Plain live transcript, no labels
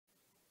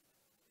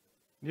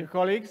Dear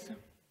colleagues,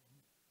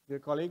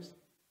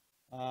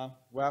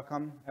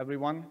 welcome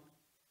everyone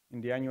in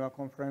the annual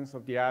conference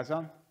of the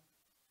EAZA.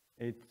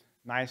 It's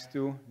nice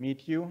to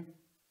meet you.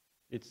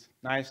 It's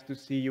nice to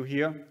see you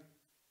here.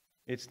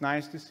 It's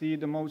nice to see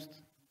the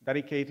most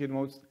dedicated,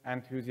 most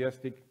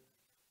enthusiastic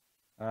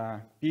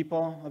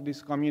people of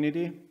this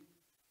community,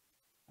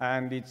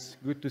 and it's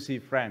good to see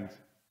friends.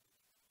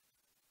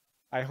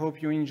 I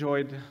hope you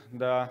enjoyed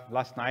the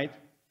last night,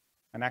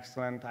 an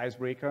excellent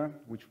icebreaker,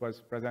 which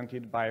was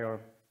presented by our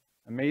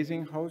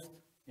amazing host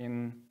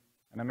in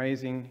an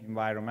amazing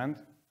environment.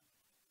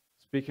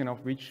 Speaking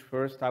of which,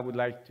 first I would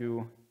like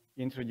to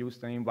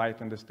introduce and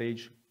invite on the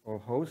stage our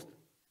host,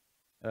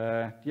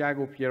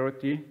 Tiago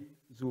Pierotti,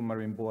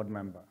 Zoomarine board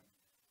member.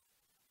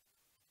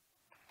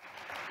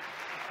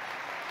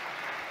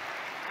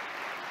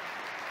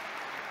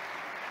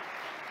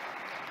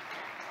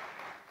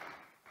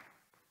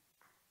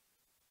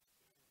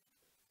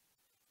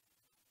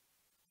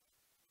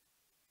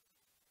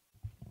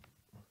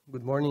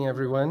 Good morning,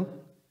 everyone.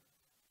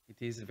 It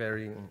is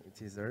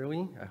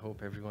early. I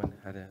hope everyone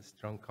had a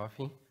strong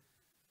coffee.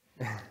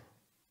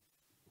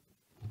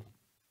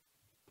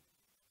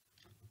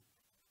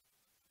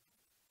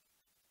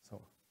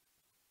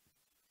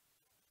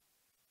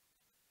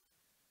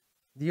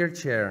 Dear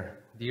Chair,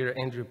 dear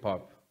Endre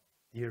Papp,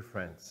 dear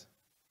friends,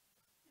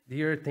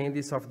 dear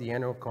attendees of the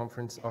annual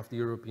conference of the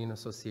European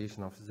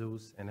Association of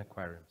Zoos and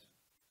Aquariums,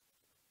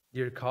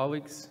 dear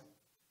colleagues,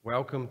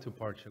 welcome to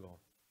Portugal.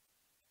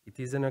 It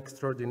is an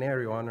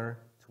extraordinary honor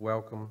to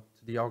welcome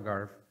to the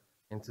Algarve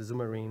and to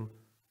Zoomarine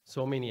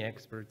so many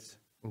experts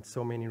in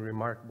so many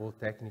remarkable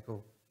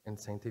technical and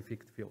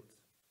scientific fields.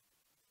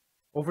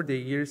 Over the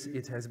years,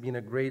 it has been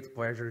a great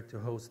pleasure to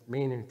host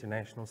many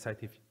international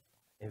scientific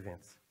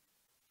events.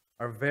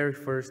 Our very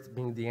first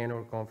being the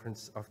annual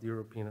conference of the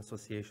European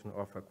Association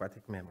of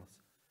Aquatic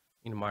Mammals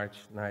in March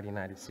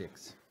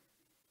 1996,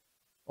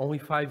 only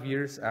 5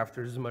 years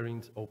after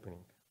Zoomarine's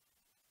opening.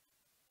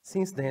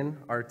 Since then,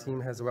 our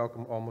team has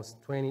welcomed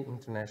almost 20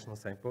 international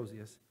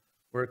symposia,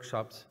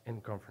 workshops,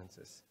 and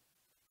conferences.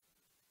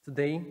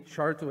 Today,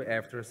 shortly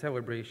after a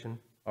celebration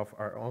of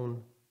our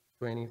own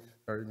 20th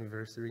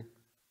anniversary,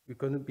 we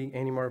couldn't be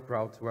any more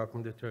proud to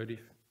welcome the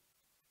 30th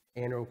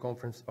annual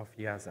conference of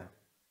EAZA.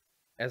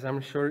 As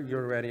I'm sure you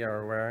already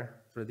are aware,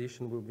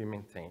 tradition will be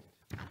maintained.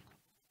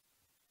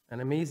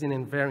 An amazing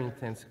and very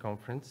intense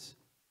conference.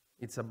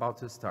 It's about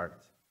to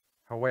start.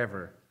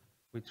 However,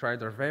 we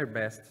tried our very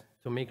best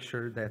to make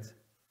sure that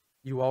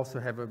you also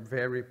have a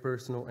very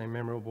personal and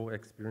memorable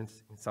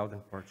experience in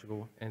southern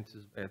Portugal and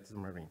at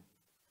Zoomarine.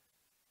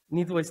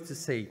 Needless to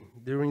say,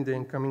 during the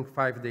incoming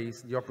 5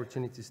 days, the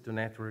opportunities to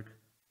network,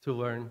 to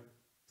learn,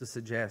 to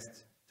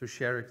suggest, to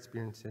share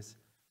experiences,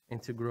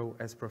 and to grow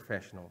as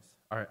professionals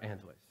are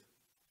endless.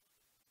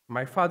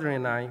 My father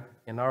and I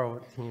and our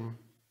team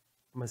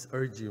must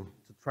urge you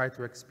to try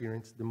to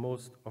experience the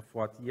most of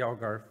what the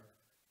Algarve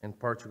and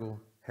Portugal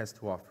has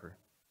to offer.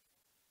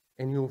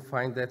 And you'll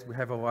find that we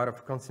have a lot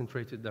of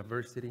concentrated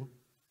diversity,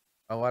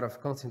 a lot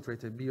of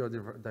concentrated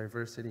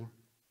biodiversity.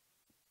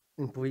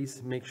 And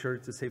please make sure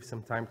to save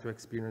some time to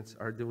experience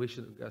our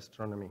delicious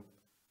gastronomy,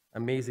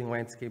 amazing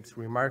landscapes,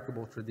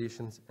 remarkable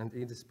traditions, and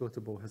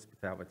indisputable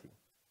hospitality.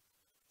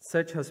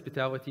 Such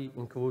hospitality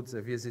includes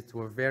a visit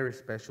to a very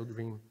special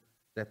dream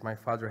that my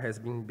father has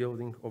been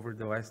building over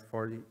the last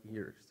 40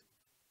 years,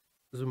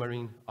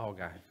 Zoomarine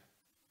Algarve.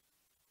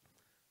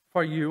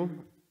 For you,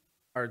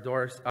 our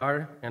doors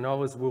are and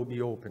always will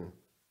be open.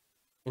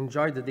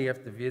 Enjoy the day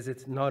of the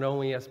visit not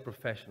only as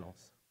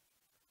professionals,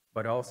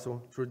 but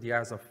also through the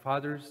eyes of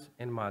fathers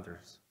and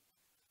mothers,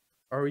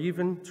 or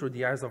even through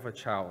the eyes of a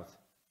child,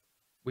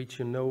 which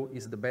you know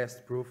is the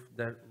best proof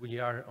that we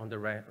are on the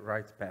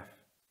right path.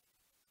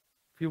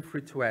 Feel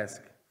free to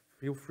ask,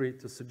 feel free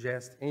to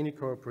suggest any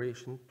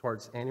cooperation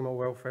towards animal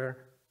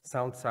welfare,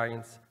 sound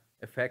science,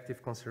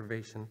 effective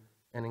conservation,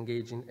 and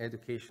engaging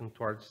education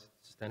towards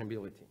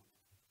sustainability.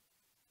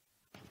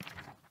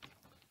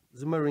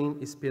 Zoomarine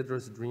is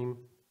Pedro's dream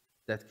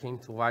that came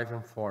to life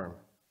and form.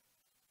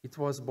 It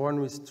was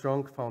born with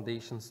strong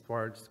foundations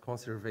towards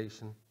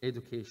conservation,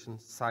 education,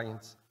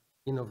 science,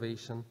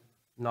 innovation,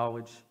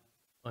 knowledge,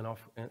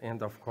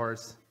 and of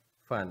course,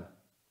 fun.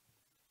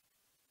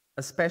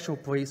 A special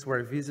place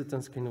where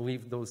visitors can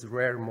live those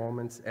rare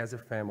moments as a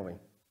family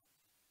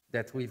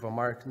that leave a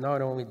mark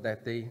not only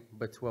that day,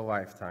 but to a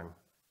lifetime,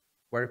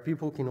 where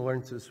people can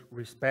learn to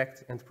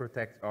respect and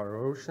protect our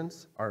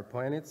oceans, our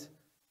planet,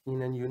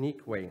 in a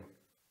unique way,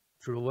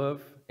 through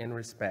love and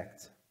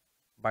respect,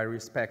 by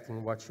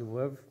respecting what you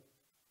love,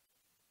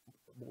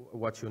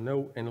 what you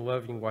know, and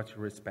loving what you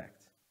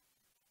respect.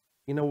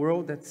 In a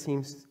world that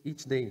seems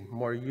each day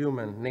more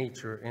human,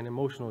 nature, and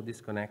emotional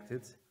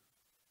disconnected,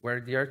 where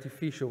the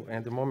artificial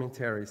and the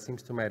momentary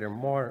seems to matter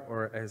more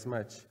or as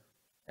much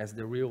as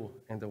the real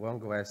and the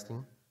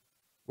long-lasting,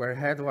 where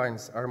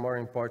headlines are more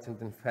important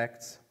than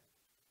facts,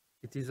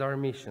 it is our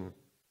mission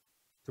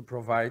to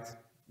provide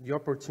the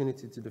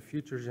opportunity to the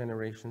future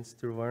generations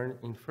to learn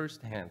in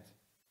first hand,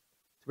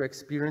 to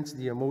experience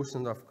the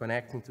emotion of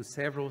connecting to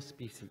several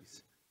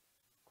species,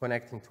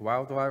 connecting to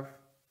wildlife,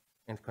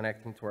 and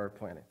connecting to our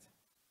planet.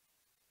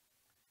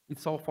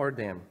 It's all for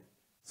them,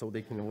 so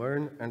they can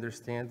learn,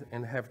 understand,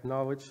 and have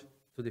knowledge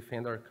to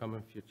defend our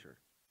common future.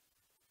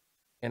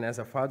 And as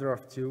a father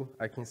of two,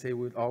 I can say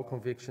with all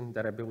conviction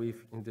that I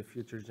believe in the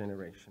future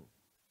generation.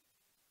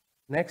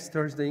 Next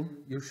Thursday,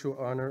 you should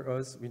honor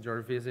us with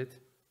your visit,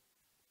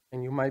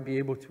 and you might be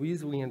able to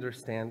easily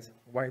understand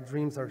why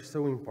dreams are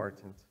so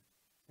important,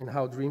 and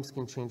how dreams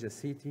can change a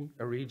city,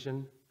 a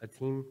region, a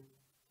team,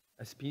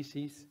 a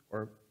species,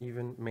 or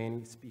even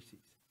many species.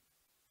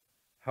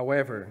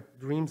 However,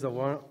 dreams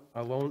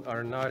alone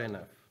are not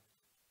enough.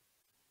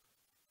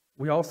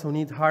 We also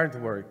need hard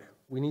work.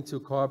 We need to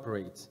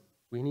cooperate.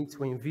 We need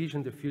to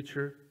envision the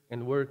future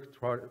and work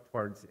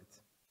towards it.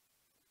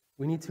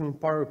 We need to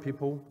empower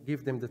people,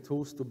 give them the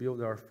tools to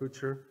build our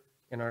future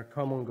and our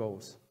common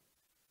goals.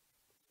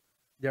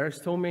 There are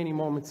so many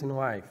moments in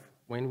life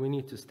when we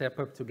need to step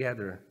up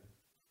together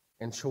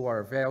and show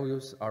our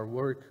values, our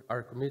work,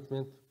 our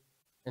commitment,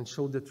 and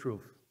show the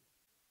truth,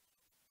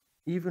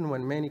 even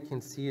when many can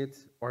see it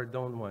or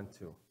don't want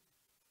to.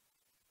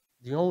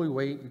 The only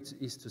way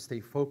is to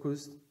stay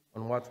focused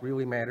on what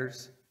really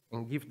matters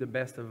and give the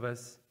best of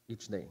us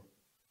each day.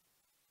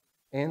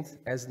 And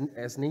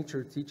as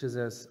nature teaches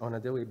us on a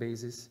daily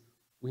basis,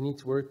 we need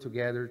to work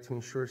together to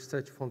ensure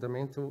such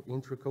fundamental,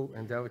 integral,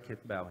 and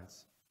delicate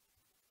balance.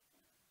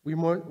 We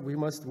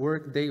must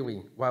work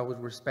daily while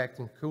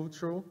respecting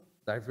cultural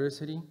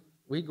diversity,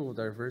 legal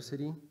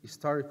diversity,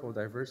 historical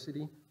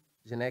diversity,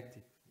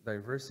 genetic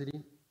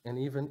diversity, and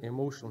even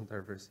emotional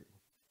diversity.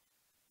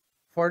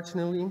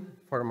 Fortunately,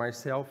 for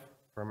myself,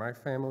 for my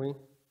family,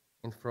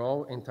 and for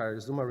all entire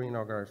Zoomarine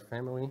Algarve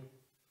family,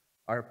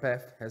 our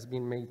path has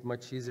been made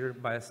much easier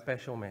by a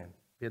special man,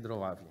 Pedro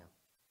Lavia.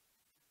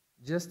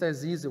 Just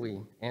as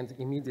easily and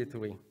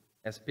immediately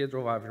as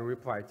Pedro Lavia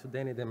replied to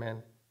Danny the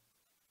man,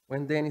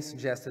 when Danny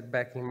suggested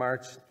back in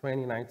March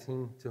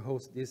 2019 to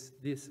host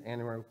this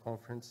annual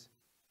conference,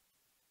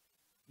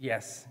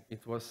 yes,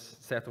 it was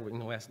settled in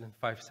less than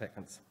 5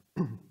 seconds.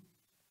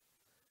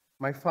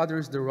 My father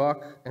is the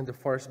rock and the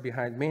force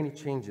behind many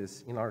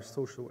changes in our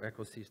social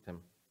ecosystem.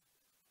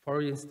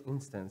 For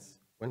instance,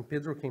 when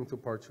Pedro came to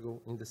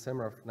Portugal in the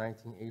summer of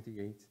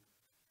 1988,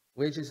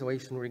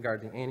 legislation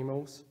regarding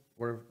animals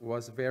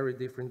was very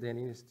different than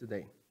it is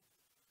today.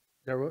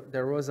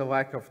 There was a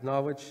lack of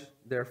knowledge,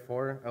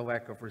 therefore a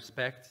lack of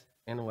respect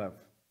and love.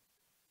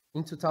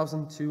 In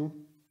 2002,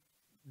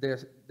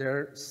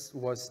 there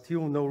was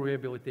still no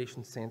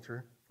rehabilitation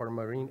center for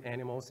marine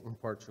animals in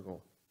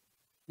Portugal,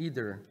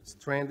 either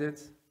stranded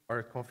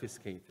or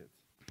confiscated.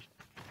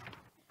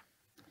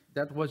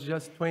 That was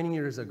just 20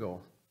 years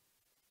ago,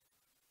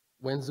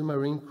 when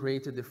Zoomarine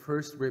created the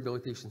first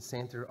rehabilitation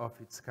center of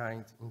its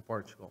kind in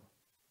Portugal.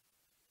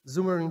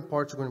 Zoomarine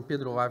Portugal and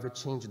Pedro Lavia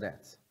changed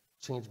that,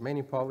 changed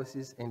many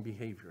policies and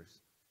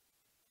behaviors,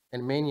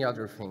 and many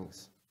other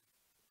things.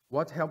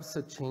 What helped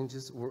such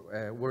changes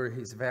were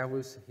his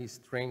values, his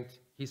strength,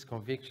 his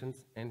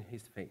convictions, and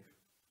his faith.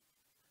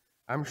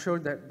 I'm sure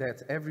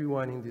that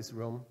everyone in this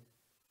room,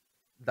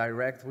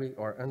 directly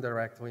or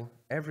indirectly,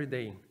 every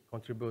day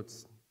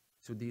contributes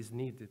to these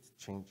needed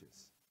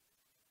changes.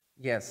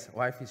 Yes,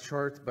 life is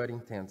short but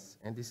intense,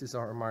 and this is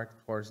our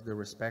mark towards the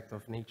respect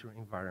of nature and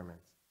environment.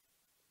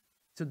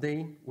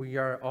 Today, we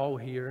are all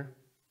here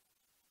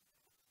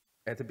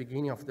at the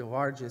beginning of the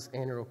largest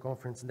annual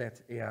conference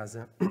that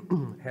EAZA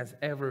has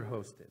ever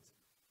hosted,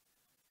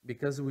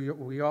 because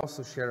we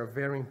also share a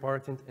very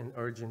important and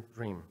urgent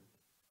dream: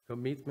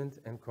 commitment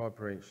and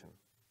cooperation.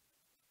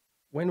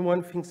 When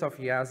one thinks of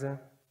EAZA,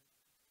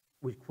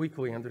 we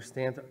quickly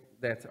understand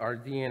that our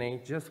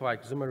DNA, just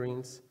like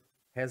Zoomarine's,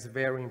 has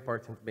very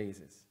important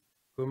bases: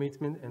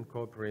 commitment and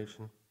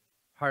cooperation,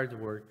 hard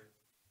work,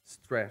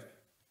 strength,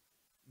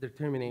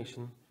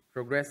 determination,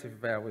 progressive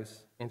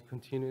values, and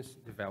continuous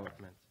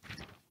development.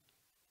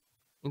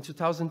 In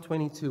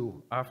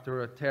 2022,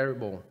 after a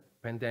terrible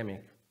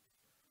pandemic,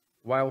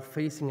 while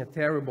facing a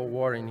terrible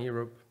war in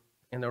Europe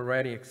and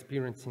already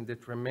experiencing the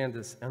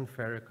tremendous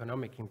unfair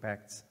economic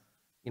impacts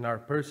in our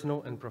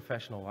personal and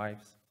professional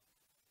lives,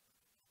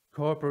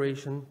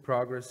 cooperation,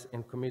 progress,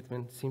 and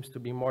commitment seems to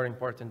be more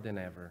important than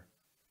ever.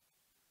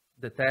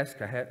 The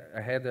task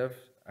ahead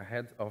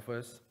of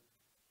us,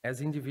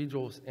 as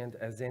individuals and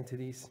as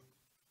entities,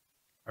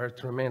 are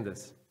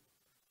tremendous.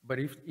 But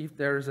if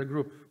there is a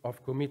group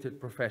of committed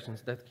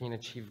professionals that can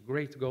achieve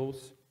great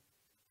goals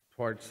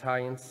towards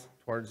science,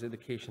 towards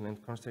education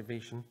and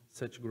conservation,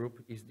 such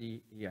group is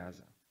the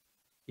EAZA.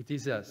 It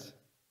is us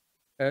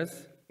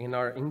and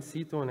our in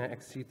situ and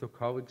ex situ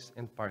colleagues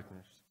and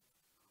partners.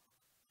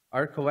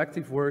 Our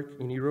collective work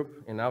in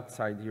Europe and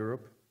outside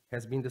Europe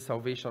has been the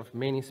salvation of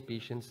many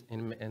species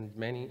and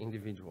many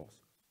individuals.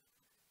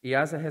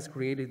 EAZA has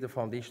created the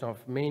foundation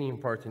of many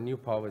important new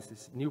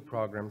policies, new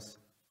programs,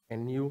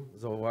 and new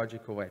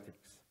zoological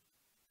ethics.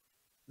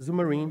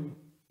 Zoomarine,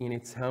 in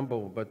its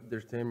humble but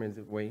determined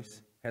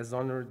ways, has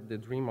honored the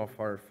dream of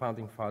our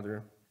founding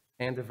father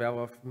and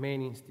developed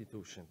many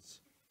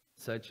institutions,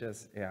 such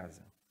as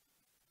EAZA.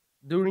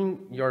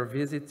 During your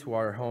visit to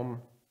our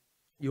home,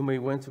 you may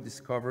want to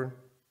discover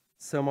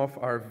some of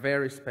our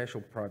very special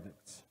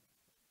projects.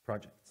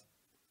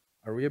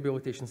 Our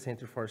rehabilitation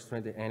center for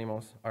stranded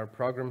animals, our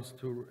programs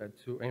to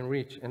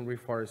enrich and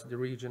reforest the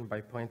region by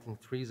planting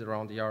trees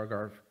around the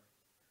Algarve,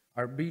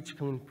 our beach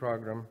clean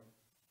program,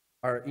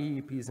 our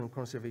EEPs and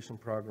conservation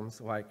programs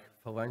like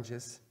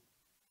phalanges,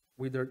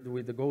 with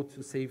the goal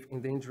to save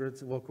endangered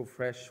local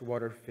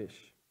freshwater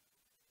fish.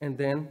 And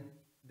then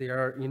there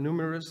are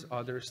numerous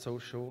other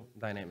social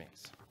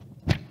dynamics.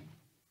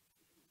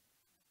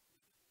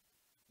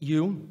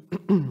 You,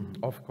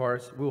 of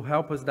course, will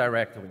help us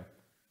directly,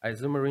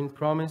 as Zoomarine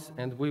promised,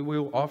 and we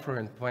will offer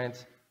and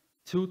plant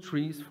 2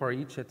 trees for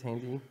each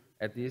attendee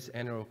at this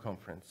annual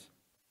conference.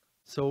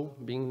 So,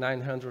 being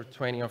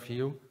 920 of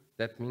you,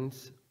 that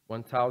means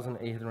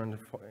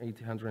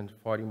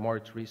 1,840 more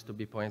trees to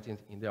be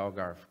planted in the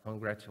Algarve.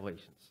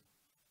 Congratulations.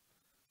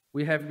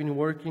 We have been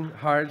working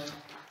hard.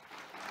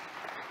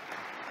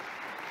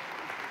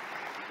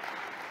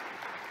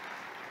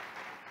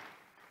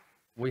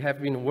 We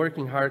have been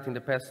working hard in the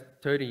past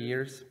 30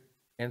 years,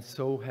 and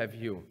so have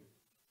you.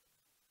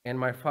 And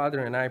my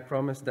father and I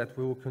promise that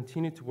we will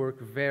continue to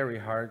work very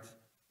hard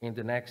in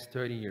the next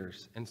 30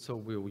 years, and so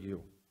will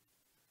you.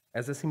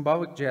 As a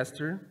symbolic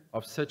gesture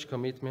of such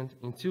commitment,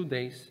 in 2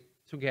 days,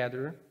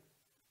 together,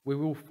 we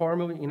will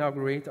formally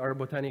inaugurate our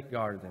botanic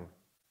garden.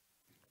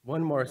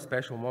 One more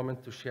special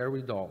moment to share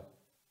with all.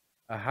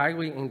 A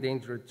highly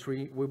endangered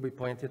tree will be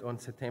planted on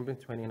September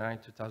 29,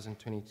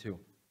 2022,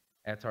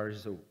 at our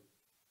zoo.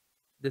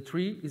 The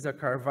tree is a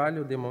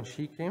Carvalho de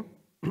Monchique,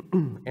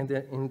 and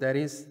that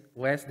is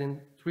less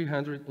than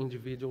 300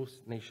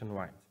 individuals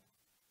nationwide.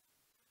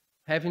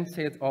 Having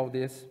said all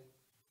this,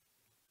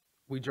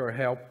 with your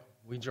help,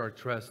 with your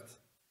trust,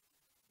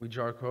 with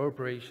your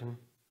cooperation,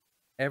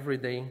 every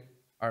day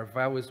our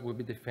values will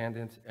be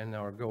defended and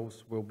our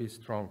goals will be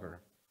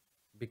stronger.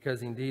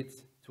 Because indeed,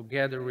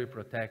 together we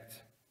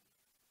protect.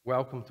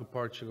 Welcome to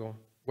Portugal,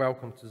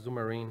 welcome to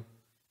Zoomarine.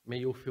 May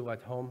you feel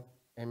at home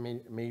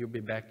and may you be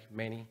back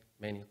many,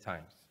 many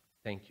times.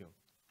 Thank you.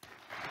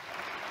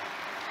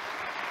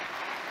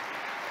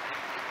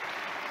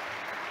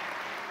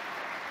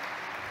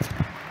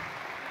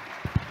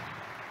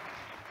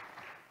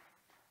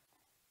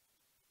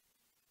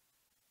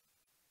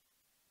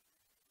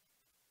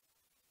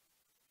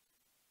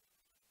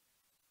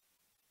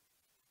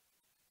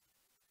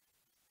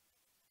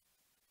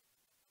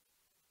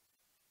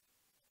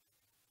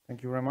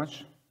 Thank you very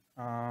much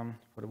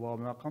for the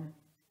warm welcome.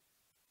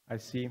 I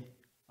see,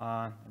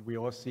 we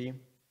all see,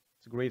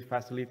 it's a great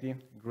facility,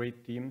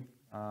 great team,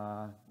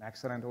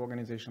 excellent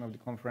organization of the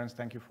conference.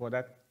 Thank you for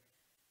that.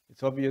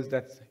 It's obvious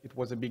that it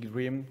was a big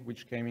dream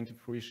which came into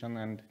fruition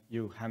and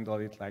you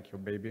handled it like your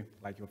baby,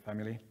 like your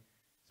family.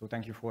 So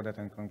thank you for that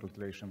and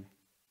congratulations.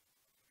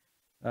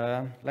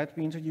 Let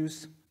me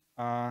introduce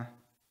the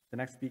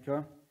next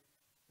speaker,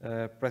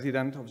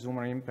 President of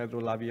Zoomarine,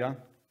 Pedro Lavia,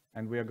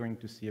 and we are going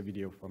to see a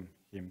video from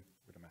him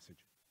with a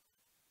message.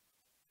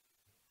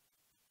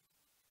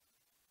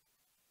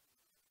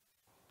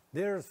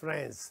 Dear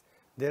friends,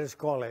 dear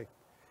colleagues,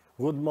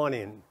 good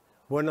morning,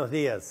 buenos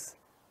dias,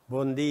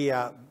 bon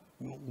dia,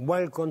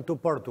 welcome to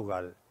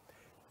Portugal.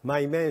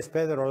 My name is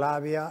Pedro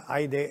Lavia,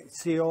 I'm the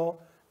CEO of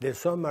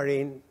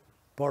Zoomarine,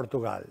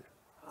 Portugal.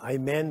 I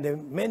mean the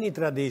many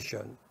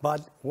traditions,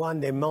 but one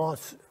of the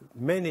most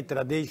many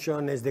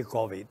traditions is the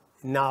COVID.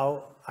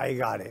 Now I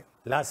got it.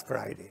 Last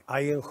Friday,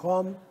 I am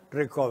home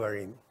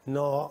recovering.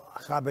 No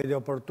have the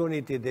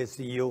opportunity to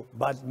see you,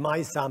 but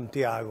my son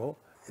Tiago,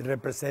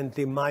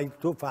 representing my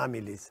 2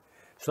 families,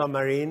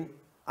 Zoomarine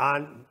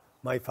and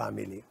my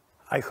family.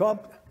 I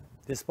hope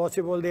it's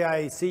possible that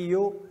I see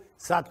you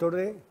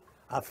Saturday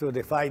after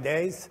the 5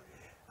 days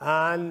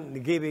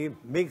and give a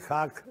big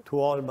hug to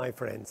all my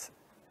friends.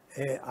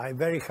 I'm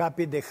very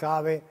happy to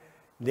have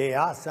the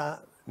EAZA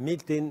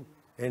meeting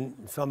in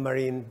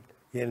Zoomarine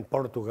in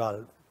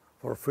Portugal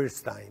for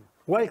first time.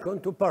 Welcome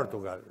to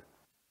Portugal.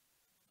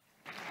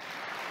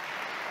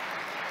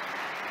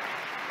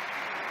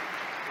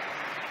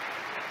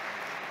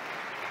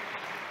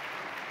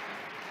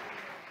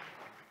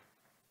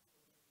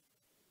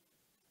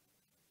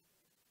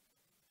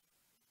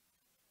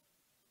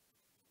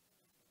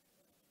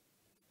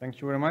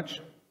 Thank you very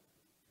much.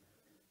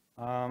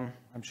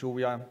 I'm sure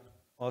we are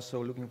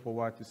also looking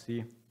forward to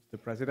see the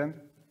President.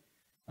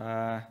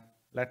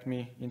 Let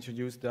me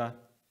introduce the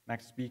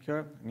next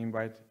speaker and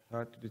invite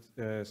her to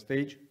the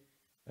stage.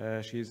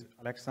 She's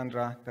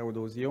Alexandra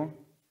Teodósio.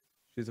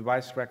 She's a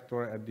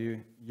Vice-Rector at the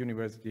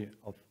University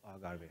of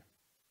Algarve.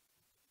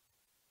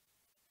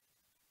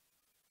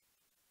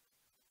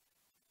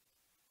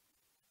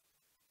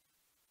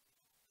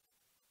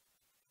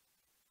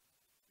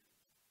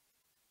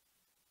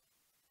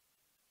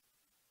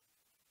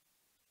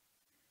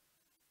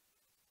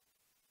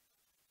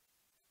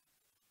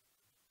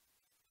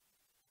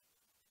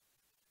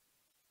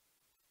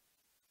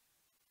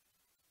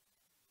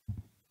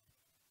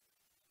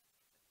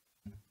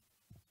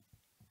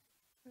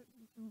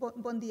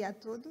 Bom dia a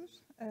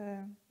todos.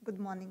 Good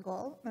morning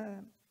all.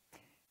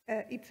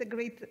 It's a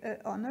great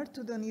honor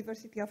to the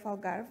University of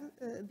Algarve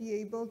be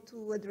able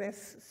to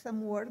address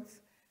some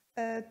words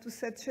to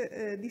such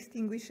a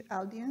distinguished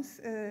audience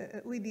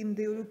within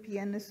the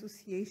European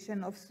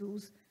Association of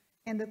Zoos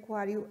and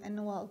Aquarium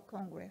Annual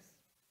Congress.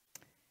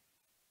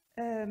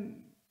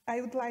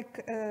 I would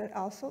like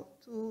also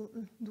to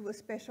do a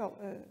special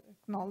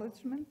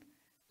acknowledgement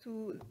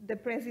to the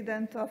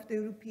President of the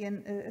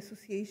European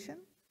Association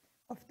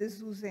of the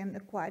Zoos and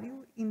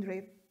Aquarium,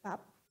 Endre Papp,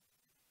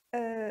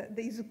 the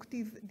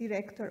Executive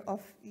Director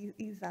of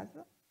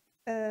EAZA,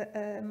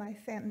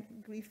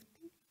 Myfanwy, Griffith,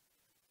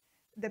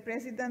 the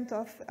President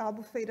of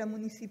Albufeira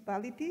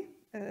Municipality,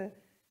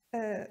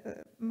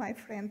 my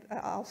friend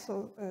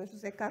also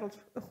José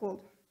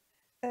Rolo,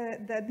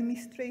 the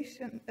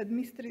Administrator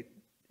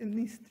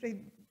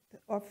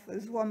of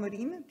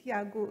Zoomarine,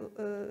 Tiago,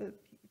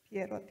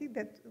 Pierotti,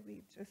 that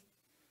we just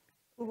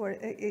were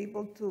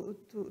able to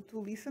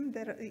listen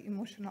their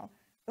emotional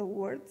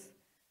words,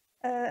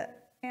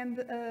 and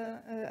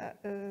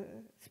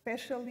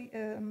especially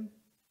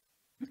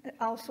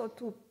also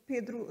to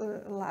Pedro,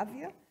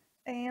 Lavia,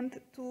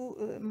 and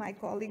to my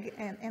colleague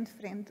and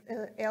friend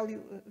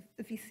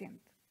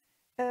Vicente.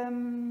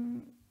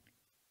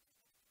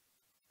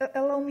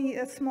 Allow me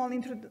a small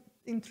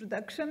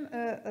introduction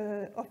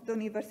of the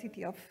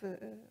University of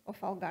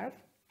Algarve.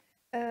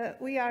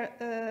 We are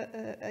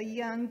a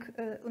young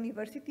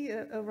university,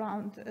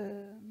 around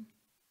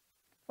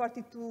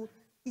 42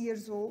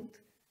 years old.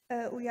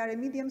 We are a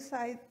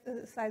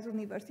medium-sized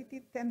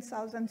university,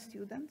 10,000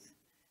 students.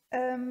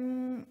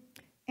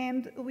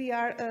 And we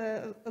are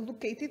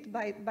located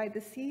by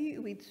the sea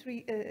with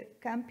 3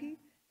 campi,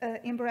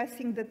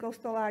 embracing the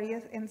coastal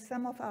areas, and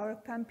some of our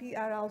campi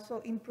are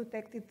also in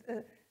protected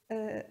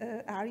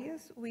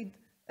areas with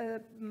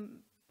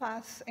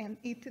paths and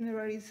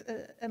itineraries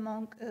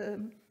among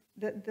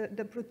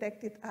the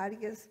protected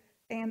areas,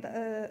 and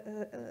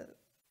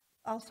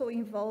also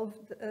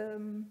involved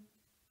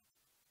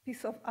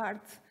piece of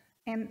art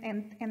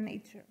and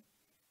nature.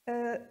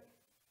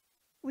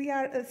 We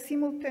are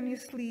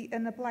simultaneously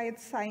an applied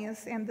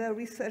science and a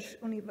research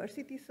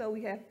university, so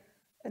we have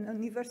an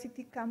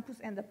university campus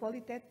and a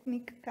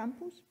polytechnic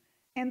campus,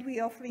 and we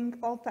are offering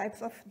all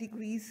types of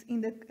degrees in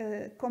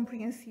the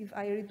comprehensive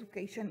higher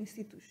education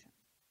institution.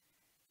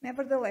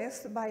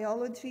 Nevertheless,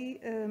 biology,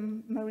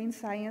 marine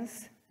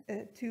science,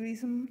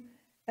 tourism,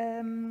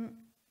 and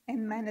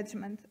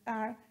management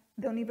are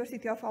the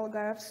University of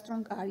Algarve's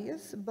strong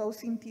areas,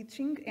 both in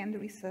teaching and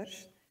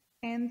research,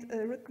 and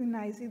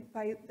recognized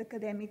by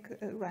academic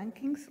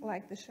rankings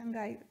like the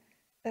Shanghai,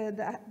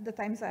 the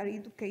Times Higher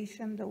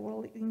Education, the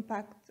World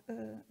Impact,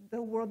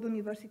 the World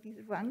University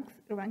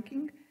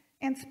ranking,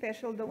 and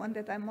special, the one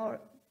that I'm more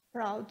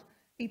proud,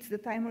 it's the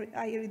Time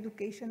Higher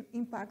Education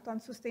Impact on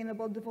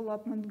Sustainable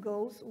Development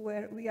Goals,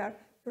 where we are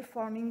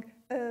performing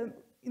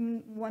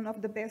in one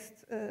of the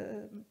best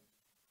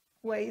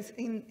ways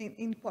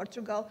in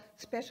Portugal,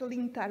 especially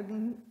in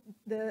targeting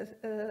the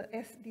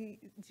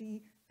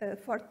SDG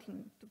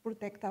 14 to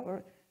protect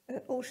our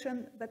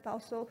ocean, but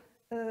also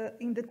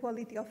in the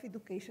quality of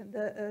education,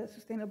 the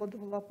Sustainable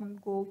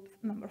Development Goal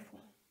number 4.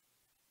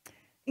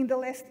 In the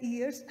last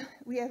years,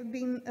 we have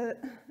been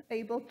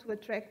able to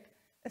attract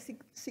a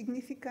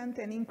significant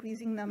and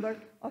increasing number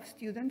of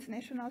students,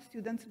 national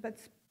students, but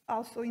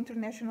also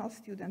international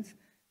students.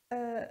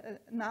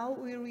 Now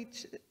we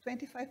reach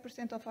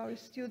 25% of our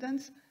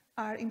students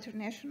are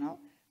international,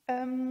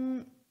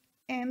 and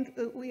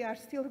we are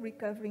still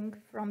recovering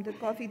from the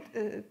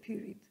COVID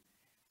period.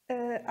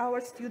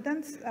 Our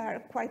students are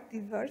quite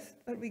diverse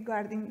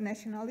regarding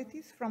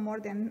nationalities from more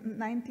than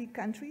 90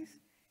 countries,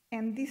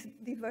 and this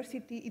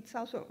diversity is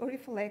also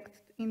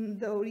reflected in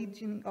the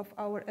origin of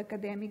our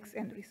academics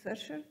and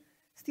researchers,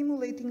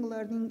 stimulating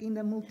learning in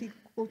a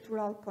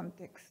multicultural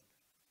context.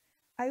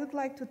 I would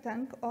like to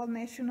thank all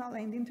national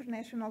and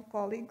international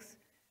colleagues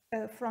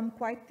from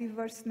quite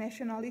diverse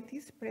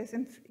nationalities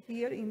present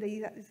here in the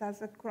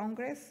EAZA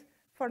Congress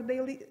for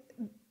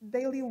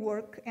daily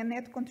work and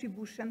net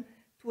contribution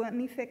to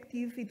an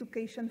effective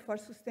education for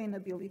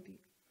sustainability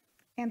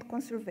and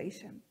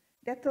conservation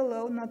that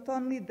allow not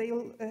only the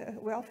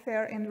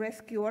welfare and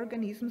rescue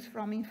organisms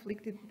from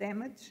inflicted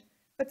damage,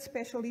 but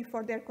especially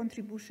for their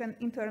contribution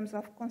in terms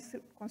of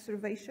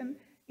conservation,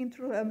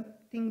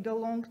 interrupting the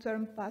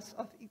long-term path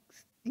of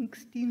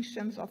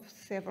extinctions of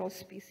several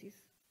species.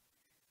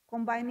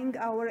 Combining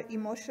our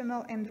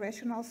emotional and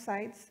rational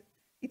sides,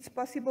 it's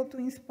possible to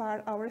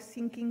inspire our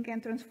thinking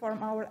and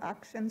transform our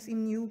actions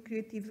in new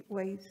creative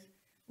ways.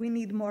 We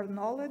need more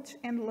knowledge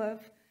and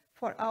love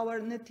for our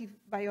native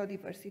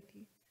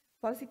biodiversity.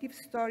 Positive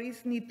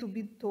stories need to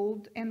be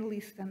told and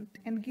listened,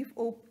 and give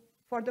hope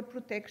for the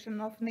protection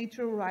of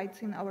natural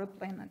rights in our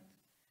planet.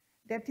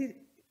 That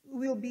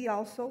will be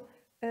also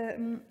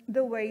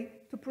the way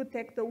to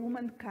protect the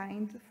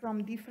humankind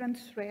from different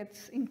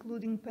threats,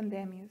 including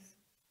pandemics.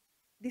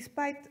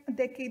 Despite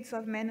decades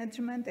of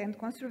management and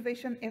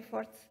conservation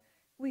efforts,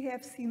 we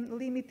have seen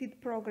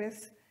limited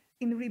progress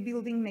in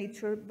rebuilding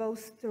nature,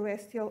 both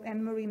terrestrial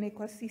and marine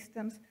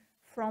ecosystems,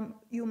 from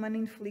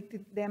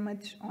human-inflicted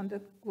damage on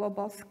the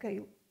global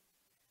scale.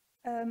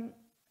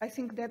 I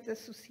think that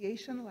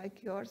association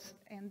like yours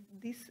and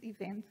this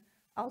event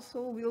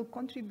also will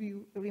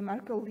contribute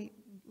remarkably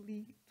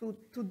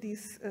to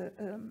this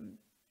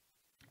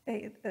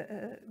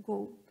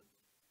goal.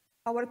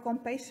 Our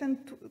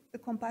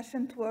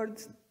compassion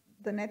towards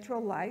the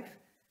natural life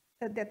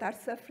that are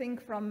suffering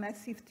from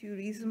massive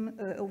tourism,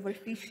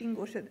 overfishing,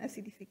 ocean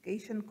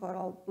acidification,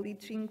 coral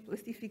bleaching,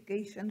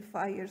 plastification,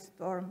 fire,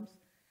 storms,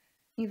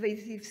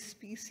 invasive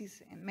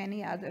species, and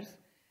many others,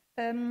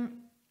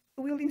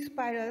 will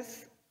inspire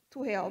us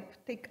to help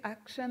take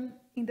action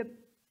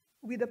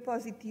with a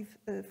positive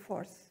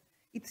force.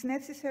 It's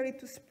necessary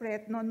to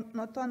spread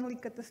not only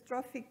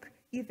catastrophic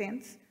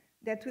events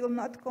that will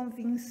not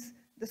convince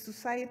the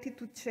society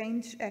to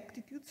change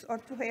attitudes or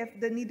to have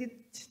the needed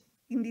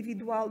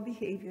individual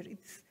behavior.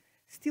 It's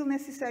still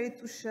necessary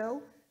to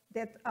show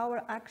that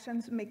our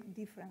actions make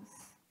difference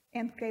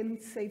and can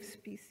save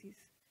species.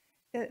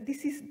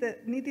 This is the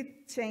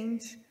needed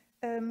change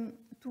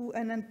to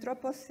an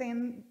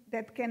Anthropocene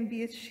that can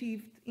be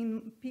achieved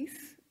in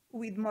peace,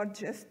 with more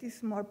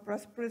justice, more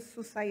prosperous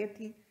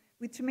society,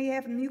 which may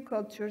have new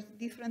cultures,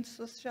 different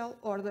social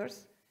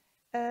orders,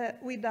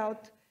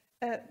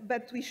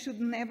 but we should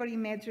never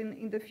imagine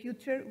in the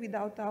future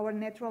without our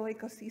natural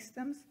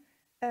ecosystems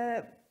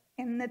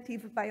and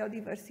native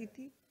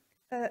biodiversity,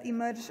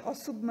 emerged or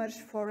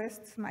submerged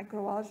forests,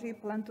 microalgae,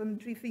 plankton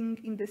drifting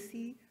in the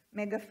sea,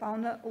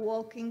 megafauna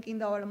walking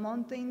in our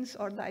mountains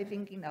or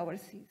diving in our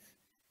seas.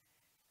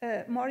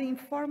 More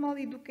informal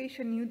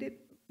education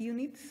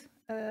units,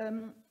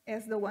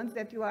 as the ones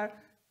that you are,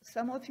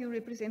 some of you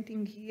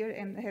representing here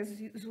and as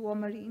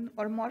Zoomarine,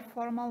 or more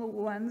formal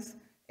ones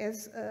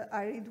as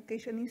our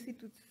education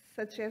institutes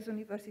such as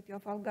University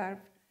of Algarve.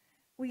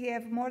 We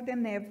have more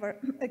than ever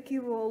a key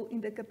role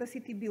in the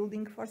capacity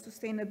building for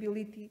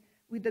sustainability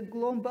with a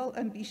global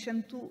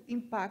ambition to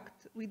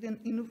impact with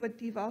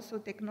innovative also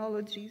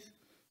technologies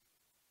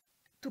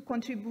to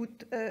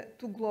contribute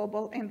to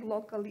global and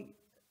locally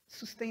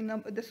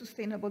the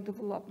sustainable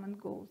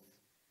development goals.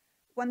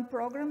 One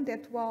program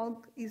that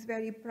WALG is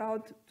very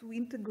proud to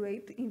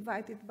integrate,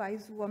 invited by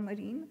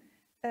Zoomarine,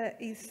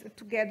 is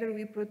Together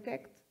We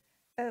Protect,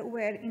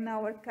 where in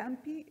our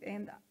campi,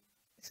 and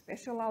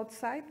special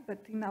outside, but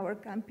in our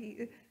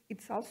campi,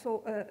 it's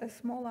also a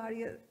small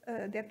area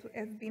that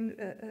has been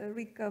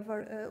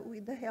recovered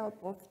with the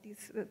help of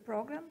this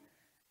program.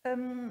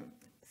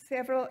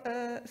 Several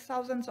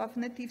thousands of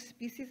native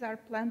species are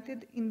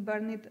planted in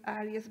burned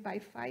areas by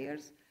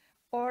fires,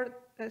 or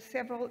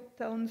several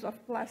tons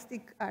of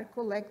plastic are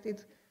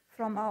collected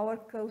from our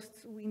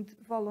coasts with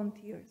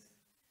volunteers.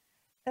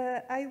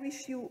 I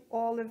wish you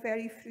all a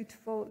very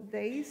fruitful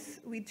days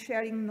with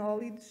sharing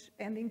knowledge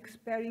and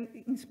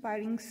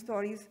inspiring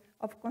stories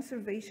of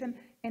conservation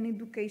and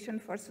education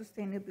for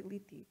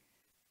sustainability.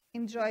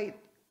 Enjoy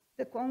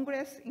the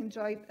Congress,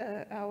 enjoy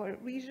our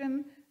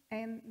region,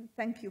 and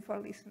thank you for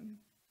listening.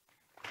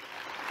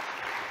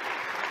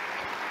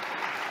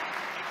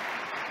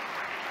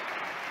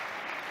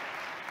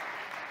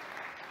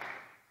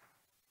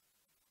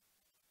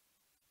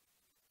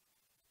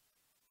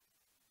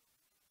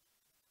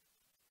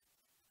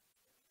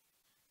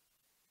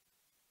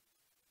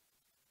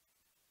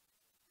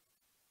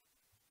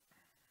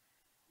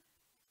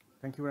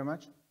 Thank you very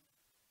much.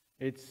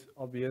 It's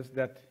obvious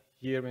that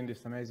here in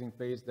this amazing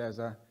place there's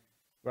a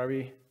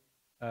very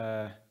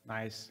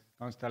nice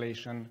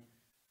constellation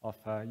of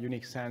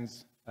unique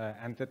sense,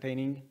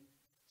 entertaining,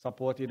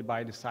 supported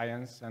by the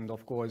science, and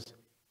of course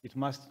it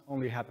must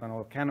only happen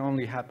or can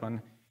only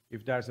happen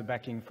if there's a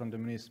backing from the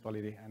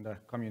municipality and the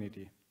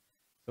community.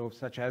 So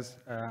such as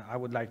I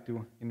would like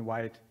to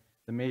invite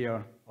the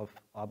mayor of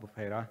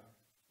Albufeira,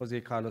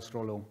 José Carlos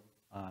Rolo,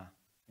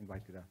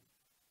 invite to the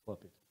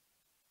pulpit.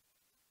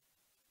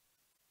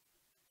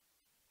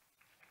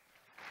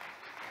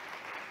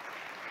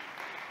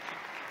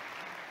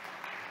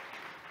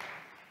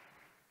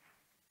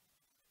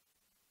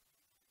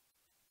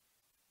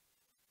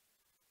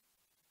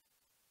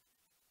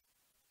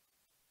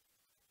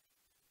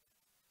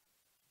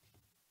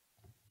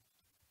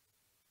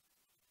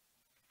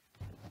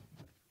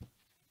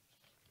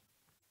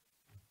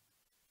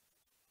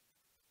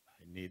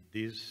 Need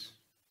this.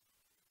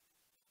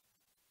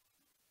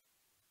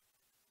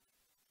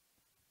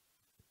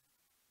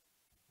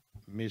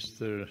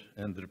 Mr.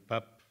 Endre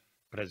Papp,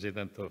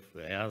 President of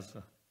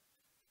EAZA,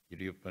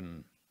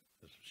 European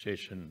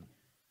Association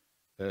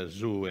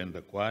Zoo and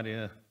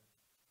Aquaria,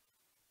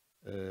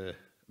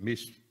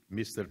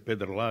 Mr.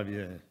 Pedro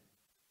Lavia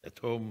at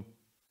home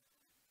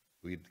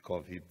with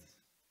COVID,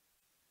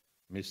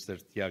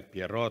 Mr. Tiago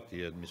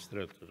Pierotti,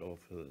 Administrator of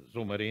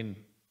Zoomarine,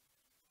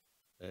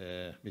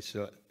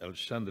 Mr.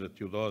 Alexandra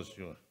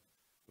Teodósio,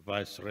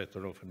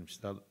 Vice-Rector of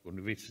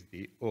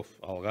University of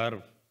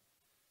Algarve,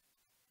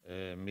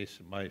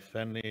 Ms.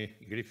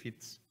 Myfanwy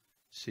Griffith,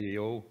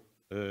 CEO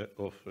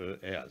of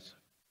EAZA.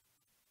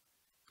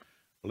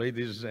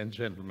 Ladies and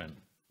gentlemen,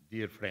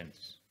 dear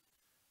friends,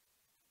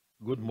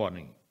 good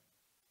morning.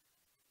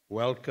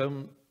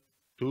 Welcome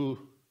to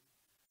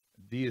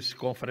this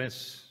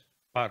conference,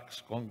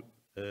 Parks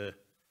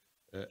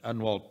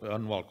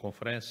annual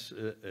conference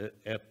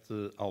at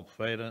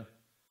Albufeira.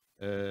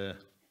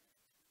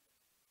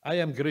 I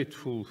am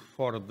grateful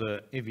for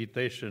the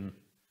invitation,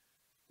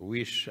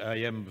 which I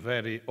am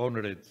very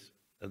honored,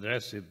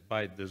 addressed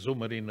by the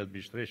Zoomarine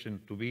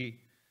administration to be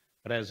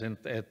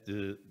present at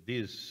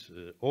this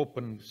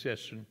open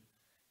session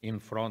in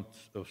front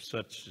of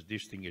such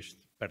distinguished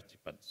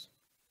participants.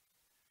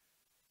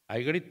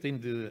 I greet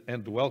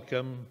and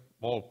welcome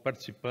all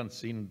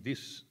participants in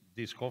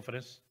this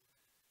conference.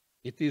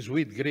 It is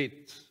with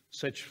great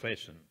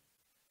satisfaction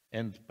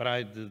and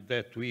pride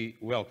that we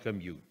welcome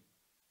you.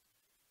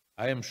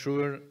 I am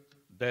sure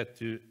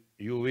that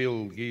you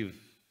will give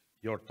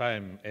your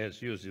time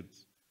as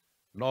used,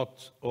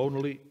 not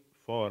only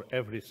for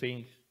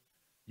everything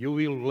you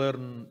will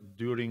learn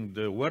during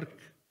the work,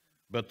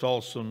 but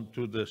also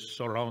to the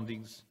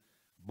surroundings,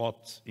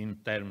 both in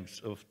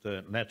terms of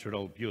the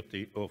natural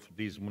beauty of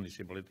this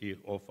municipality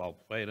of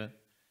Albufeira,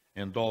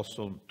 and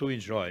also to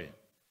enjoy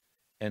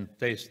and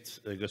taste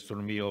a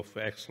gastronomy of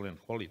excellent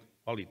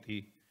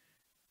quality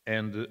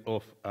and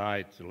of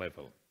high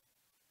level.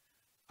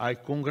 I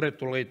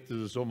congratulate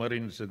the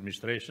Zoomarine's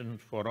administration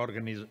for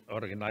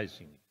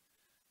organizing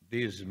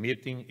this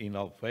meeting in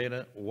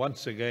Albufeira,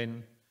 once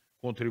again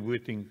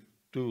contributing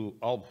to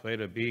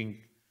Albufeira being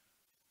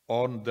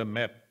on the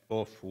map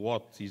of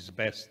what is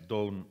best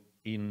done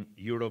in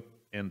Europe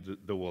and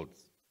the world.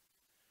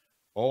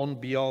 On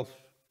behalf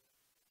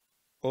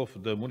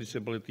of the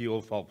municipality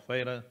of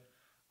Albufeira,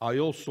 I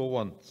also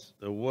want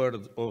a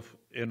word of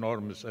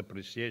enormous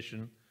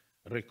appreciation,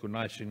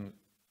 recognition,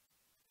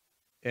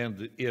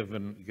 and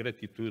even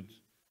gratitude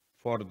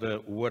for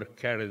the work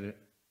carried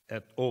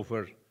at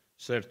over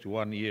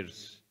 31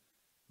 years,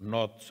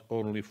 not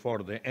only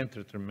for the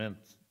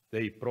entertainment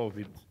they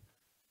provide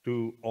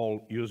to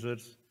all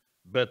users,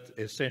 but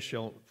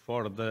essential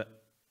for the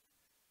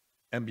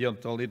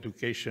ambiental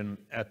education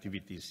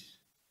activities,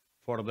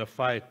 for the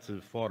fight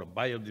for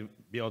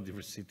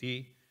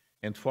biodiversity,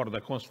 and for the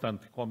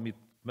constant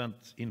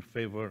commitment in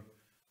favor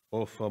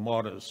of a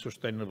more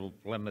sustainable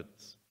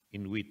planet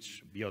in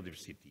which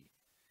biodiversity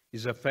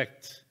is a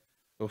fact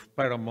of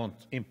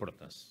paramount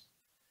importance.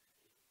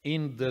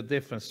 In the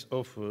defense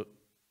of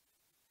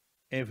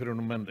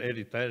environmental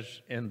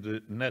heritage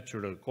and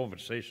natural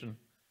conservation,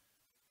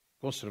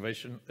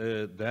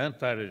 the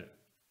entire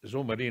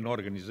Zoomarine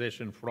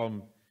organization,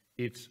 from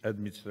its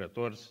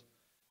administrators,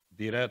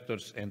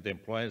 directors and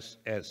employees,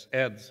 has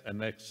had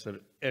an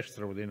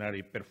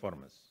extraordinary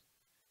performance.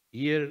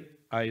 Here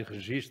I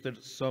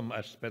registered some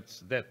aspects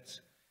that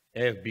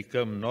have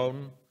become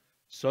known,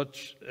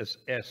 such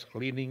as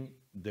cleaning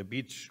the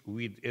beach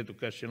with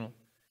educational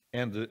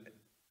and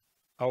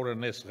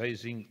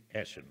awareness-raising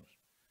actions,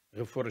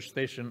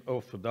 reforestation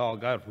of the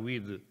Algarve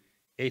with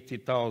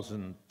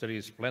 80,000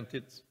 trees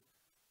planted.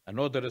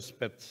 Another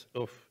aspect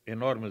of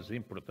enormous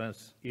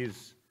importance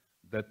is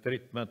the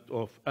treatment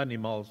of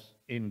animals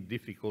in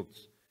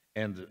difficulties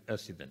and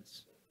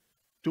accidents.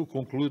 To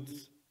conclude,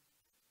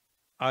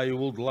 I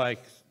would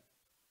like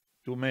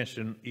to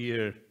mention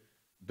here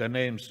the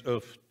names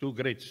of two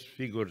great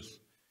figures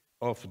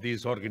of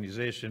this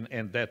organization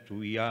and that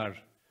we are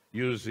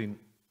using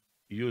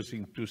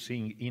to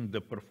sing in the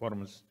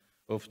performance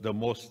of the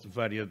most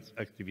varied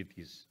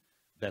activities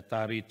that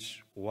are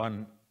each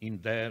one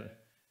in their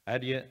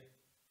area.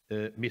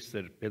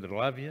 Mr. Pedro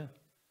Lavia,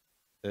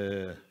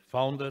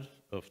 founder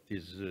of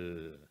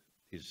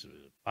this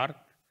park,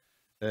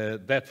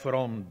 that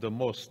from the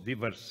most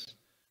diverse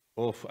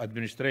of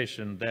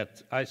administration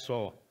that I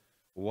saw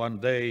one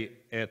day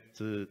at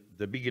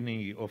the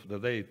beginning of the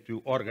day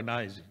to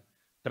organize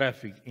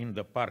traffic in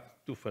the park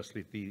to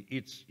facilitate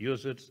its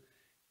users,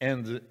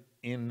 and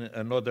in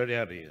another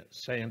area,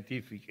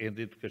 scientific and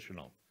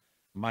educational,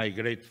 my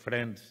great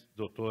friend,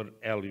 Dr.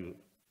 Hélio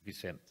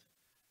Vicente.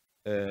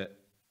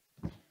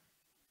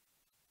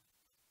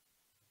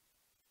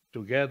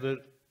 Together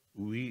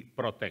we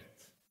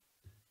protect.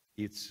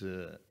 It's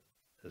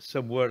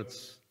some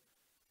words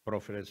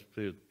professed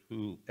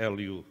to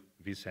Hélio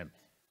Vicente.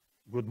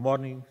 Good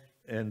morning,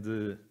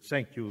 and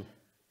thank you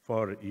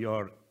for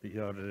your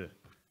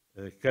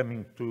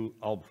coming to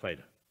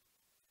Albufeira.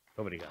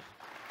 Obrigado.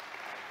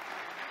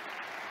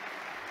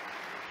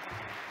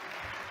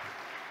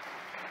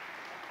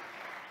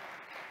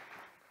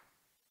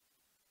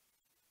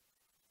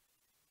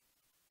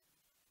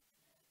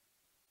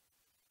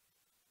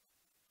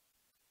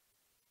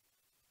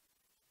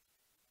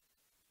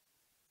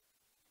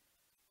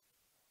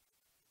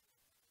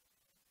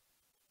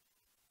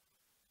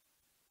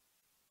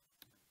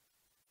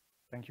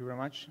 Thank you very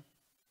much.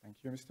 Thank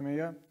you, Mr.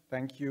 Mayor.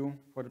 Thank you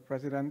for the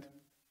President,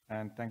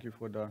 and thank you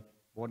for the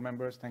board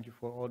members. Thank you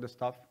for all the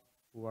staff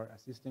who are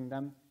assisting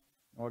them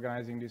in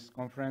organizing this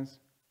conference.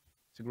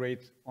 It's a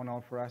great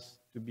honor for us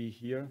to be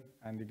here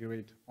and a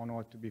great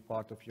honor to be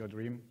part of your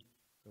dream.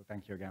 So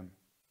thank you again.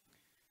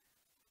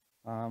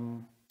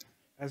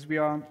 As we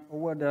are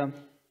over the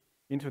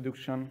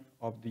introduction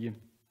of the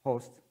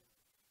host,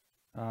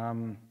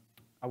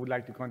 I would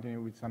like to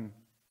continue with some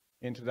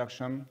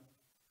introduction.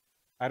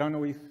 I don't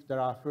know if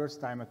there are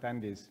first-time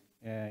attendees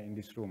in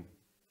this room.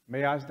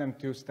 May I ask them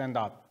to stand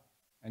up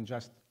and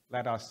just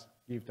let us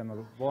give them a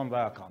warm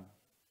welcome.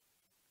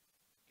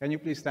 Can you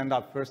please stand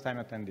up, first-time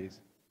attendees?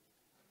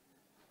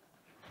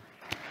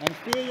 And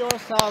feel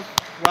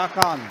yourself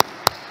welcome.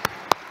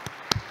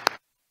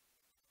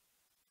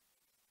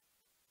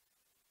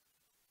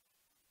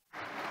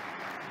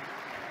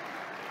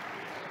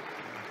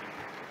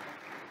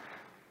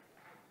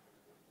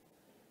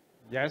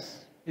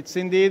 Yes, it's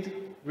indeed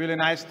really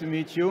nice to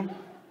meet you.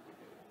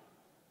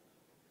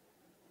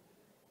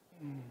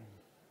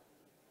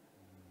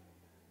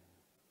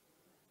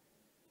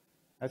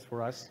 That's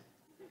for us.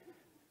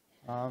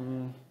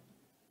 And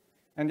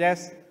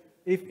yes,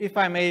 if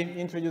I may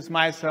introduce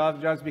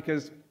myself, just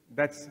because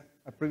that's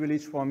a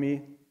privilege for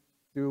me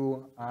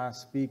to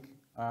speak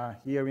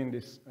here in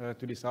this,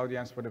 to this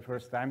audience for the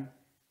first time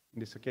in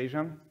this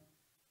occasion.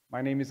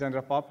 My name is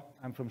Endre Papp.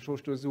 I'm from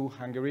Sosto Zoo,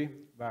 Hungary,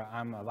 where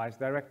I'm a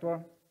Vice-Director.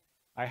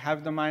 I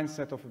have the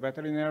mindset of a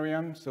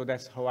veterinarian, so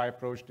that's how I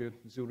approach the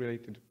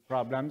zoo-related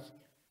problems.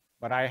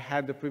 But I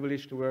had the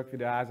privilege to work with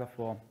the EAZA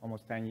for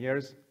almost 10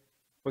 years.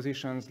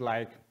 Positions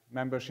like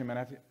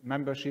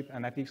membership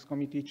and ethics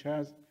committee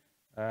chairs,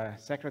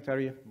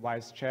 secretary,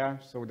 vice chair,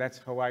 so that's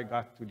how I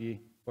got to the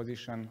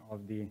position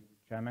of the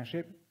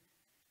chairmanship.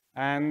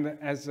 And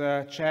as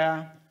a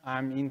chair,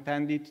 I'm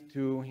intended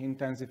to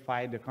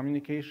intensify the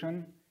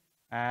communication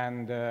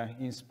and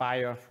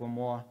inspire for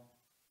more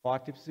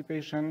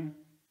participation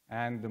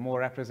and more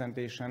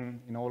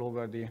representation in all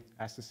over the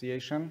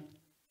association.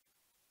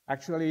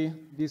 Actually,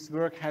 this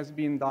work has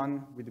been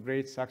done with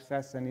great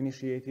success and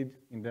initiated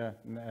in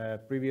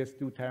the previous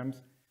 2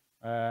 terms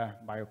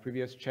by a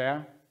previous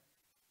chair.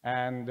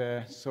 And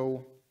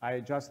so I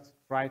just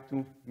try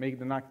to make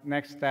the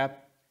next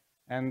step,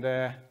 and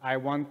I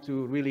want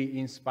to really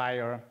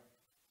inspire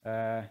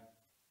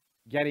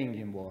getting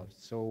involved.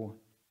 So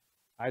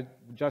I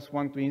just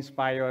want to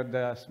inspire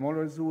the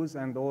smaller zoos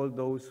and all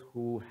those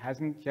who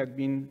hasn't yet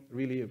been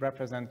really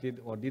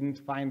represented or didn't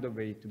find a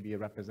way to be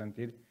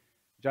represented,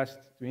 just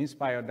to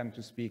inspire them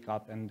to speak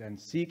up and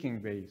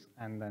seeking ways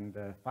and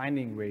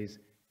finding ways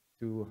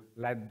to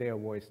let their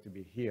voice to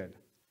be heard.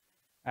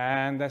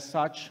 And as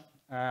such,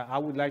 I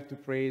would like to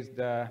praise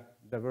the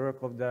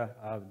work of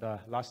the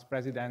last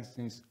president,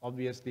 since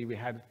obviously we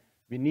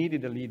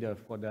needed a leader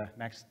for the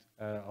next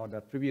or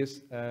the previous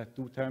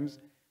 2 terms.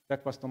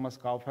 That was Thomas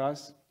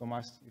Kaufhaus.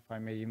 Thomas, if I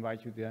may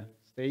invite you to the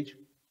stage.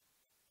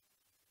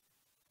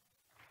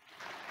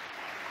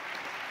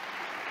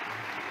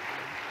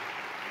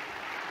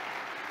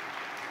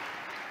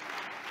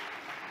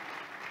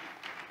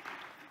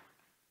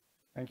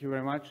 Thank you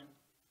very much.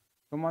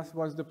 Thomas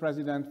was the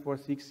president for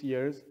 6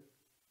 years.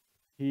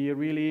 He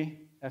really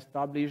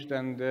established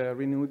and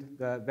renewed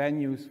the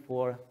venues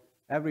for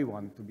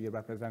everyone to be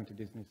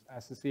represented in this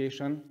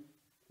association.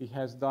 He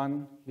has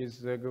done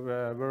his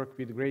work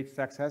with great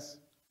success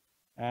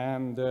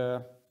and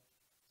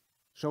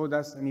showed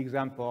us an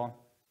example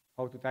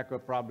how to tackle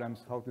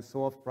problems, how to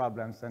solve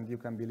problems, and you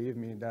can believe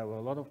me, there were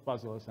a lot of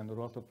puzzles and a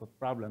lot of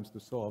problems to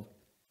solve.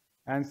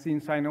 And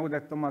since I know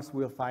that Thomas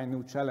will find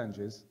new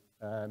challenges,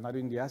 not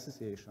in the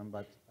association,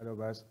 but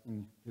otherwise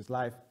in his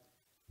life,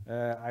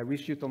 I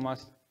wish you,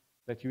 Thomas,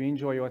 that you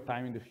enjoy your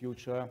time in the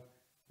future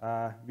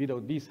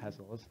without these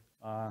hassles,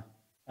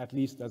 at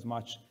least as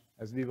much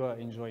as we were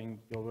enjoying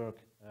your work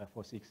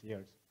for 6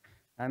 years.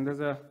 And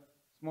as a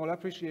small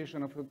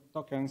appreciation of your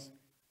tokens,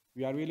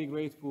 we are really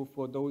grateful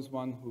for those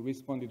who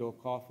responded to our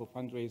call for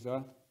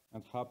fundraiser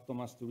and helped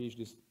Thomas to reach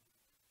this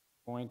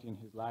point in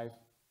his life.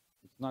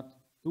 It's not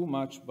too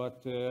much,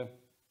 but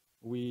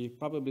we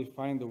probably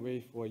find a way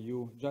for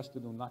you just to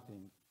do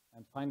nothing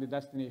and find a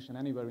destination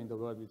anywhere in the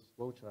world with this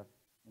voucher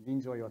and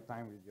enjoy your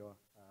time with your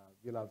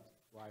beloved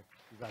wife,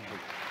 Zoomarine.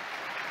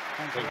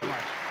 Thank you very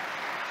much.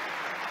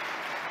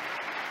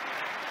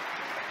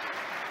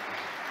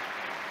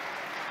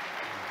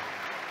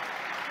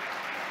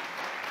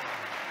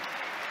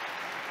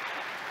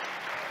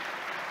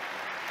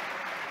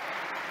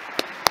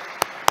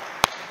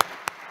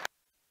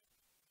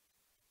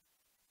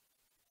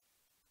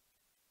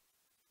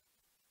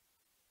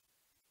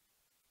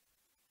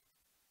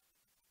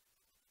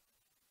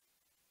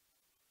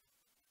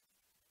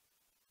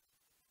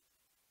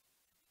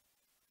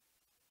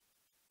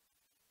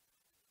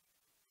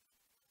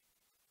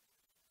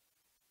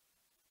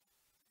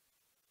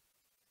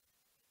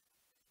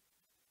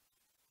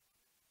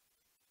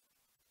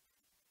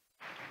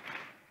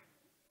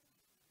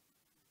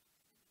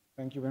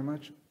 Thank you very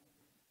much.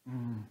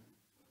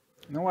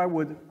 Now I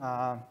would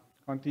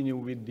continue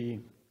with the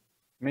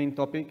main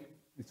topic.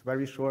 It's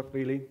very short,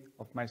 really,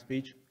 of my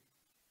speech.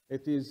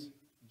 It is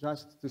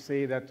just to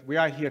say that we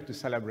are here to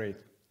celebrate.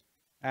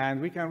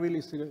 And we can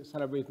really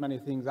celebrate many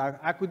things.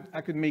 I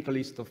could make a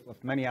list of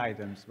many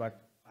items,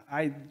 but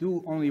I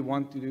do only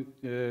want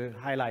to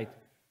highlight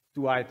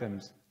 2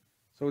 items.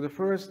 So the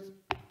first,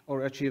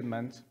 or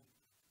achievement,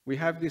 we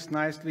have this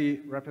nicely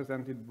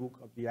represented book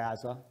of the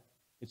EAZA.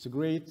 It's a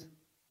great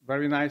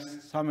very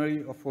nice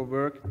summary of our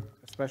work,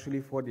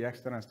 especially for the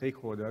external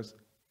stakeholders.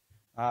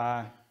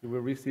 You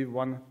will receive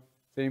one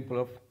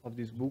sample of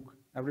this book,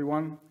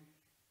 everyone.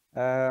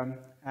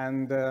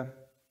 The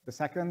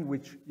second,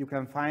 which you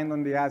can find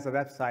on the EAZA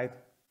website,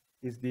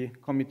 is the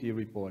committee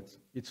reports.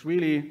 It's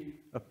really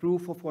a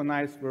proof of our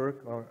nice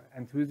work or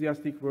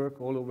enthusiastic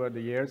work all over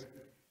the years,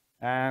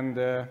 and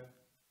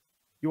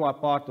you are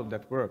part of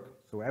that work.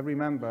 So every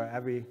member,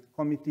 every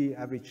committee,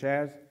 every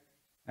chairs,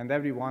 and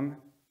everyone,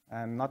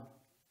 and not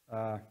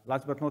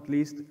last but not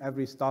least,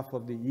 every staff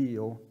of the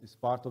EEO is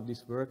part of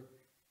this work.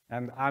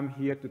 And I'm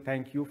here to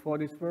thank you for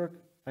this work.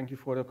 Thank you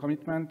for the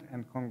commitment,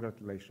 and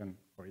congratulations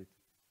for it.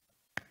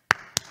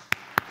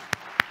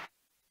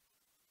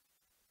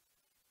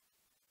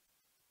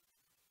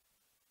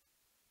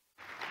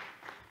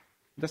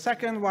 The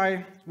second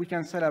why we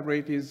can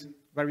celebrate is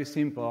very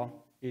simple,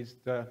 is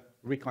the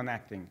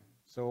reconnecting.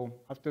 So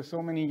after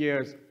so many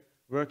years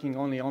working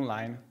only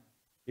online,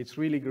 it's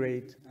really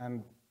great,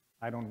 and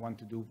I don't want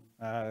to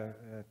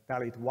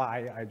tell it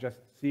why, I just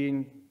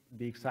seen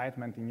the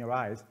excitement in your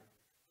eyes.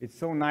 It's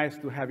so nice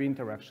to have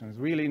interactions,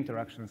 real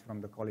interactions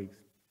from the colleagues.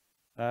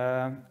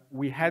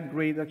 We had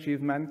great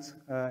achievements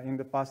in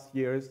the past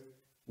years.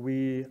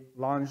 We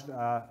launched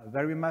a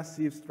very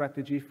massive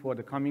strategy for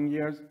the coming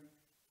years.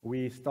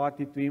 We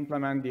started to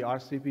implement the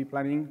RCP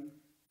planning.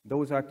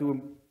 Those are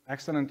two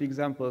excellent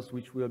examples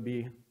which will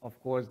be, of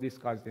course,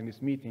 discussed in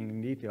this meeting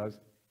in details.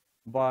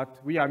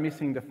 But we are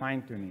missing the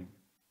fine-tuning,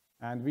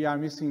 and we are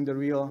missing the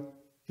real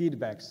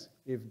feedbacks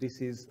if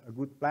this is a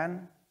good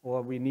plan,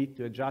 or we need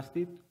to adjust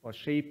it or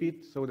shape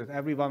it so that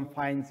everyone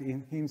finds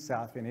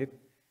himself in it.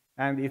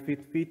 And if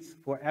it fits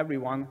for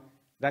everyone,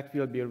 that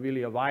will be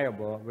really a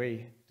viable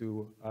way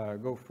to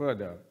go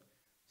further.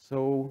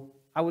 So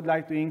I would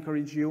like to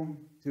encourage you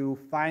to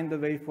find the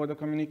way for the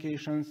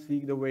communication,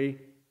 seek the way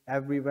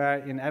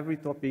everywhere. In every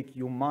topic,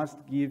 you must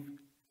give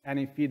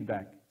any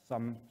feedback,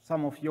 some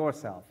of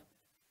yourself.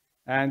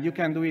 And you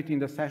can do it in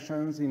the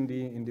sessions, in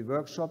the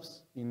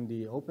workshops, in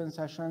the open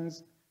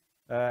sessions,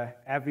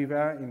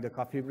 everywhere in the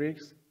coffee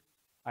breaks.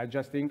 I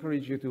just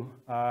encourage you to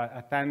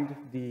attend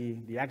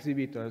the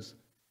exhibitors'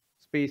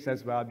 space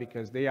as well,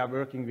 because they are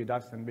working with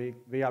us and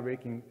they are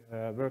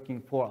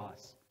working for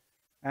us.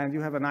 And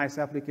you have a nice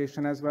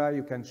application as well.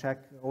 You can check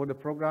all the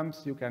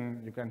programs. You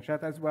can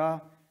chat as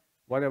well,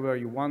 whatever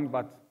you want,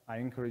 but I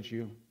encourage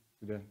you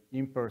to the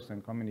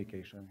in-person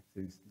communication,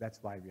 since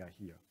that's why we are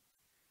here.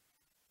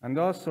 And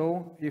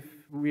also, if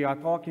we are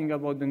talking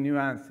about the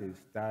nuances,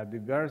 the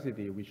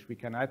diversity which we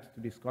can add to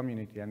this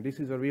community, and this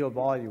is a real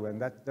value,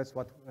 and that's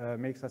what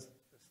makes us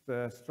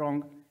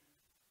strong.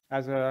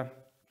 As a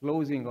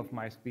closing of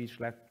my speech,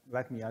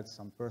 let me add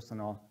some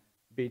personal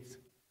bits.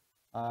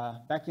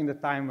 Back in the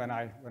time when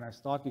I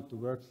started to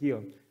work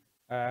here,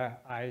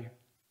 I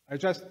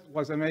just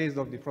was amazed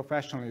of the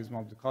professionalism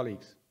of the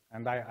colleagues,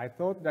 and I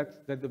thought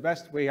that the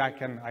best way I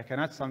can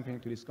add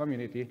something to this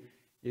community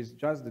is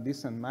just the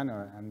decent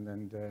manner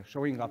and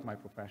showing up my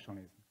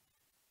professionalism.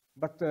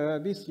 But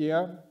this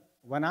year,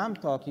 when I'm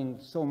talking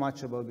so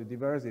much about the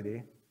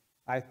diversity,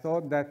 I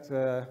thought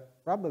that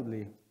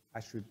probably I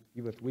should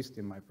give a twist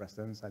in my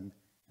presence, and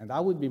I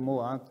would be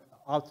more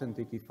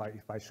authentic if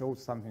I showed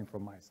something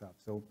from myself.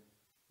 So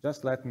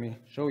just let me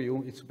show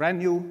you. It's brand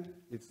new.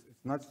 It's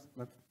not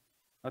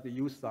a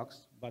used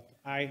socks, but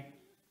I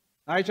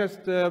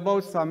just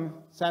bought some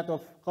set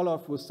of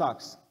colorful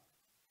socks.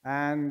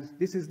 And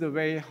this is the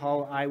way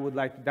how I would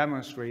like to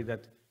demonstrate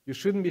that you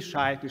shouldn't be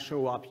shy to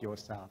show up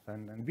yourself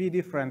and be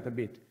different a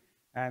bit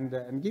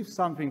and give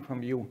something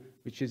from you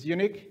which is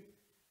unique.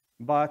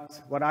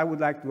 But what I would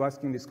like to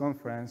ask in this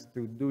conference,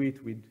 to do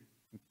it with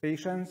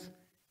patience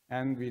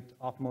and with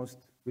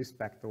utmost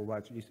respect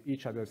towards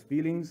each other's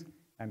feelings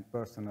and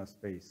personal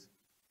space.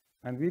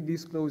 And with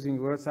these closing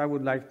words, I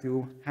would like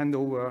to hand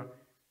over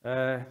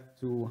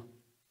to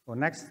our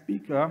next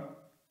speaker,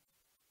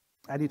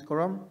 Edith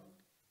Coron,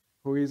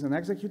 who is an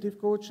executive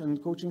coach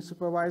and coaching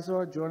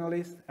supervisor,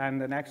 journalist,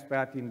 and an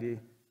expert in the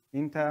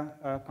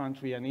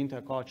inter-country and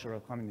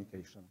intercultural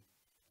communication.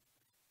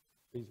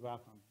 Please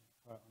welcome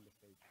her on the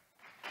stage.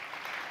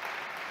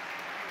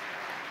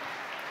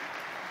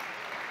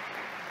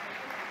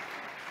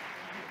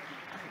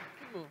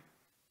 Cool.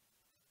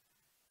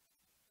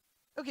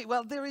 Okay,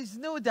 well, there is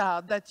no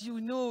doubt that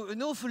you know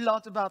an awful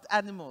lot about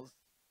animals,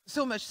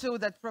 so much so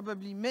that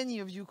probably many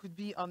of you could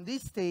be on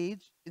this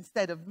stage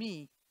instead of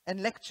me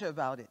and lecture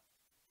about it.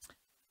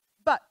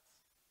 But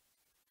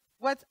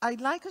what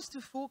I'd like us to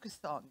focus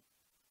on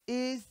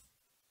is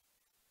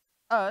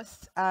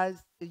us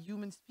as a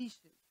human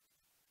species,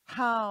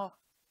 to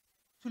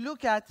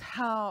look at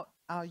how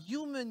our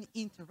human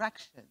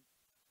interaction,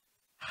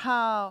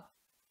 how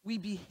we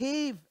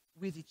behave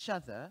with each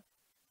other,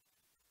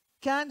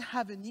 can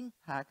have an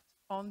impact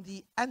on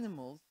the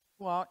animals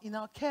who are in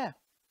our care.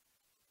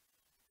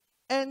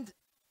 And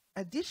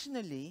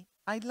additionally,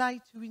 I'd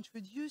like to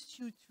introduce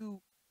you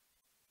to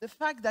the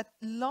fact that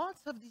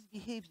lots of these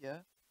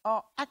behaviors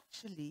are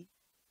actually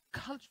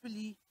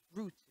culturally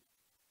rooted.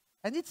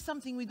 And it's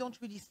something we don't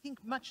really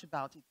think much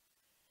about it.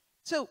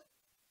 So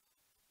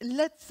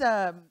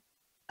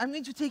I'm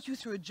going to take you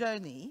through a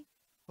journey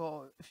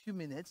for a few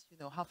minutes, you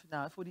know, half an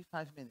hour,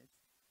 45 minutes.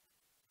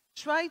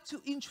 Try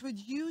to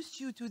introduce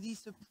you to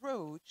this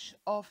approach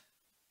of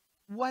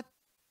what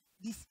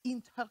this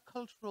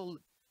intercultural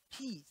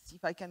piece,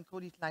 if I can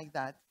call it like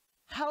that,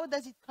 how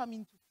does it come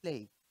into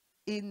play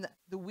in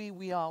the way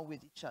we are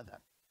with each other?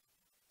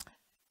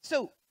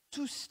 So,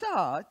 to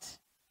start,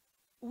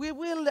 we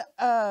will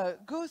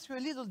go through a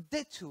little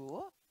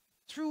detour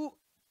through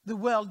the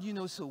world you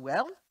know so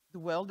well, the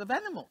world of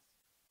animals.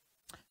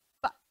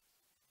 But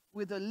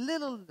with a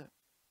little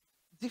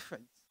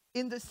difference,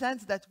 in the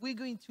sense that we're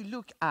going to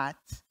look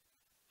at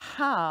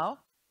how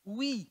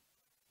we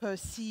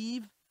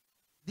perceive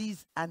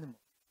these animals.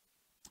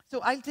 So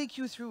I'll take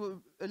you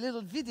through a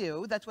little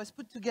video that was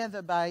put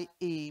together by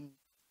a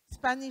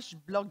Spanish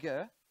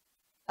blogger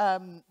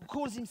who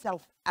calls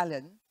himself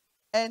Alan,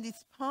 and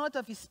it's part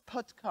of his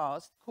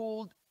podcast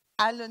called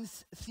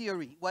Alan's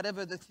Theory.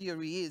 Whatever the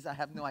theory is, I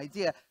have no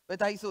idea,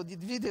 but I thought the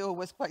video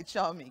was quite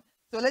charming.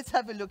 So let's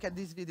have a look at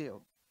this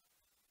video.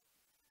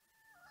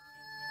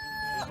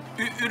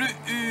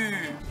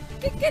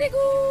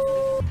 Kikiriku!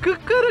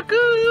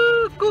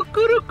 Cucurucu!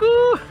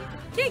 Cucurucu!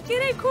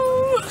 Kikiriku!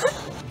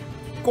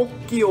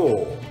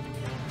 Kokio!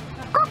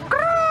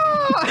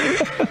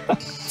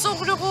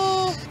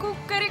 Sokuruku!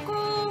 Kukariku!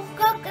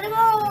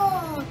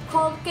 Kokariku!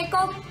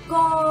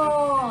 Kokekoko!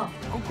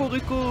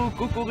 Cocorico!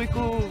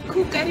 Cocorico!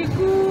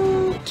 Kukariku!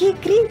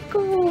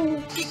 Kikiriku!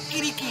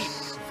 Kikiriki!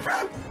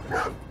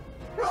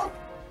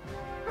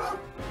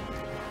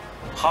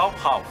 How,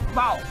 how?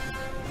 Bow!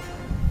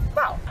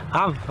 Bow!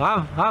 How,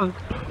 how?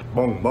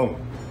 Bong, bong.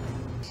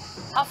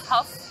 Huff,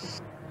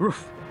 huff!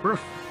 Roof,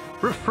 roof,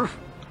 roof, roof.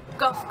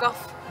 Guff,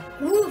 guff!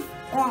 Woof,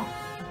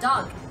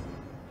 dog.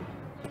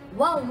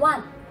 Wow,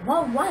 one,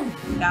 wow, one.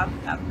 Gab,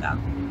 gab, gab!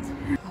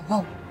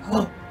 Wow,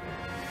 wow.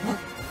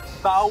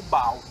 Bow,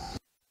 bow.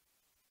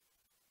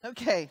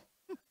 Okay.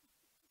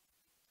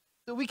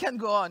 So we can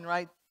go on,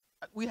 right?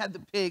 We had the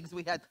pigs,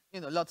 we had,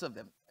 you know, lots of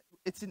them.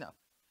 It's enough.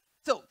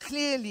 So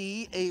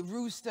clearly, a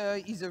rooster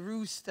is a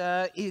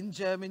rooster in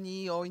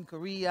Germany or in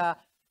Korea.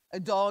 A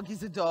dog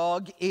is a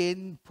dog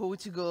in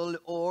Portugal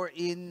or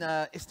in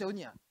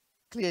Estonia,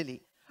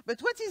 clearly. But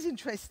what is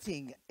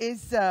interesting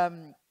is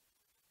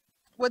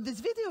what this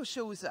video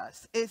shows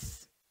us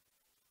is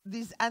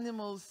these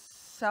animals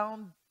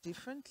sound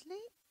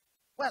differently?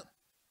 Well,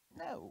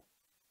 no,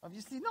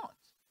 obviously not.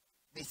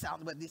 They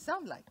sound what they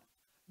sound like.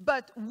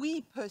 But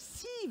we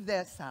perceive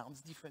their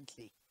sounds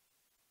differently.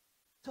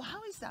 So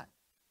how is that?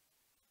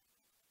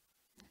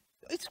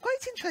 It's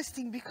quite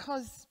interesting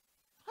because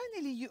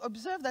finally you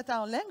observe that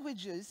our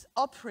languages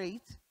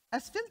operate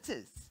as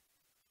filters.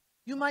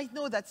 You might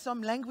know that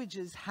some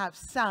languages have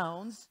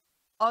sounds,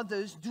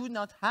 others do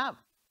not have.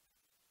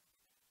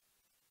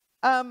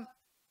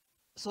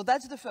 So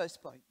that's the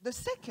first point. The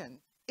second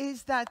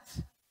is that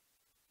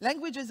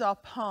languages are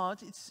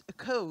part, it's a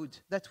code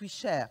that we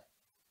share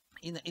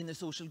in a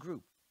social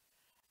group.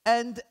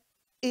 And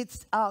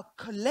it's our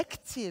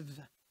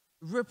collective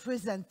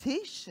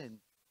representation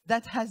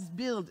that has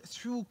built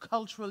through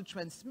cultural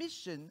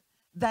transmission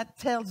that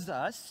tells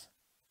us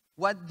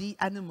what the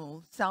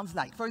animal sounds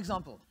like. For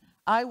example,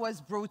 I was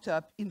brought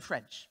up in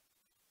French.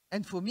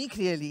 And for me,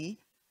 clearly,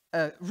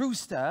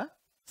 rooster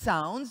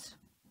sounds,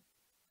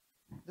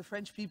 the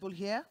French people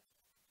here,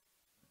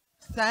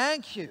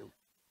 thank you.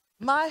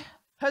 My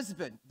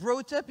husband,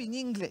 brought up in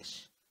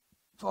English.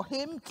 For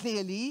him,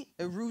 clearly,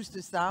 a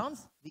rooster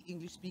sounds, the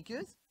English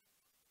speakers,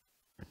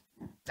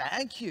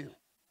 thank you.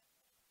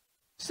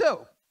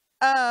 So,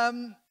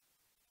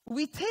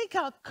 we take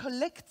our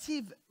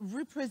collective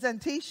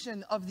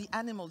representation of the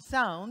animal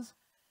sounds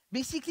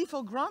basically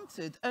for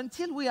granted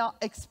until we are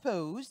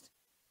exposed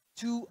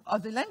to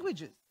other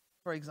languages,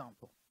 for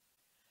example.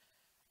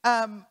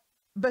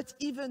 But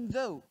even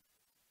though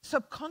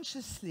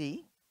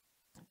subconsciously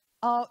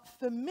our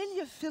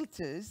familiar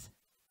filters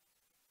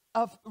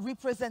of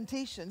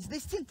representations, they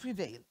still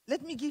prevail.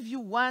 Let me give you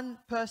one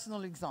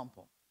personal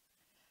example.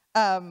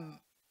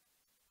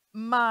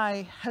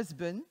 My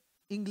husband,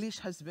 English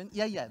husband,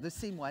 yeah, the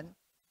same one,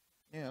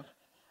 you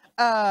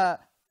know,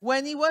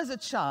 when he was a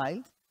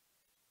child,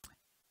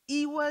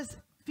 he was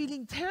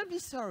feeling terribly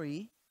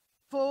sorry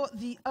for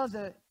the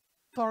other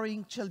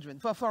foreign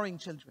children,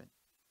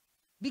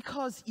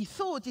 because he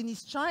thought in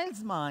his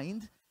child's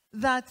mind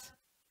that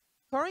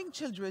foreign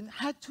children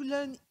had to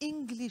learn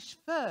English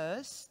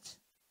first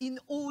in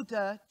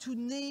order to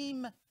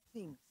name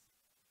things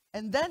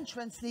and then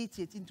translate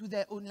it into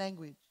their own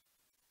language.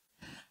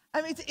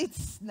 I mean,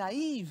 it's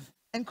naive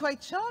and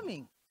quite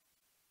charming.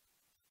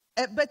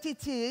 But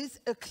it is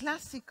a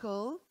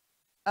classical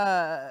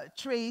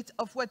trait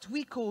of what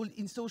we call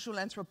in social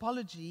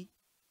anthropology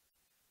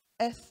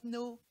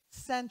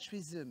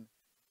ethnocentrism.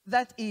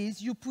 That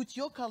is, you put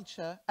your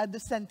culture at the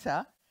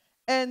center,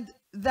 and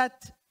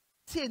that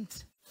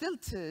tint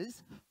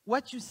filters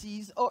what you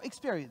see or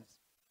experience.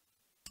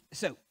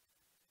 So,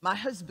 my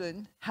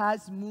husband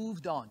has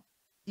moved on.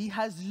 He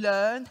has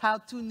learned how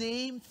to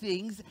name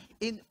things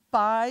in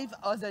 5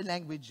 other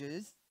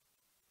languages.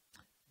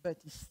 but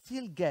he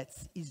still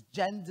gets his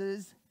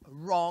genders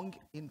wrong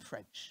in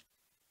French.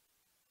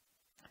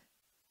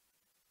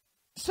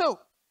 So,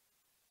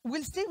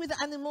 we'll stay with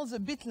animals a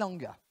bit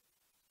longer.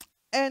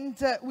 And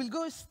we'll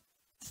go a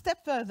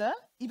step further,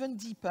 even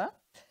deeper,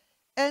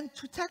 and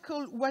to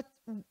tackle what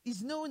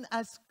is known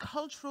as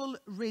cultural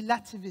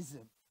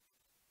relativism.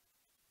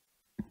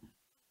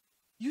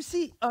 You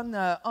see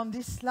on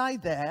this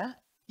slide there,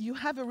 you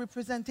have a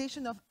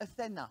representation of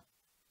Athena.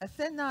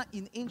 Athena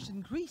in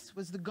ancient Greece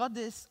was the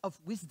goddess of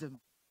wisdom.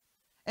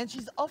 And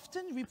she's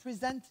often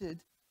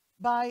represented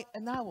by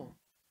an owl,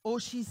 or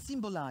she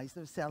symbolized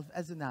herself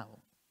as an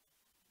owl.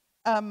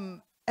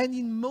 And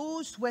in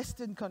most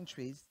Western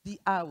countries, the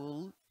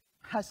owl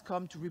has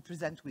come to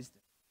represent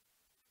wisdom.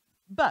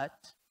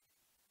 But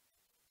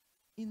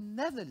in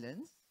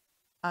Netherlands,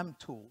 I'm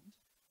told,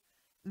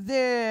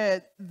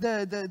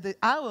 the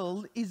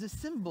owl is a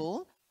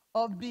symbol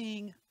of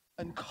being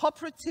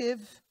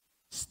uncooperative,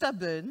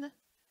 stubborn,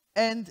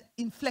 and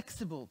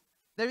inflexible.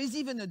 There is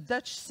even a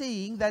Dutch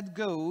saying that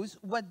goes,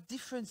 what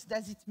difference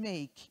does it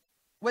make?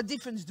 What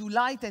difference do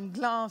light and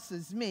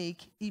glasses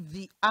make if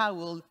the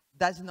owl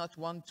does not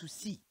want to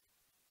see?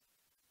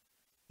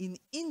 In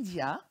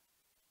India,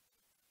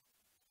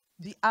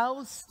 the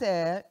owl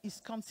stare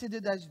is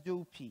considered as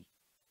dopey.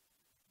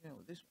 You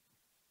know, this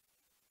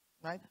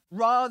one, right?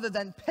 Rather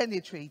than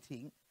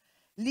penetrating,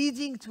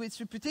 leading to its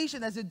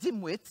reputation as a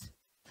dimwit,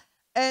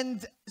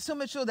 and so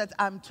much so that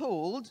I'm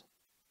told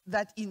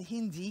that in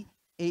Hindi,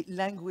 a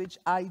language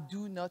I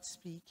do not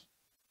speak,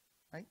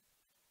 right?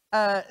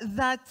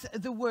 That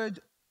the word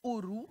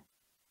oru,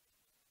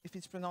 if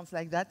it's pronounced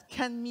like that,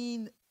 can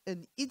mean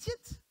an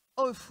idiot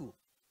or a fool.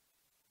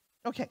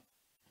 Okay,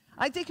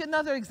 I take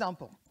another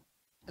example,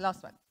 the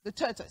last one, the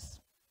tortoise.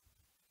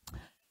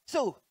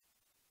 So,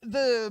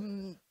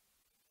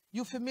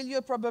 you're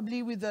familiar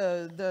probably with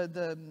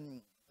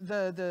the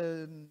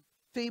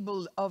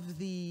fable of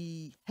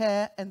the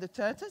hare and the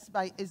tortoise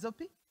by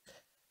Aesop,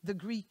 the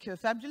Greek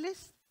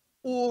fabulist,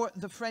 or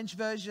the French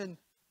version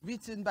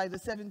written by the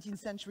 17th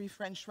century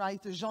French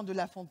writer Jean de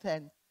La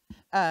Fontaine,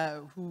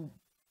 who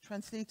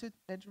translated,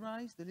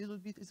 plagiarized a little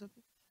bit Aesop.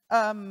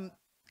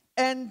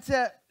 And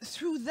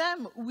through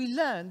them, we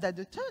learn that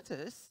the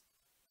tortoise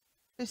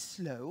is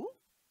slow.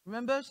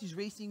 Remember, she's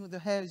racing with the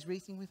hare, is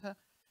racing with her.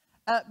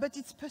 But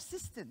it's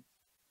persistent.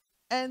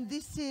 And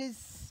this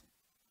is,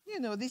 you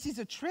know, this is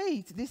a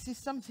trait. This is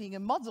something, a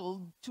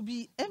model to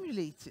be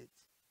emulated.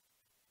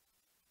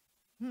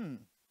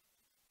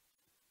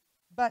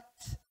 But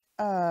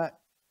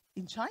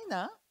in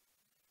China,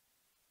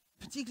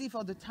 particularly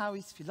for the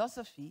Taoist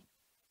philosophy,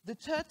 the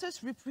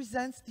tortoise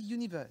represents the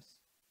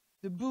universe.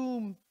 The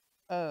boom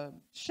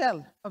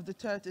shell of the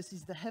tortoise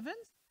is the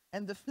heavens,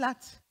 and the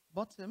flat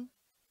bottom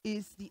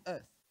is the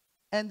earth.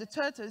 And the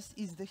tortoise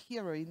is the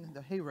heroine,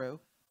 the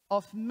hero,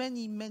 of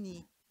many,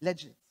 many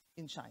legends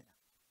in China.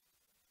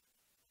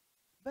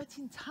 But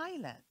in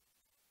Thailand,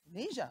 in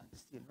Asia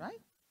still,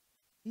 right?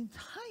 In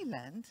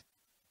Thailand,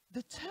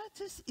 the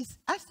tortoise is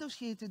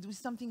associated with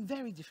something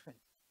very different.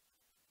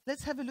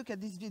 Let's have a look at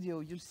this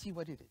video. You'll see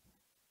what it is.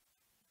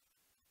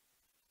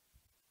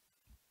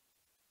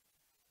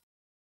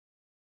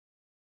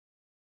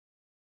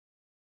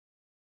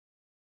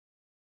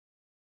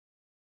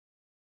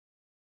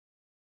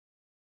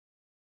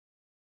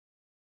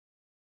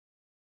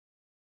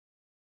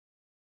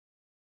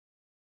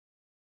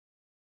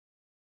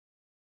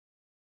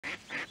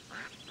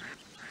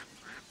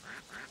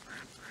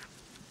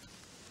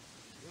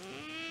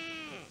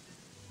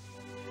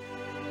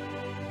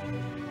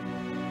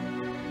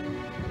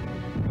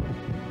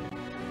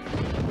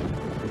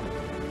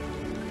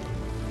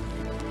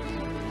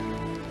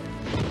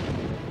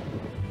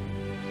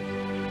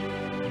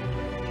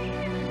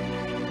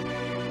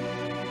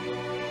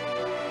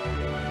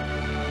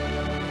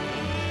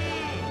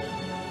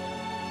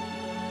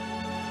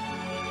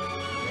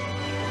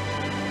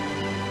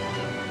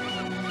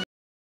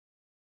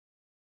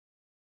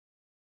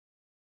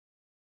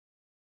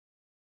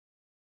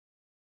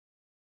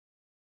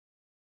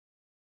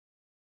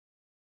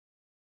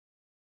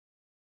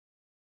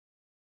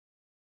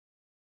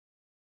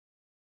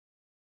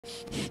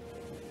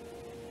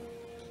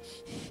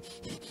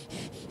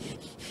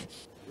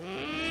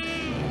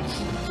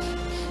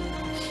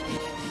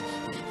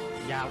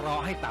อย่ารอ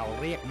ให้เต่า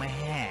เรียกแม่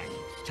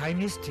ใช้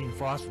มิสทิน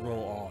ฟอสโร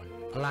ออน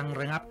พลัง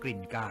ระงับกลิ่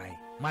นกาย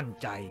มั่น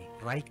ใจ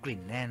ไร้กลิ่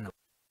นแน่นอน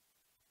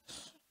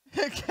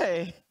Okay,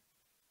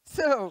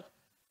 so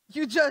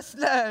you just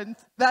learned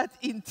that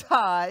in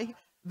Thai,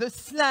 the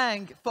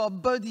slang for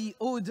body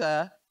odor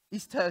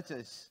is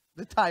tortoise,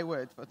 the Thai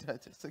word for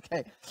tortoise,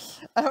 okay?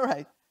 All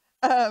right.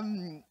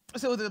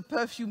 So the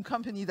perfume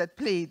company that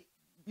played,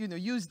 you know,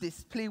 used this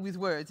play with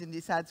words in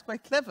this ad is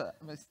quite clever,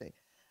 I must say,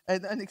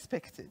 and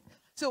unexpected.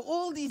 So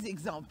all these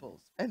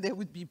examples, and there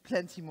would be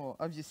plenty more,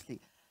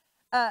 obviously,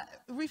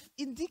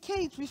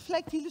 indicate,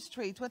 reflect,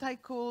 illustrate what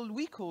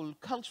we call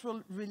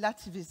cultural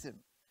relativism.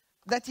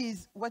 That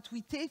is, what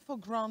we take for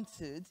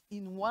granted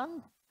in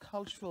one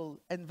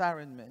cultural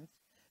environment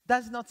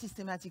does not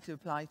systematically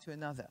apply to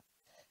another.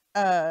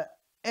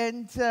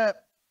 And the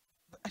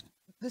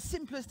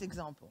simplest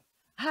example,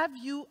 have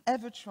you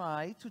ever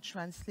tried to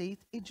translate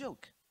a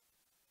joke?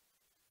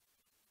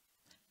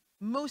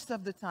 Most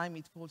of the time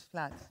it falls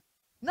flat.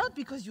 Not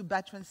because you're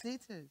bad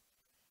translators.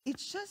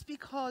 It's just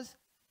because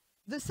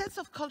the sets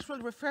of cultural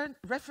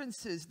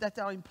references that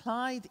are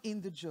implied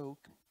in the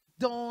joke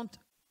don't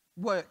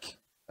work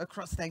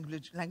across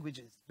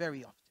languages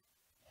very often.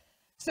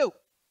 So,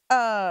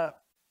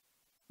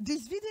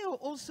 this video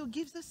also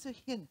gives us a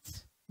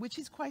hint, which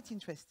is quite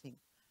interesting,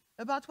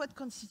 about what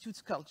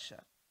constitutes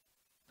culture.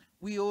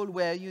 We all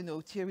were, you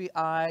know,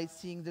 teary-eyed,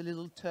 seeing the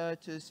little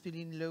turtles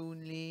feeling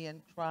lonely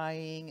and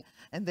crying,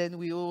 and then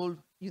we all,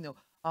 you know,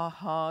 our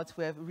hearts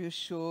were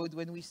reassured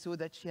when we saw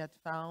that she had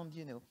found,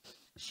 you know,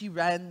 she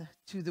ran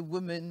to the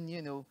woman,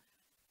 you know,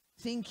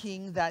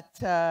 thinking that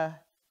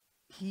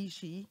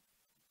she,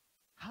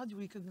 how do you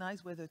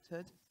recognize whether a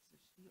turtle is a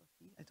she or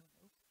he? I don't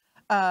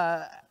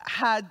know.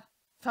 Had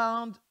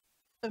found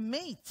a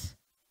mate.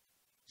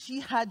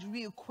 She had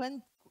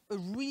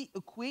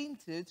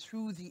reacquainted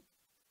through the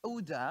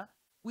odor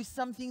with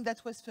something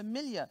that was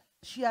familiar.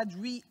 She had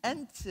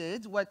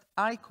re-entered what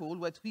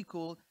we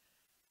call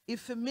a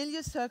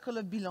familiar circle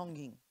of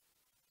belonging,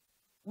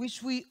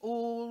 which we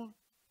all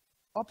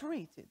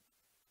operated.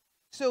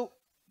 So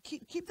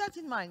keep that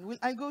in mind.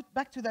 I'll go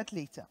back to that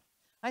later.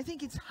 I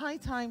think it's high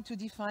time to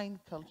define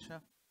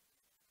culture.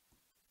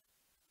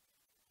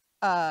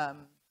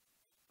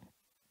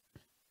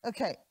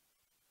 Okay,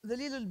 the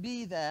little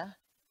B there,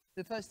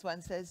 the first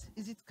one says,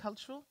 is it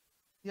cultural?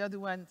 The other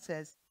one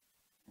says,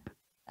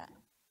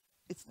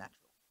 it's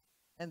natural.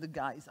 And the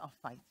guys are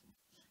fighting.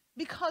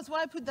 Because,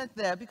 why I put that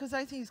there? Because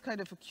I think it's kind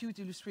of a cute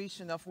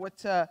illustration of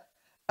what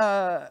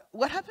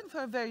happened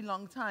for a very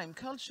long time.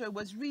 Culture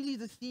was really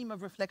the theme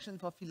of reflection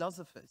for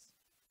philosophers.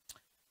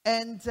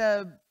 And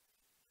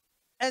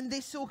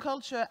they saw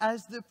culture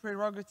as the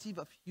prerogative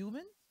of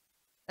humans,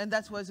 and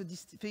that was a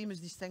famous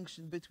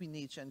distinction between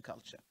nature and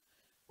culture.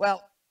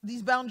 Well,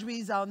 these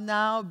boundaries are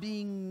now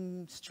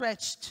being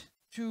stretched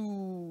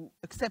to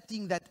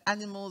accepting that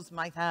animals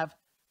might have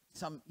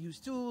some use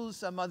tools,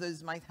 some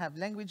others might have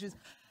languages.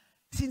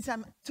 Since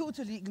I'm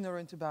totally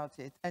ignorant about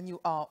it, and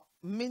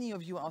many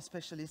of you are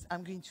specialists,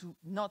 I'm going to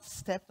not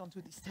step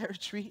onto this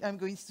territory. I'm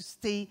going to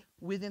stay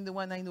within the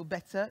one I know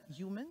better,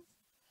 humans.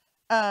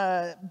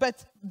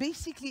 But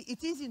basically,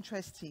 it is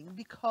interesting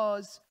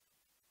because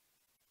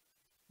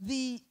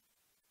the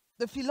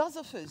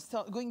philosophers,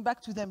 going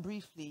back to them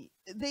briefly,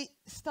 they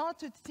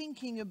started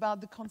thinking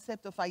about the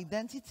concept of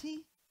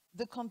identity,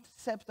 the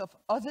concept of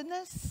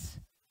otherness,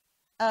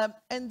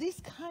 and this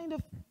kind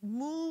of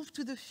moved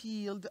to the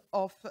field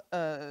of,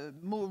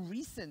 more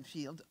recent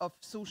field of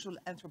social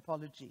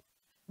anthropology,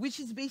 which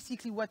is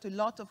basically what a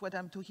lot of what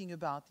I'm talking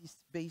about is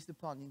based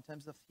upon in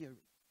terms of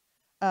theory.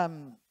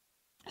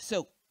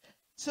 So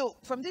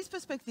from this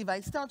perspective,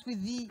 I start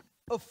with the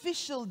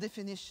official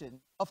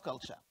definition of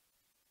culture.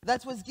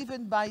 That was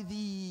given by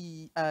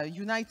the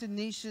United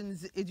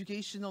Nations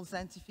Educational,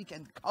 Scientific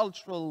and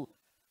Cultural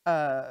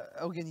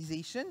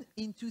Organization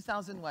in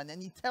 2001.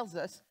 And it tells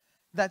us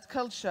that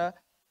culture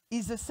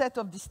is a set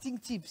of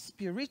distinctive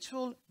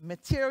spiritual,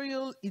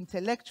 material,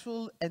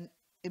 intellectual, and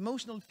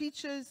emotional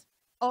features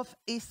of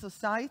a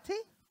society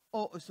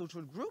or a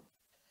social group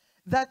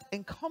that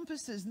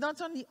encompasses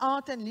not only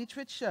art and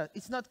literature.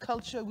 It's not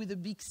culture with a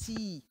big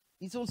C.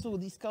 It's also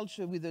this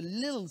culture with a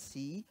little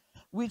c,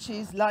 which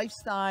is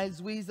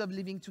lifestyles, ways of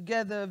living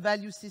together,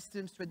 value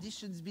systems,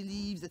 traditions,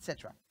 beliefs,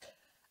 etc.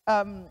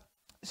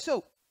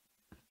 So,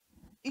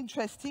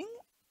 interesting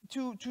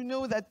to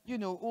know that, you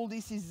know, all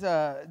this is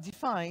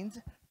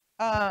defined.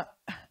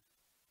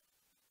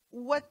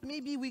 What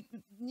maybe we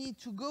need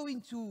to go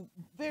into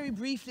very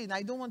briefly, and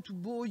I don't want to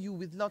bore you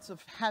with lots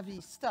of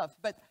heavy stuff,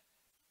 but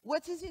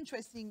what is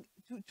interesting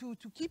to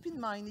keep in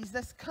mind is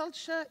that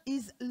culture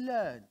is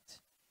learned.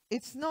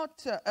 It's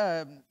not,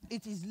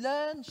 it is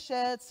learned,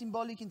 shared,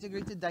 symbolic,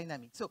 integrated,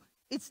 dynamic. So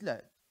it's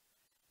learned.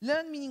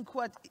 Learned meaning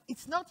what?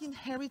 It's not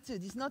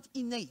inherited, it's not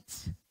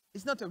innate.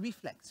 It's not a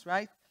reflex,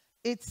 right?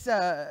 It's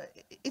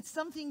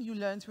something you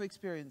learn through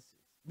experiences,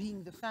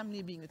 being the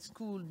family, being at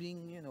school,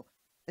 being, you know,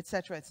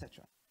 etc.,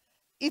 etc.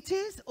 It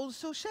is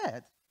also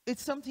shared.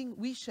 It's something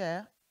we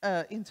share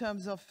in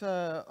terms of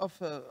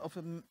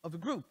a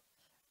group.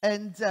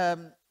 And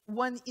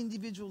one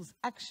individual's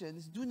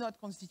actions do not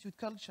constitute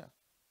culture.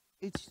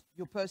 It's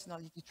your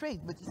personality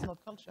trait, but it's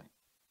not culture.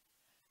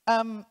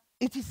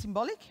 It is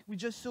symbolic. We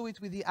just saw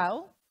it with the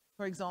owl,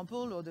 for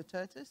example, or the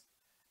tortoise.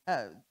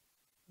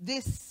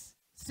 These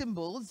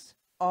symbols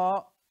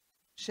are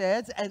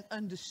shared and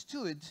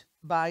understood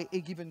by a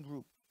given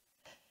group.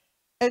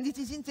 And it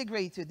is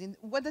integrated. And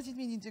what does it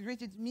mean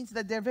integrated? It means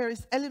that there are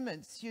various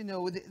elements, you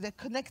know, they're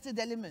connected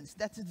elements.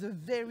 That is the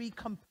very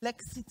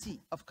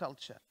complexity of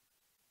culture.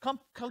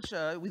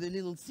 Culture with a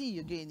little c,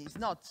 again, is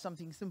not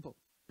something simple.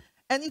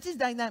 And it is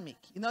dynamic.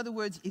 In other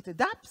words, it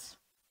adapts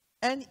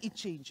and it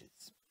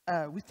changes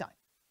with time.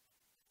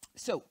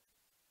 So,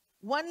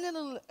 one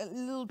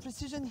little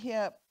precision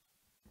here.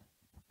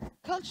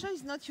 culture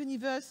is not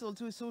universal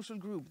to a social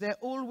group. There are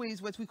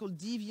always what we call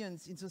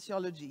deviants in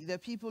sociology. There are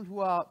people who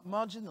are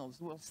marginals,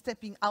 who are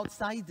stepping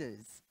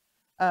outsiders,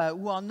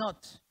 who are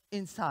not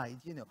inside,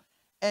 you know.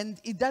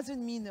 And it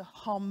doesn't mean a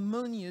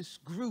harmonious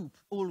group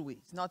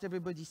always. Not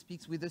everybody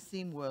speaks with the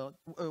same words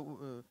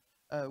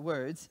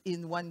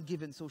in one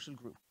given social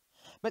group.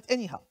 But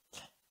anyhow,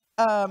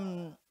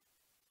 so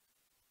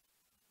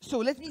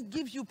let me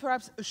give you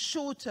perhaps a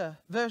shorter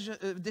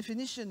version,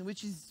 definition,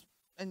 which is,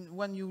 and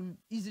one you'll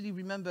easily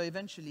remember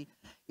eventually.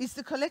 It's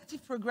the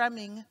collective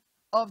programming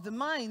of the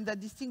mind that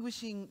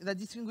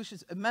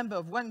distinguishes a member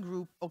of one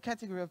group or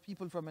category of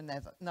people from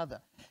another.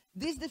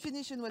 This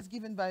definition was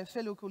given by a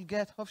fellow called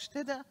Gert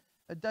Hofstede,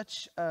 a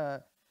Dutch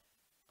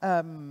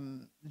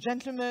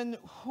gentleman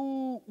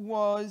who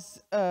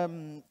was a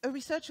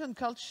researcher on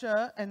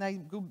culture, and I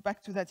go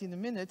back to that in a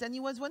minute, and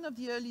he was one of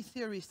the early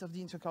theorists of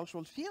the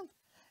intercultural field,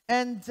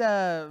 and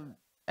the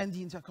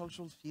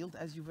intercultural field,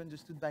 as you've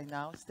understood by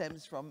now,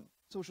 stems from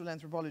social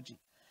anthropology.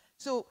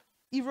 So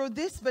he wrote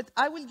this, but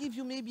I will give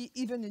you maybe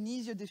even an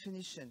easier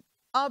definition.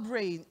 Our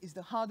brain is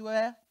the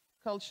hardware,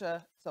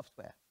 culture,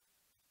 software.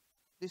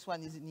 This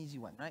one is an easy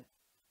one, right?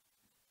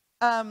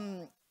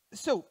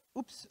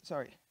 Oops,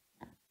 sorry.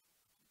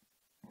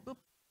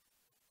 Oops.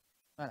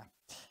 Voilà.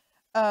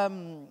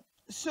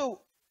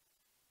 So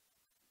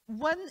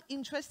one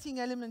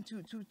interesting element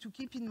to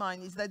keep in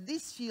mind is that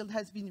this field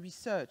has been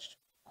researched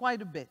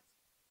quite a bit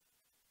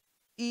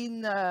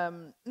in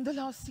the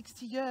last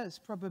 60 years,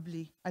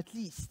 probably, at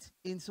least,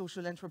 in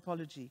social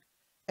anthropology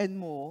and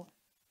more.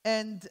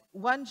 And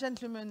one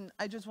gentleman,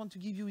 I just want to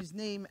give you his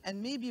name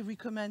and maybe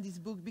recommend his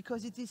book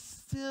because it is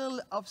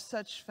still of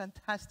such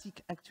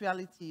fantastic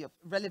actuality, of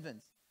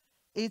relevance.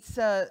 It's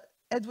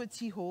Edward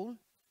T. Hall,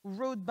 who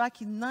wrote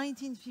back in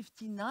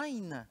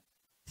 1959,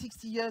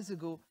 60 years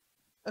ago,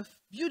 a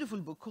beautiful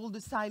book called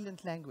The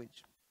Silent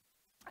Language.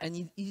 And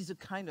he is a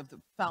kind of the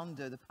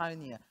founder, the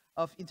pioneer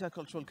of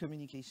intercultural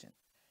communication.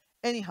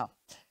 Anyhow,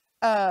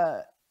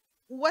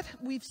 what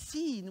we've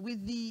seen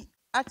with the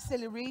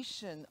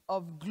acceleration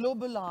of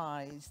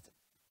globalized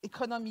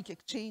economic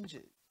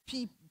exchanges,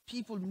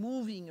 people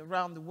moving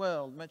around the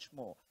world much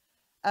more,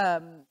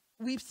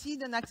 we've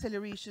seen an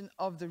acceleration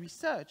of the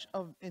research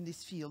in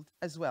this field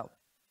as well.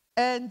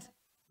 And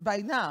by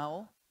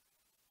now,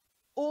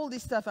 all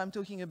this stuff I'm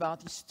talking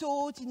about is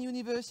taught in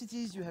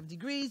universities, you have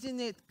degrees in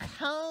it,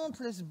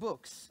 countless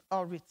books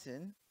are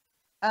written,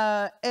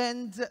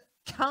 and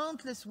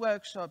countless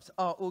workshops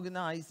are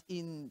organized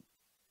in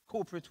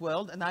corporate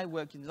world, and I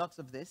work in lots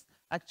of this,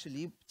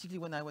 actually, particularly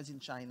when I was in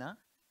China.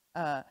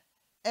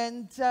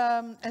 And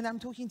I'm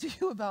talking to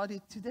you about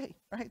it today,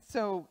 right?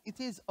 So it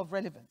is of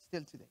relevance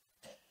still today.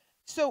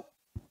 So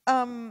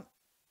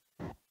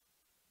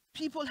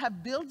people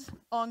have built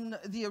on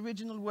the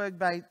original work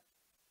by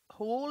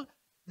Hall.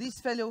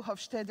 This fellow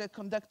Hofstede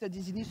conducted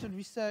his initial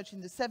research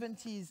in the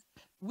 70s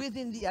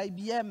within the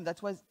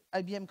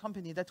IBM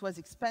company that was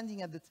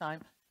expanding at the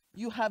time.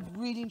 You have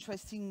really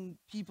interesting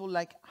people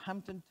like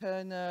Hampton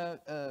Turner,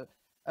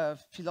 a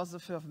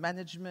philosopher of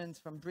management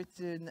from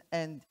Britain,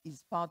 and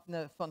his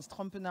partner, von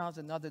Strompenaars,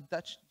 another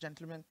Dutch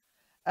gentleman,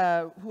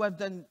 who have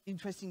done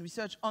interesting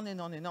research on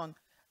and on and on.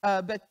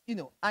 But, you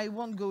know, I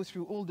won't go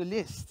through all the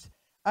list.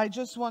 I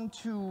just want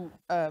to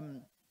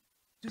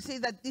say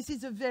that this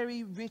is a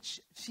very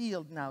rich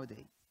field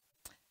nowadays.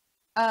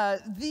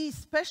 The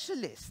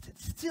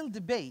specialists still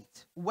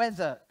debate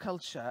whether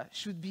culture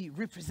should be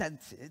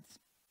represented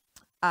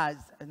as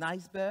an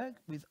iceberg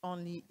with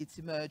only its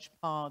emerged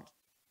part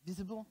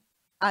visible,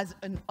 as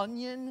an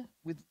onion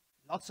with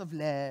lots of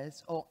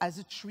layers, or as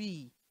a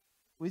tree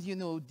with, you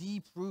know,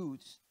 deep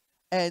roots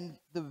and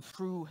the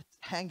fruit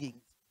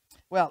hanging.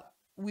 Well,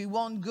 we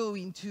won't go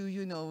into,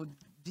 you know,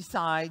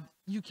 decide,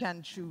 you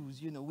can choose,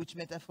 you know, which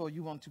metaphor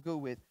you want to go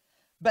with.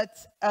 But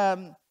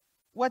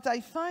what I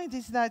find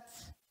is that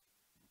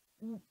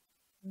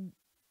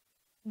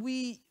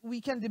we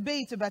can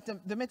debate about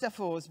the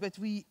metaphors, but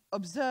we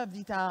observe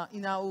it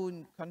in our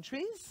own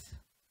countries,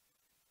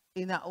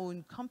 in our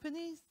own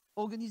companies,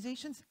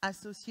 organizations,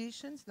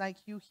 associations like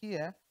you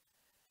here,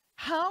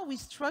 how we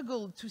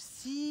struggle to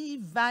see,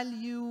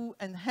 value,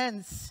 and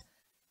hence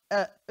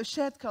a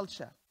shared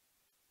culture.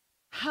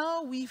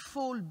 How we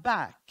fall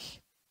back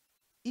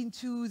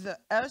into the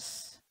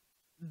us,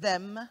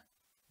 them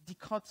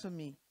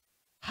dichotomy.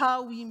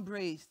 How we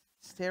embrace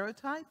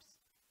stereotypes,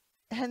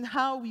 and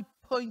how we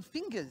point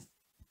fingers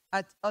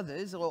at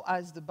others, or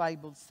as the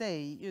Bible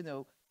say, you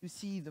know, you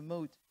see the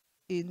mote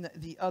in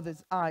the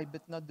other's eye,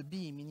 but not the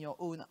beam in your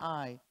own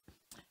eye.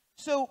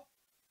 So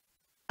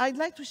I'd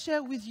like to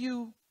share with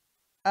you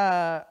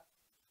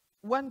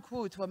one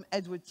quote from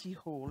Edward T.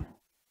 Hall,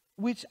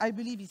 which I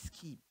believe is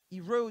key.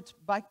 He wrote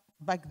back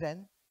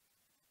then,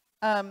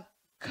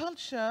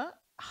 culture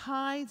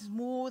hides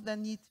more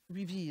than it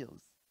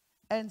reveals.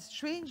 And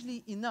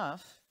strangely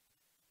enough,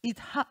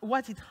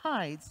 what it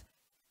hides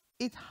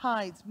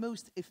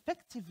most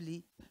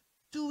effectively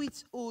to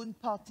its own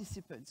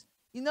participants.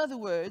 In other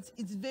words,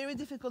 it's very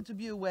difficult to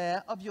be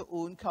aware of your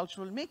own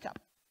cultural makeup.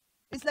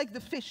 It's like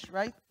the fish,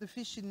 right? The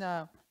fish in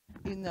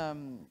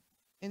in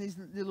his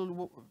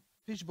little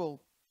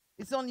fishbowl.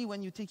 It's only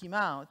when you take him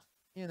out,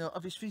 you know,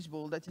 of his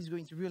fishbowl that he's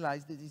going to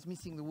realize that he's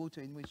missing the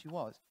water in which he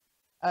was.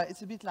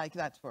 It's a bit like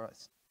that for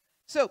us.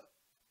 So,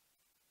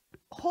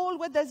 Hall,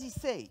 what does he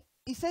say?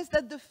 He says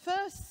that the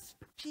first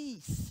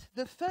piece,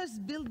 the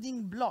first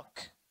building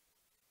block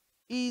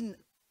in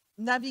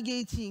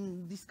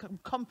navigating these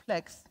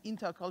complex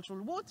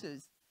intercultural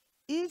waters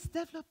is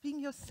developing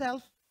your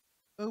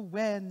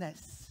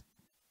self-awareness,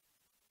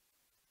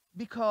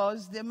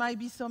 because there might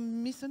be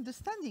some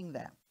misunderstanding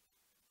there.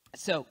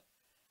 So,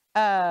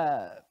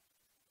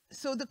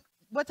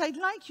 what I'd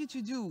like you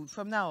to do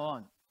from now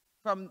on,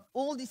 from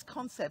all these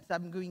concepts,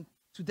 I'm going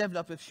to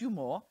develop a few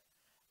more,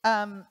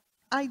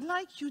 I'd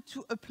like you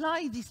to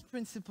apply this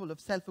principle of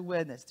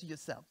self-awareness to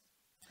yourself.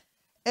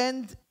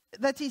 And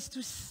that is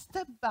to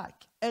step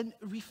back and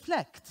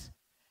reflect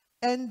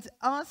and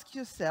ask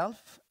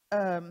yourself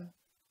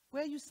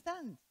where you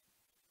stand.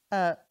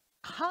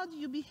 How do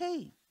you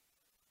behave?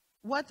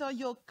 What are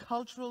your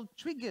cultural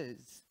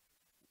triggers?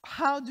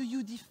 How do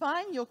you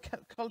define your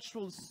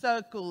cultural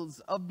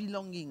circles of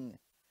belonging?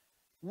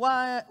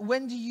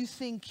 When do you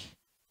think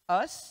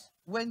us?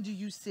 When do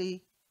you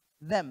say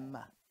them?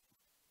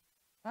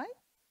 Right?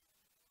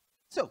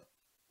 So,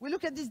 we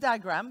look at this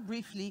diagram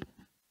briefly.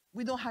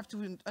 We don't have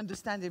to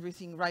understand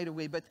everything right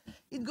away, but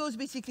it goes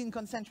basically in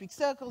concentric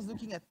circles,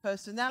 looking at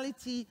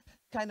personality,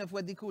 kind of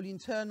what they call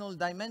internal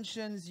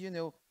dimensions, you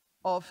know,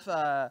 of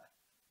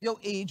your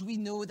age. We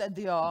know that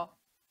there are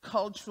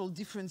cultural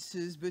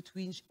differences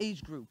between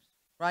age groups,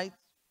 right?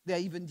 They're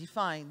even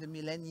defined, the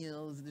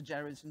millennials, the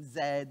Generation Z,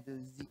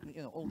 the Z,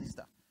 you know, all this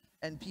stuff.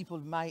 And people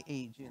my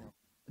age, you know,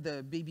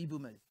 the baby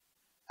boomers.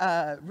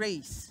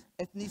 Race,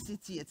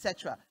 ethnicity,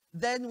 etc.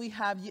 Then we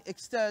have the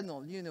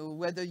external, you know,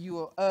 whether you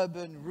are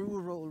urban,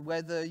 rural,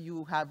 whether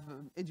you have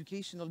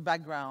educational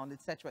background,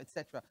 etc.,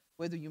 etc.,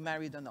 whether you're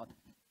married or not.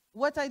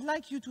 What I'd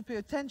like you to pay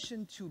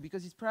attention to,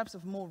 because it's perhaps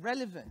of more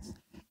relevance,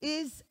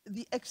 is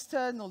the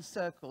external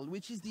circle,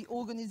 which is the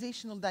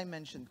organizational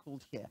dimension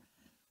called here,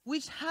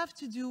 which have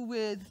to do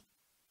with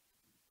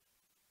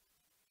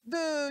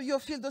your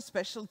field of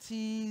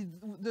specialty,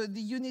 the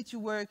unit you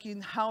work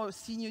in, how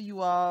senior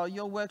you are,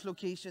 your work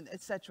location,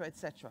 etc.,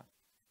 etc.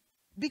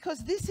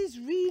 Because this is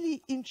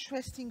really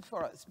interesting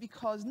for us,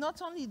 because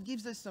not only it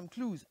gives us some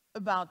clues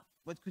about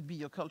what could be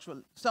your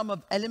cultural, some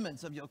of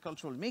elements of your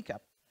cultural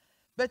makeup,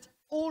 but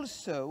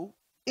also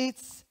it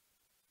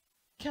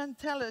can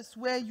tell us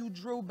where you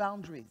draw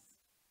boundaries,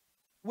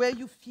 where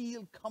you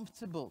feel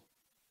comfortable.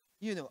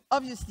 You know,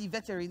 obviously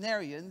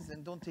veterinarians,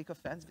 and don't take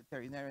offense,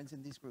 veterinarians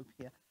in this group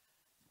here,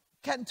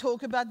 can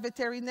talk about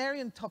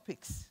veterinarian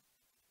topics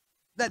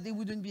that they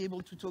wouldn't be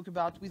able to talk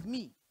about with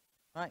me,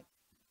 right?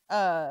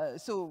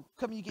 So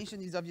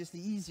communication is obviously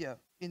easier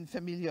in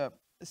familiar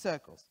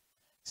circles.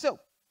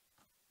 So,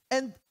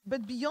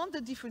 but beyond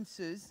the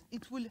differences,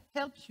 it will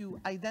help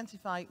you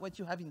identify what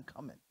you have in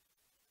common.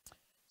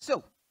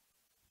 So,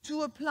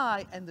 to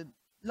apply, and the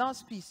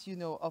last piece, you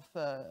know, of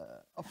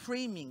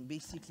framing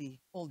basically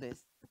all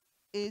this,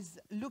 is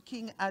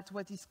looking at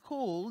what is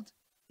called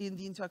in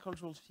the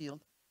intercultural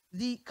field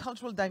the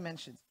cultural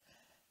dimensions.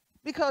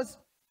 Because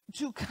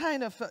to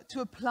kind of,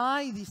 to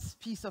apply this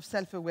piece of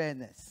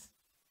self-awareness,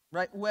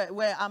 right,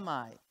 where am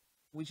I,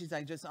 which is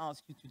I just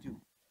asked you to do,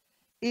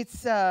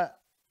 it's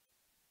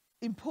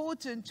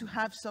important to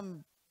have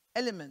some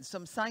elements,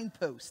 some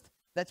signposts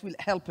that will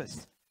help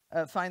us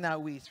find our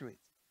way through it.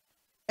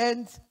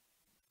 And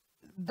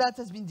that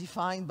has been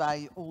defined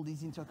by all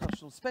these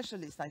intercultural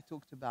specialists I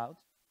talked about.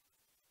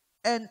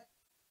 And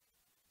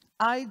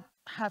I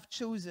have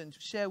chosen to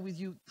share with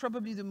you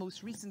probably the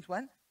most recent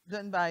one,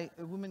 done by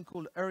a woman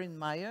called Erin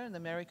Meyer, an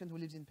American who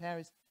lives in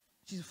Paris.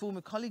 She's a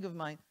former colleague of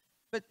mine,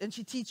 and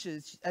she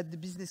teaches at the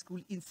business school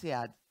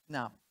INSEAD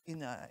now,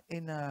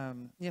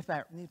 near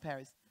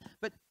Paris.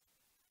 But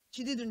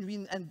she didn't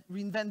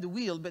reinvent the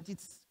wheel, but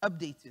it's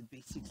updated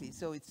basically,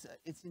 so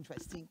it's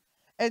interesting.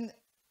 And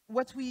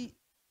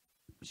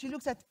she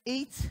looks at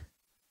 8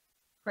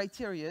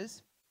 criteria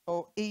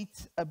or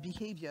 8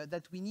 behavior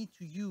that we need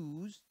to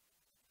use.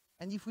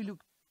 And if we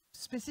look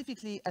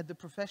specifically at the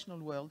professional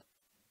world,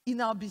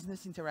 in our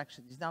business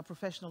interactions, in our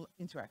professional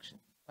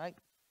interactions, right?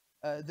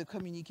 The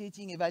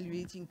communicating,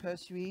 evaluating,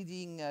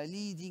 persuading,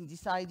 leading,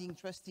 deciding,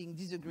 trusting,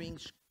 disagreeing,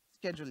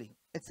 scheduling,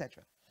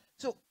 etc.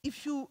 So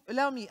if you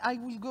allow me, I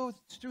will go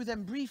through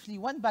them briefly,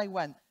 one by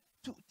one,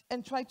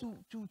 and try to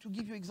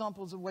give you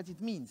examples of what it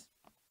means.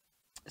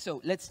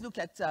 So let's look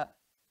at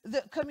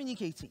the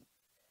communicating.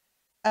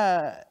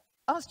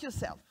 Ask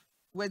yourself,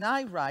 when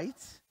I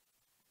write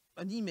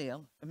an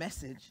email, a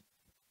message,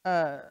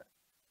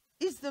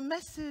 is the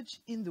message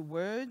in the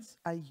words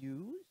I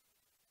use?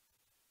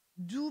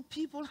 Do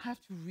people have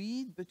to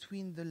read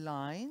between the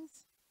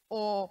lines?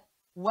 Or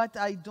what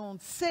I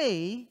don't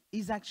say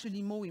is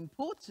actually more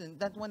important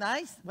than what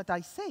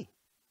I say?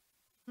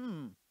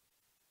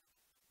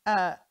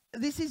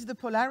 This is the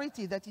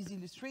polarity that is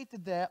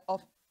illustrated there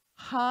of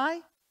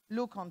high,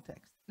 low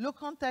context. Low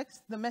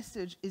context, the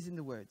message is in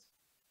the words.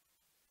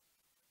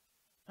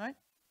 Right?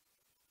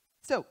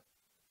 So,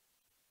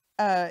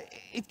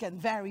 It can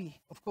vary,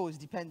 of course,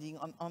 depending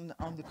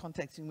on the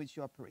context in which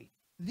you operate.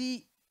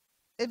 The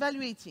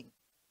evaluating,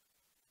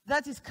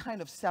 that is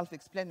kind of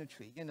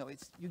self-explanatory. You know,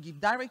 it's you give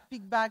direct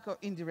feedback or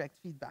indirect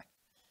feedback.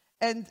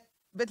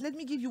 But let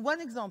me give you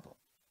one example,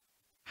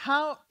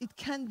 how it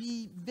can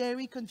be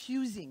very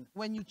confusing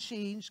when you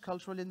change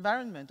cultural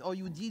environment or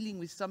you're dealing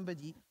with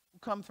somebody who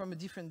comes from a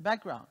different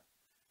background.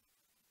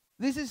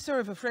 This is sort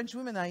of a French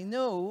woman I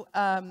know,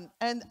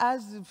 and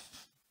as a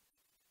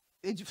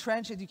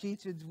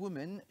French-educated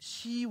woman,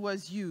 she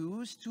was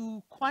used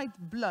to quite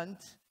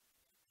blunt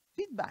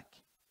feedback,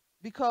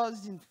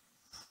 because in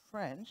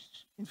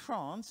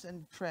France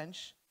and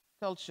French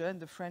culture,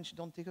 and the French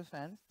don't take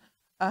offense,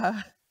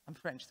 I'm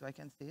French, so I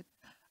can say it,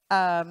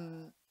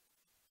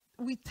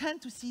 we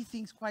tend to see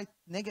things quite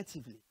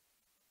negatively,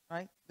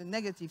 right? The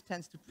negative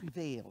tends to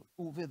prevail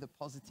over the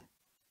positive.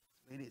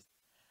 That's the way it is.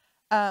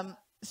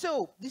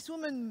 So this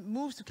woman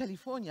moves to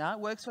California,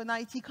 works for an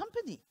IT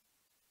company,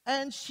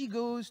 and she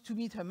goes to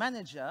meet her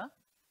manager,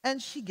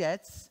 and she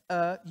gets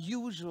a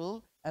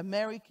usual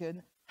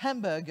American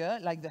hamburger,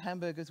 like the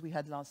hamburgers we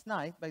had last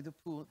night by the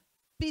pool,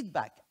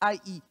 feedback,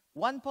 i.e.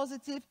 one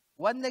positive,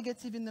 one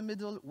negative in the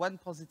middle, one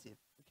positive,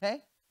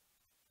 okay?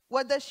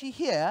 What does she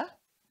hear?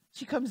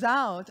 She comes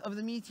out of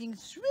the meeting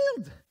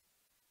thrilled,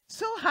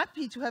 so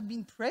happy to have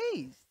been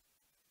praised.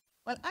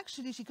 Well,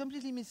 actually, she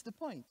completely missed the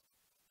point.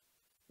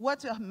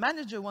 What her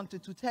manager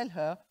wanted to tell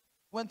her,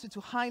 wanted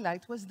to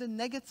highlight, was the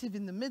negative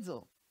in the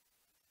middle,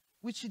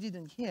 which she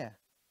didn't hear,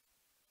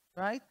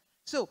 right?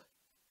 So,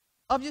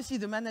 obviously,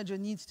 the manager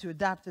needs to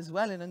adapt as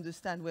well and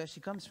understand where she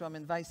comes from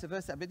and vice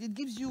versa. But it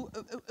gives you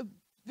a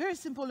very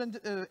simple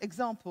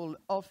example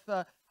of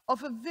a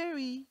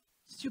very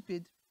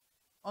stupid,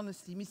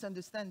 honestly,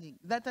 misunderstanding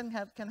that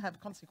can have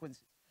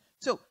consequences.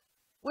 So,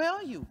 where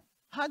are you?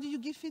 How do you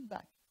give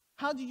feedback?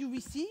 How do you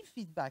receive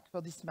feedback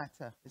for this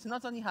matter? It's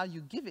not only how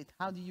you give it,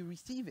 how do you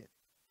receive it?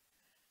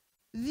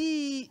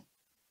 The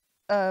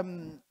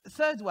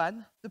third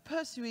one, the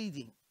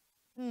persuading.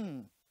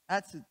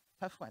 That's a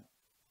tough one.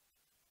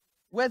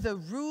 Whether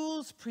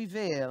rules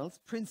prevail,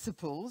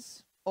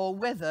 principles, or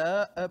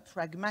whether a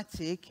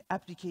pragmatic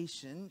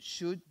application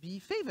should be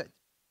favored.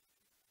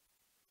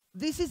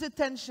 This is a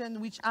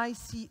tension which I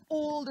see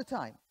all the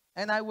time,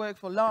 and I work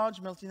for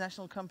large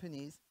multinational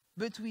companies,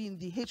 between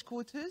the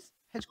headquarters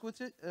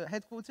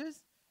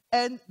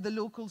and the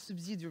local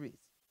subsidiaries,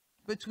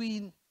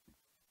 between,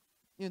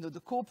 you know,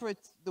 the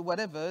corporate, the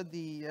whatever,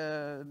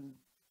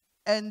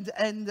 and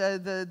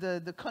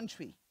the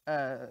country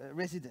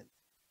resident.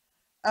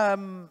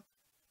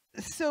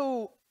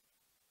 So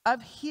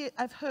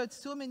I've heard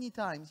so many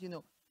times, you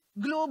know,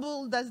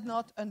 global does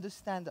not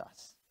understand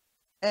us.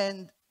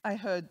 And I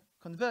heard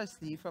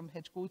conversely from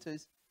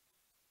headquarters,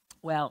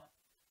 well,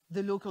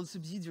 the local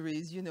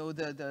subsidiaries, you know,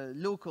 the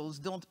locals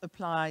don't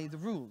apply the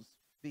rules,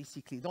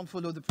 basically, don't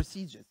follow the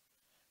procedures.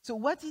 So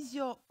what is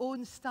your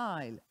own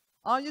style?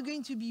 Are you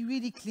going to be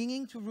really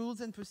clinging to rules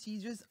and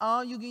procedures?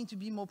 Are you going to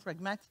be more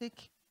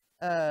pragmatic,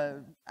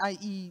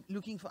 i.e.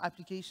 looking for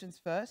applications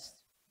first?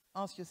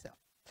 Ask yourself.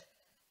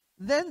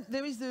 Then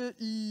there is the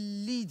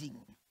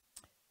leading.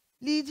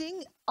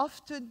 Leading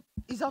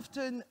is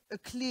often a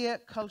clear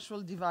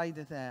cultural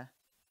divider there,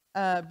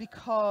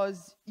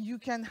 because you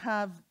can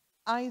have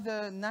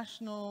either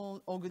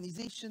national,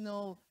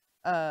 organizational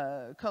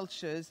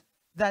cultures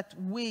that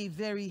weigh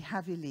very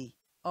heavily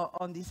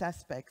on this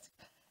aspect.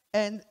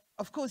 And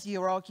of course,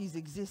 hierarchies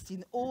exist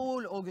in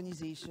all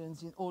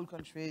organizations, in all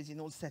countries, in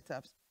all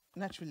setups,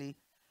 naturally.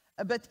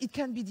 But it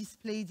can be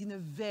displayed in a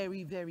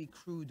very, very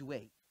crude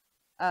way.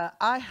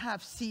 I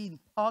have seen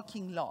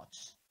parking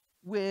lots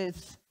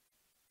with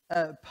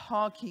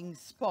parking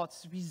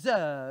spots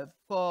reserved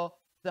for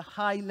the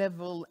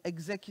high-level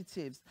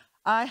executives.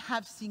 I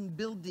have seen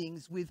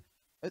buildings with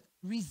a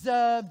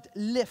reserved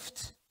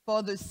lift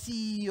for the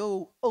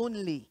CEO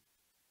only.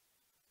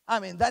 I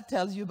mean, that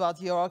tells you about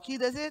hierarchy,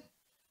 does it?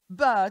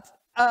 But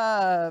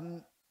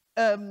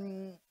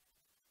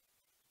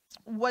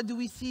what do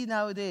we see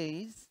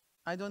nowadays?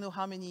 I don't know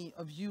how many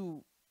of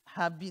you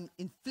have been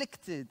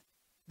inflicted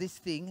this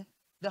thing,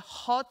 the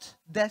hot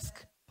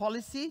desk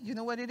policy. You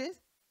know what it is?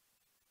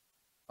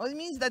 Well, it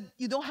means that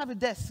you don't have a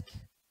desk.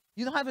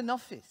 You don't have an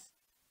office.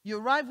 You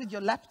arrive with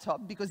your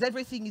laptop because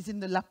everything is in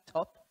the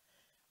laptop.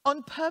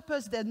 On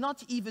purpose, there are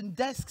not even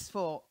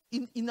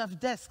enough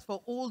desks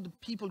for all the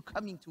people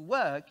coming to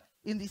work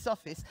in this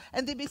office.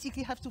 And they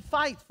basically have to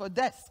fight for a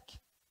desk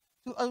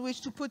on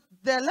which to put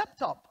their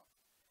laptop.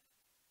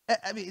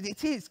 I mean,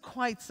 it is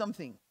quite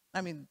something. I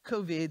mean,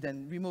 COVID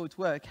and remote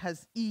work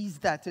has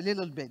eased that a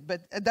little bit,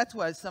 but that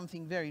was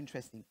something very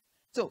interesting.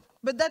 So,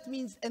 but that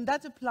means, and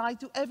that applies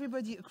to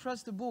everybody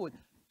across the board,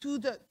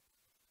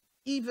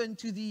 even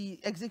to the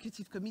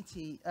executive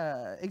committee,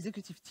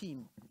 executive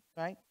team,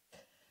 right?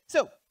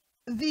 So,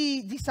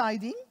 the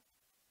deciding,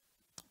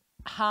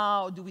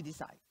 how do we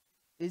decide?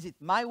 Is it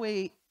my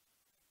way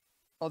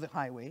or the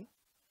highway?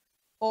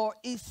 Or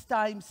is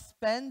time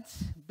spent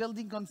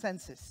building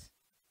consensus,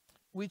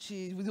 which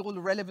is with all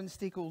the relevant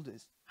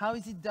stakeholders? How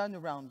is it done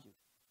around you?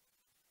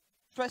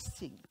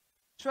 Trusting.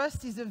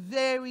 Trust is a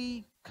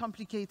very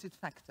complicated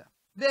factor.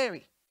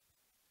 Very.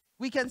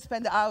 We can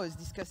spend hours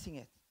discussing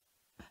it.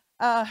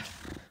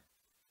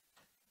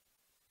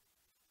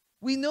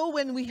 We know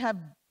when we have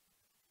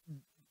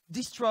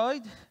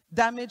destroyed,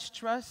 damaged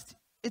trust,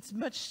 it's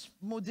much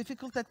more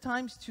difficult at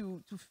times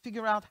to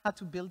figure out how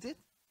to build it.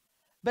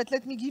 But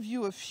let me give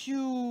you a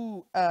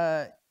few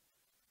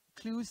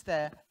clues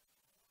there.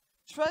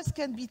 Trust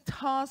can be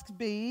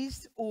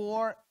task-based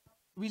or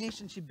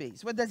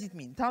relationship-based. What does it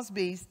mean?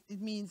 Task-based,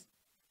 it means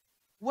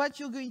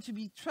what you're going to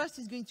be, trust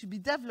is going to be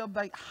developed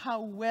by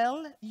how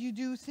well you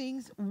do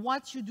things,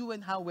 what you do,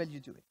 and how well you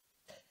do it.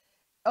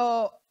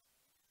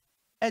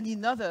 And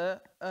in the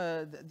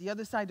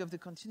other side of the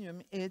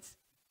continuum, it's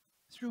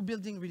through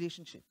building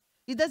relationship.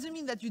 It doesn't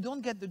mean that you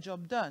don't get the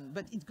job done,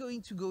 but it's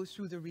going to go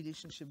through the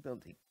relationship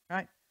building,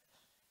 right?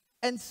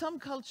 And some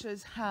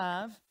cultures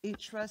have a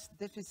trust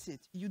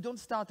deficit. You don't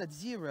start at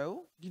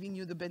 0, giving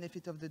you the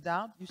benefit of the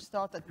doubt. You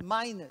start at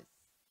minus.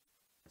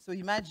 So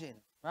imagine,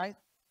 right?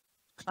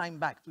 Climb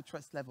back to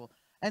trust level.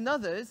 And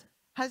others,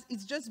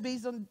 it's just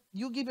based on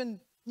you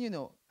given,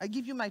 I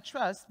give you my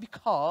trust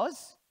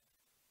because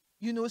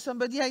you know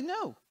somebody I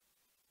know.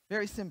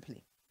 Very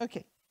simply.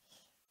 Okay.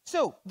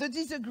 So the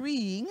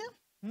disagreeing,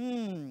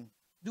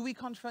 do we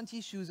confront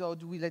issues or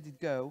do we let it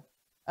go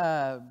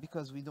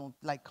because we don't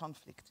like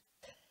conflict?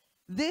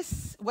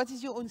 What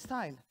is your own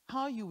style?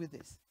 How are you with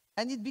this?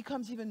 And it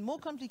becomes even more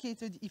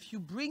complicated if you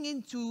bring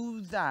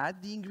into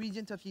that the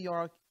ingredient of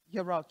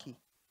hierarchy.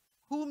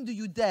 Whom do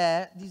you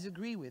dare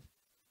disagree with?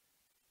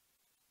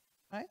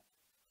 Right?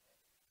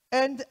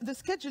 And the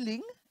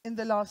scheduling in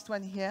the last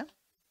one here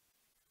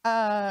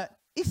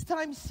is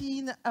time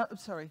seen,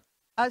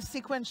 as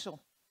sequential,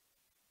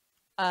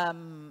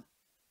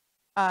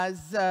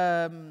 as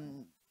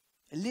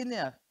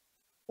linear,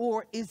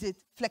 or is it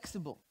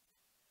flexible?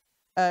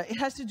 It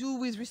has to do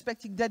with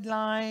respecting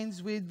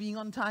deadlines, with being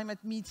on time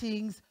at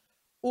meetings,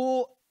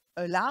 or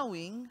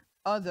allowing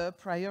other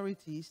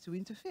priorities to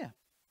interfere.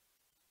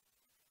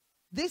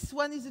 This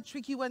one is a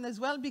tricky one as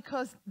well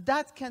because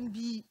that can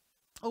be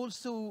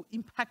also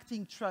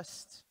impacting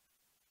trust.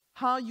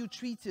 How you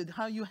treated,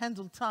 how you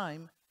handle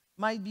time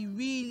might be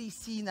really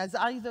seen as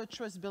either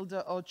trust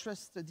builder or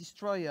trust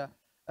destroyer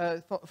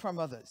from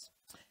others.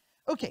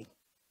 Okay,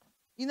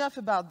 enough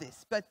about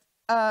this. But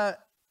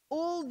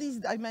all these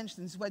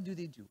dimensions, what do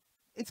they do?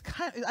 It's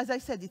kind of, as I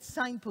said, it's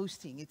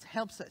signposting. It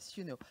helps us,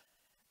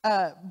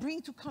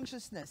 bring to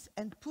consciousness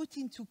and put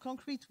into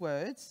concrete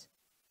words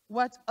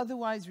what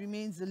otherwise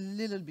remains a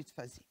little bit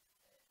fuzzy.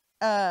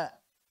 I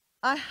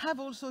have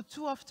also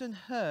too often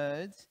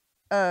heard,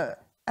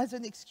 as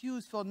an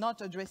excuse for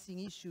not addressing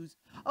issues,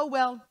 oh,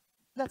 well,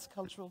 that's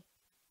cultural.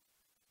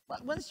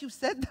 Well, once you've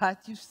said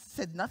that, you've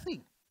said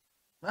nothing,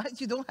 right?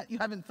 You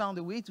haven't found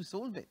a way to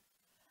solve it.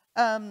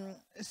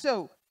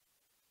 So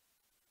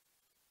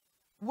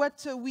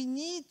what we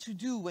need to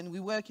do when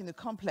we work in a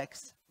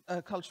complex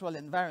cultural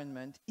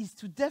environment is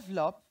to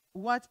develop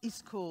what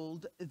is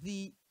called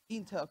the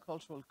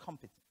intercultural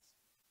competence.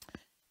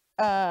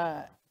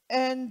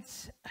 And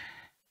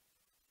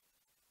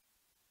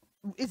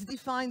it's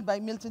defined by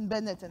Milton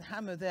Bennett and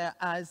Hammer there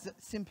as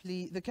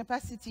simply the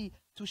capacity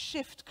to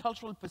shift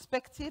cultural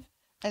perspective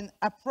and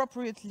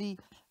appropriately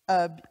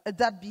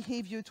adapt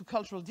behavior to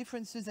cultural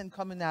differences and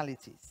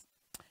commonalities.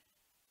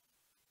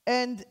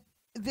 And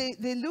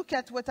they look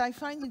at what I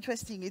find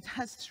interesting. It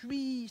has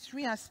three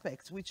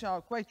aspects which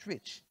are quite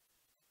rich.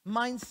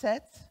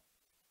 Mindset,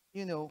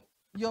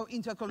 your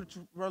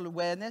intercultural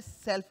awareness,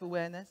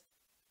 self-awareness.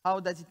 How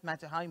does it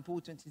matter? How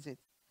important is it?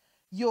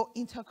 Your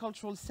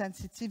intercultural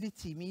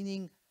sensitivity,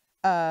 meaning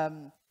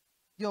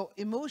your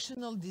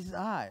emotional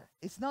desire.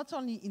 It's not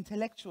only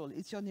intellectual,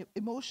 it's your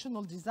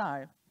emotional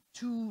desire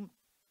to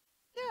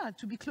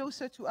be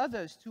closer to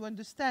others, to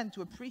understand,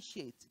 to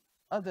appreciate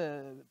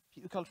other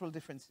cultural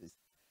differences.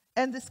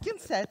 And the skill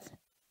set,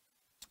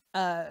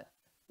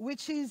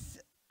 which is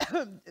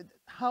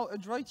how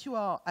adroit you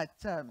are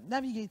at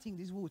navigating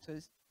these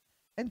waters,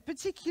 and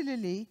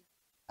particularly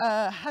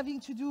having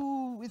to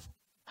do with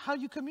how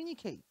you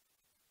communicate.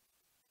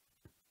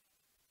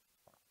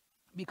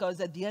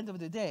 Because at the end of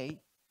the day,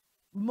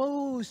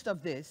 most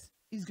of this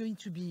is going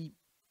to be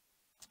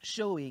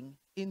showing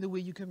in the way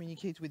you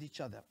communicate with each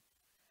other.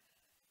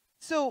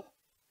 So,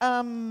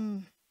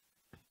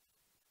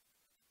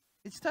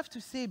 it's tough to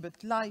say,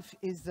 but life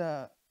is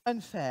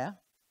unfair.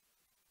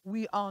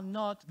 We are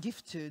not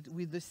gifted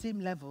with the same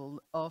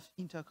level of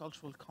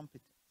intercultural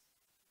competence.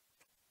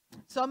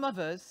 Some of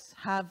us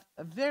have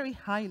a very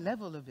high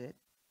level of it,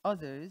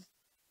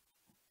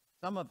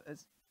 some of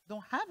us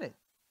don't have it.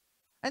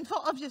 And for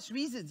obvious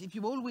reasons, if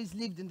you've always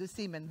lived in the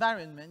same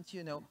environment,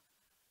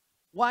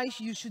 why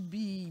you should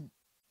be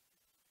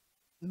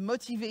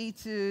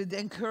motivated,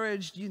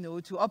 encouraged,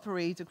 to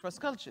operate across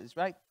cultures,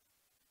 right?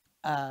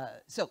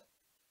 So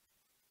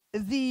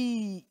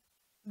these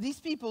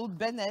people,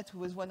 Bennett, who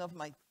was one of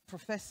my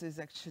professors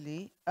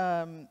actually,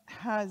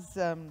 has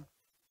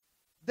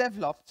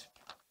developed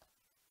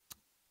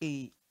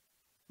a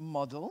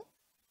model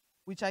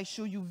which I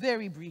show you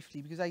very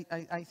briefly, because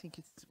I think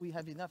we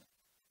have enough.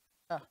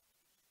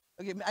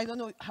 Okay, I don't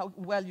know how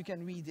well you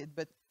can read it,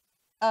 but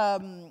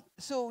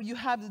so you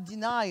have the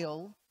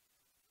denial,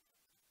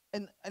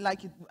 and I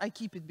like it, I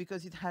keep it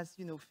because it has,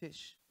 you know,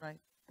 fish, right?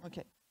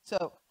 Okay,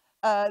 so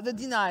the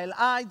denial,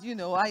 I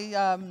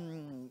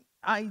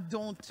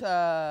don't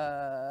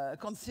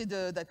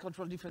consider that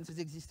cultural differences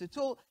exist at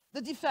all.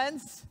 The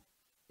defense,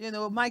 you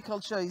know, my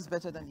culture is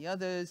better than the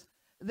others.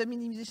 The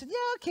minimization,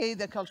 yeah, okay,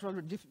 there are cultural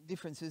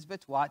differences,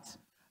 but what?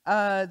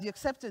 The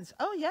acceptance,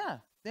 oh yeah,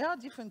 there are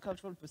different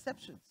cultural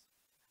perceptions.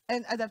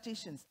 And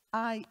adaptations,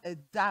 I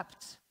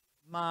adapt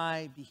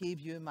my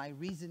behavior, my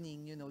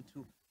reasoning, you know,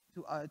 to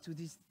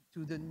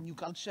the new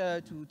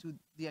culture, to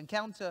the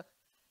encounter,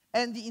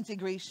 and the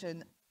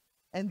integration.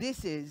 And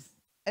this is,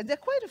 and there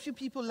are quite a few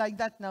people like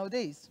that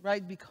nowadays,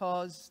 right?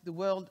 Because the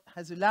world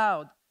has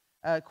allowed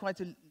quite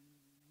a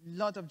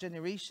lot of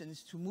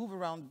generations to move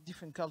around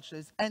different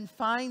cultures and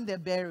find their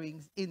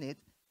bearings in it.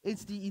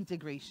 It's the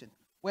integration,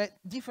 where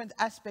different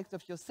aspects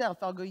of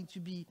yourself are going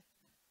to be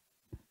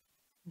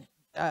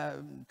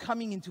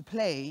coming into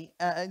play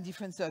in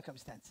different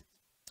circumstances.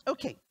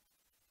 Okay,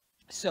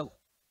 so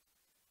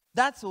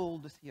that's all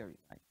the theory,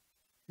 right?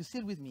 You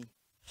still with me?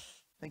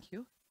 Thank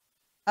you.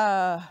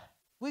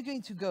 We're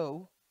going to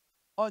go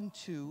on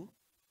to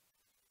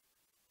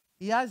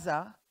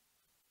EAZA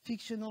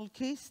fictional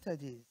case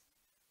studies.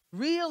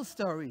 Real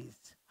stories.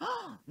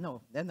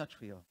 No, they're not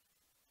real.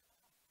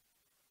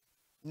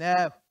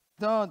 No,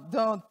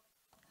 don't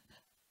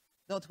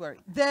worry.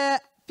 They're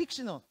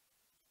fictional.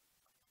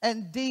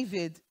 And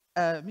David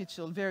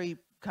Mitchell very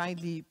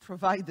kindly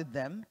provided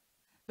them.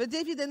 But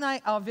David and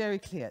I are very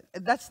clear.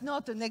 That's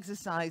not an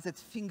exercise at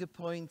finger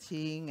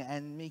pointing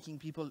and making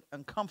people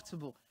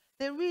uncomfortable.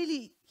 They're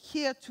really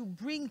here to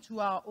bring to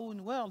our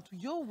own world, to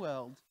your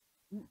world,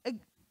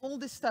 all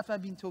this stuff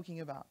I've been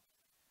talking about.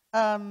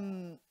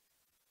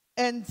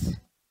 And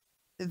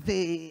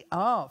they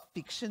are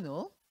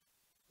fictional.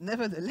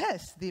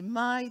 Nevertheless, they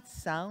might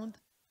sound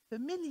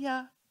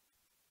familiar.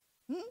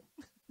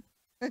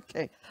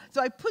 Okay,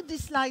 so I put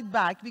this slide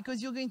back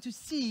because you're going to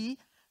see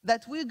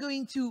that we're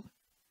going to,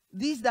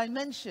 these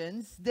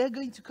dimensions, they're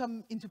going to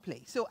come into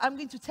play. So I'm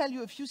going to tell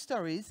you a few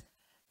stories.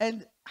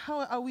 And how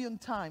are we on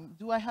time?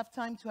 Do I have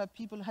time to have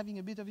people having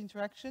a bit of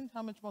interaction?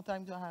 How much more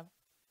time do I have?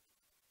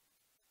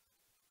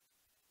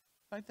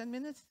 5, 10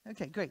 minutes?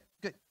 Okay, great,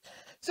 good.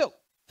 So,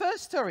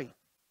 first story.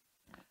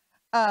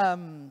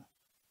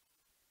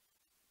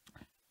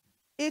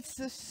 It's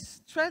a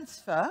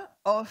transfer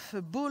of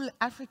a bull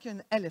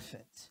African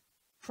elephant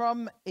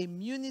from a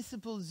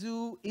municipal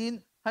zoo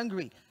in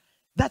Hungary.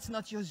 That's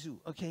not your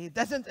zoo, okay?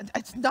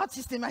 It's not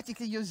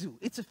systematically your zoo.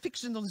 It's a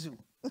fictional zoo.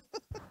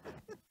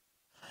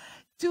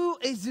 To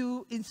a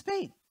zoo in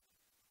Spain.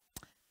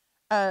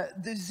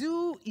 The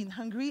zoo in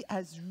Hungary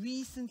has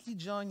recently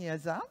joined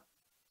EAZA,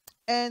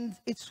 and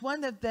it's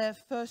one of their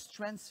first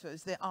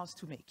transfers they're asked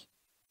to make.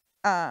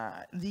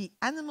 The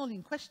animal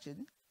in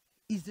question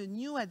is a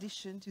new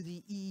addition to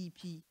the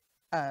EEP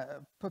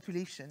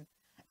population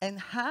and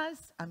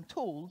has, I'm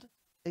told,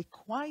 a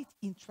quite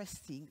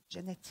interesting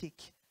genetic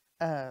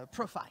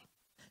profile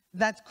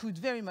that could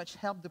very much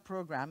help the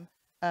program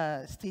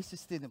stay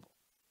sustainable.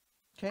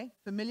 Okay,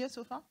 familiar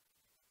so far?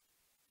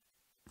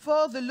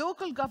 For the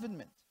local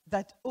government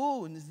that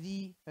owns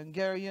the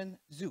Hungarian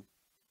zoo,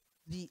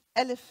 the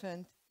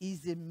elephant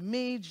is a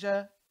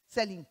major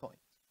selling point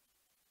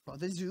for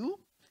the zoo,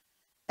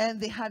 and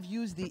they have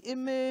used the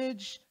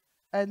image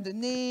and the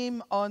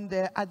name on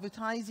their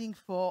advertising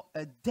for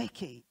a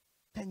decade,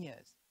 10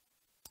 years.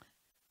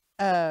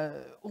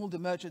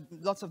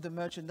 Lots of the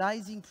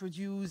merchandising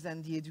produced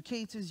and the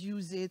educators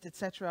use it,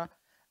 etc.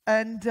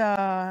 And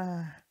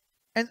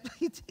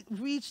it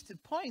reached a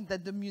point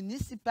that the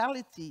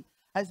municipality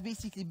has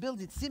basically built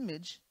its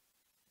image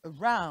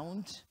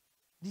around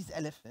this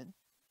elephant,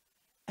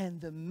 and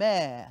the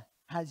mayor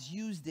has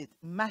used it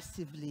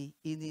massively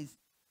in his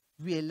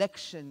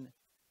re-election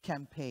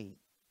campaign.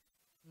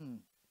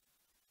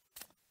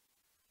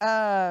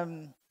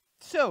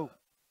 So,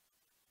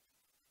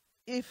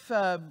 if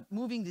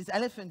moving this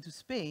elephant to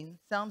Spain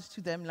sounds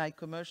to them like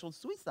commercial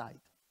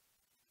suicide,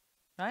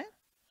 right?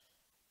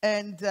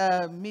 And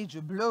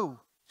major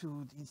blow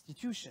to the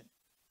institution.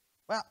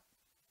 Well,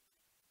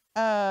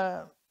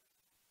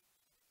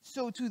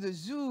 so to the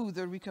zoo,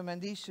 the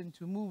recommendation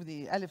to move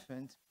the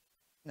elephant,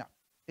 no,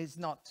 is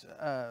not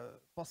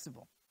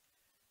possible.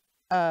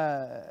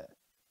 But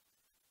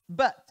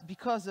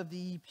because of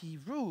the EP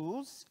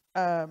rules,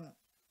 as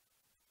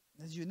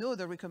you know,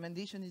 the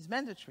recommendation is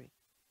mandatory.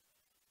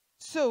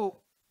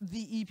 So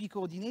the EP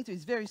coordinator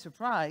is very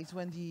surprised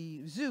when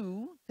the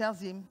zoo tells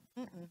him,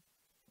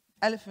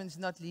 elephant's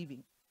not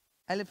leaving,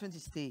 elephant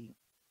is staying.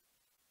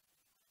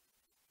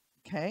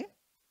 Okay?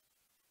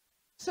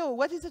 So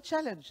what is the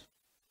challenge?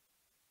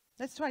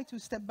 Let's try to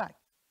step back.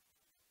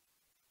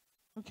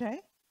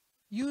 Okay?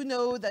 You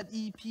know that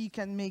EP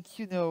can make,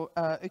 you know,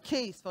 a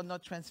case for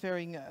not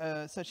transferring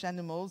such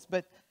animals,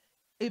 but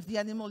if the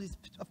animal is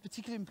of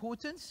particular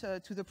importance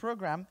to the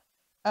program,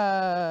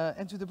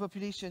 and to the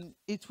population,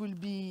 it will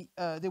be,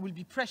 there will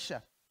be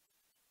pressure.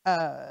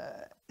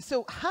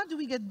 So how do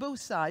we get both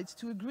sides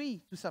to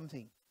agree to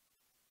something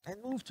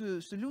and move to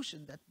a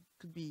solution that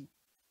could be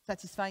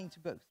satisfying to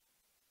both?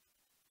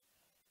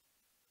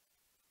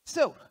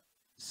 So,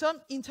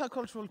 some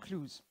intercultural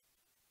clues.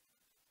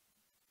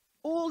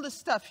 All the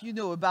stuff you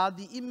know about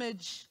the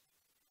image,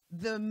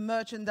 the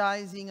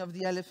merchandising of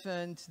the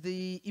elephant,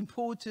 the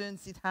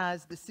importance it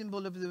has, the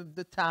symbol of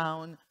the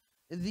town,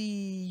 the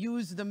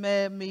use the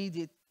mayor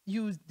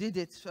did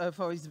it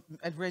for his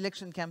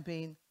re-election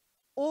campaign.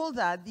 All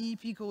that, the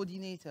EP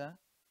coordinator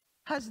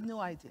has no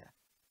idea.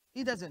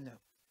 He doesn't know.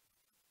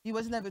 He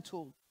was never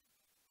told.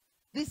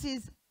 This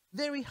is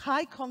very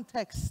high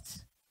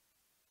context,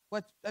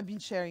 what I've been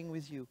sharing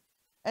with you.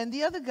 And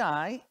the other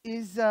guy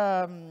is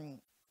a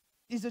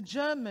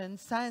German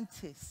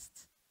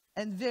scientist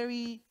and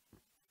very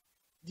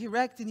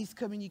direct in his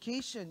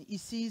communication. He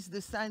sees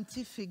the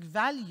scientific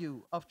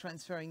value of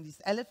transferring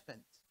this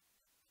elephant.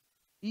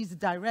 He's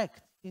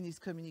direct in his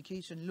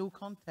communication, low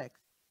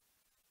context.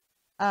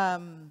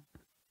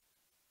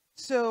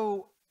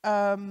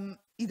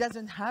 He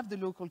doesn't have the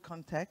local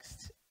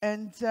context.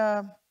 And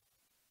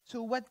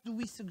so what do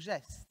we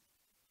suggest?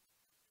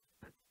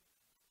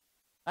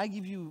 I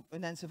give you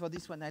an answer for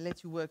this one. I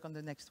let you work on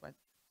the next one.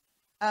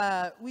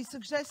 We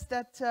suggest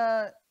that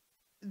to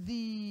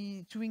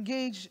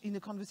engage in a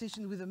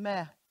conversation with the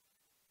mayor,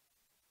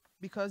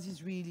 because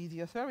he's really the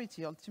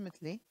authority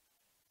ultimately,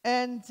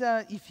 and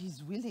if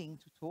he's willing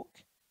to talk,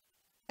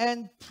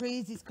 and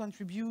praise his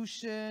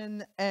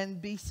contribution,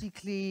 and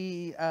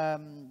basically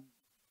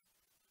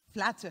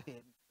flatter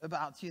him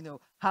about, you know,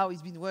 how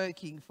he's been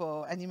working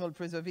for animal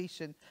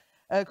preservation,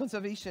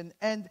 conservation,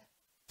 and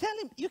tell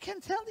him, you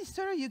can tell this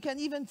story, you can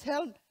even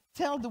tell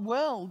the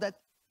world that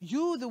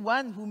you're the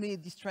one who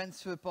made this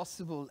transfer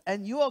possible,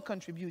 and you are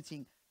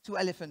contributing to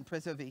elephant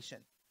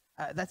preservation.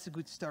 That's a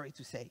good story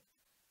to say.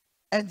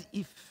 And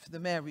if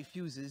the mayor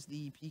refuses,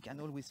 the EP can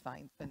always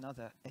find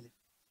another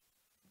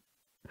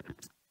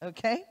elephant.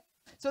 Okay?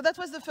 So that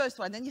was the first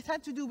one, and it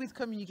had to do with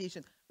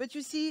communication. But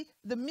you see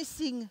the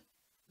missing,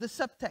 the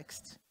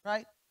subtext,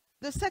 right?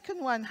 The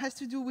second one has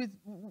to do with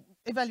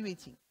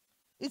evaluating.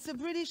 It's a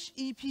British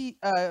EP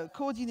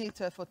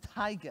coordinator for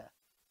tiger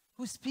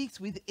who speaks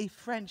with a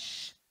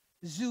French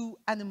zoo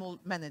animal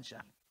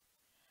manager.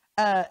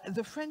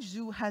 The French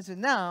zoo has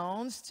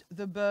announced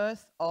the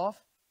birth of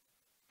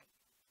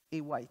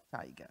a white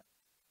tiger.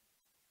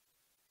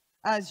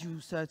 As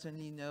you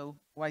certainly know,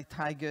 white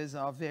tigers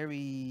are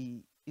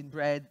very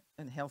inbred,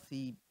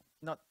 unhealthy,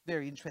 not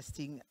very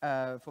interesting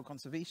for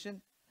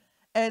conservation.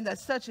 And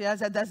as such,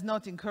 EAZA does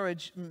not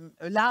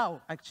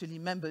allow actually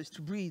members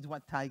to breed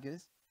white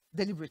tigers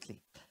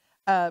deliberately.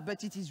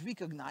 But it is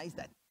recognized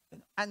that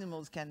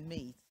animals can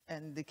mate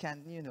and they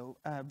can, you know,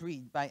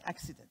 breed by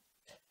accident.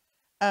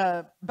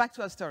 Back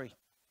to our story.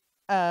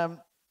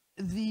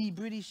 The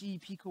British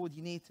EP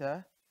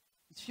coordinator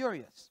is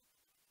furious.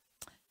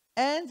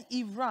 And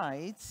he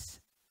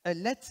writes a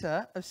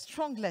letter, a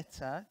strong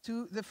letter,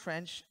 to the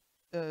French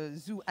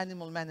zoo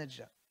animal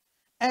manager.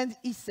 And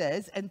he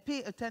says, and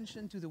pay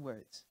attention to the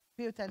words.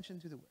 Pay attention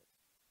to the words.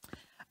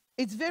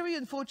 It's very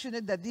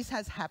unfortunate that this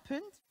has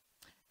happened.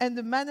 And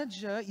the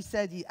manager, he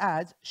said, he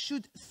adds,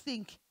 should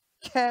think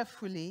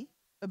carefully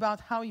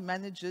about how he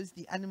manages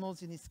the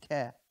animals in his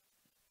care.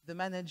 The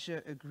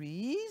manager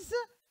agrees.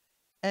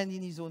 And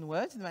in his own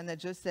words, the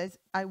manager says,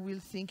 I will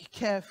think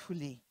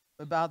carefully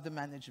about the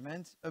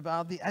management,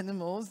 about the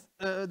animals,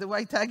 the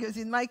white tigers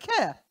in my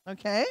care.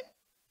 Okay?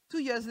 2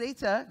 years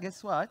later,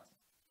 guess what?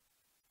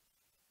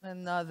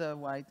 Another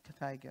white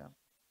tiger.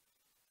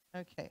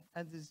 Okay,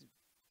 and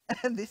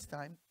this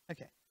time,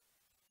 okay.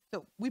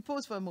 So we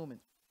pause for a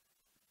moment.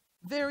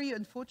 Very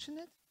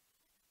unfortunate.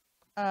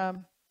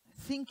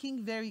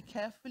 Thinking very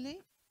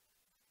carefully.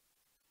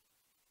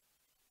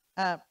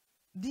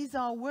 These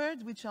are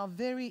words which are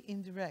very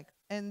indirect,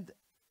 and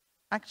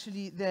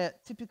actually they're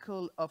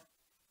typical of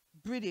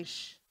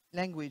British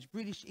language,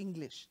 British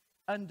English,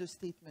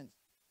 understatement.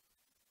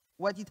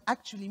 What it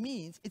actually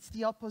means, it's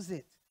the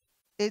opposite.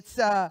 It's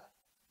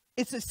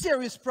a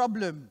serious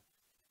problem.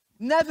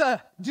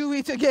 Never do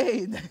it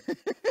again.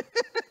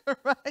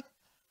 Right?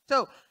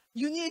 So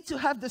you need to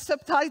have the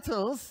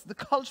subtitles, the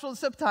cultural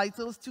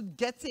subtitles, to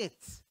get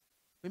it.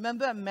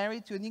 Remember, I'm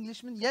married to an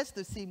Englishman. Yes,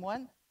 the same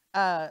one.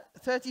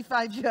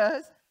 35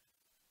 years.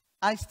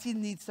 I still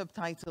need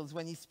subtitles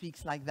when he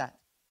speaks like that.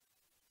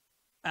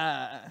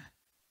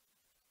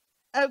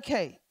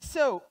 Okay,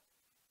 so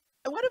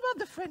what about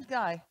the French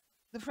guy?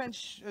 The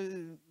French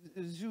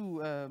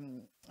zoo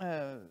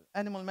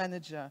animal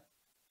manager,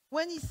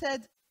 when he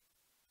said,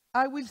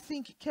 I will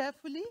think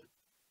carefully,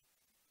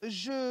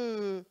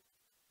 ça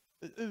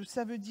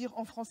veut dire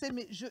en français,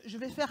 mais je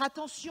vais faire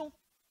attention.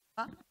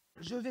 Hein?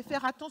 Je vais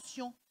faire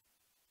attention.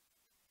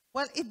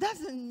 Well, it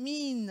doesn't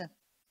mean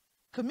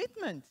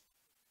commitment.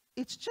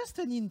 It's just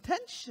an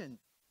intention,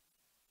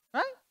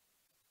 right?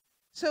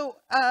 So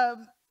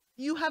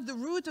you have the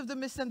root of the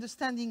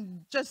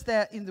misunderstanding just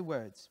there in the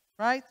words,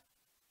 right?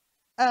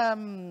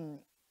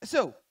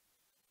 So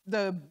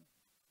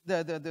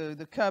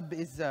the cub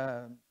is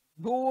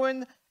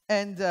born,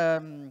 and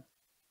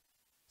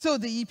so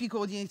the EP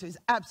coordinator is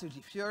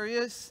absolutely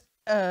furious.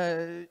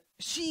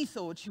 She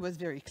thought she was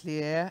very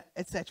clear,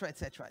 etc.,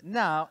 etc.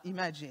 Now,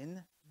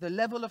 imagine the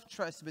level of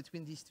trust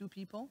between these two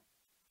people.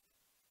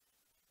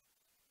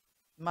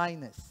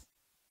 Minus.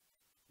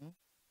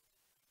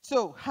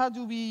 So, how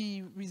do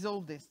we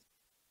resolve this?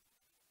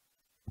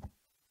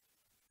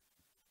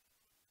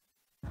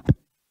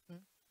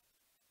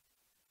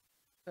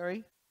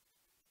 Sorry?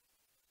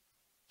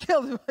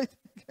 Kill them.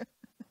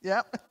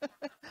 Yeah.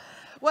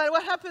 Well,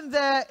 what happened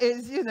there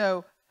is, you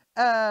know,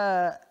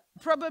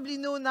 probably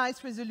no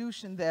nice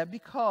resolution there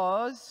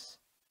because,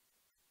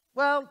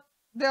 well,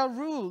 there are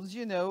rules,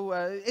 you know.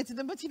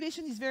 The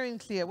motivation is very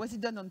unclear. Was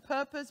it done on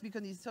purpose?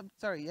 Because he's,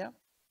 sorry, yeah?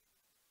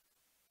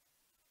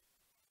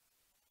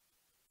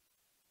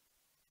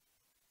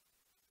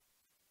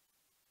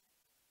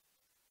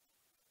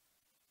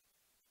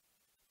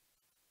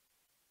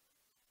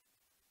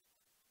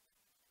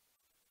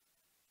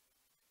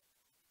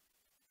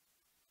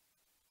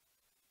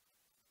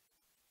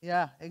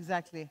 Yeah,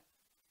 exactly.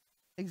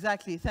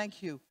 Exactly,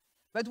 thank you.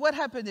 But what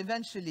happened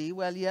eventually?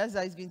 Well,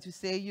 EAZA is going to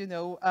say, you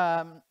know,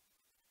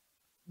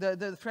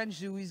 the French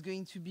zoo is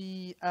going to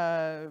be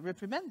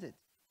reprimanded,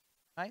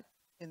 right,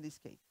 in this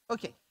case.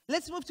 Okay,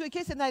 let's move to a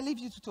case, and I leave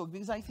you to talk,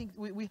 because I think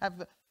we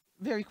have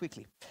very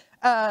quickly.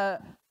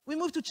 We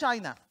move to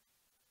China.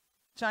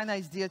 China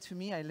is dear to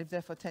me. I lived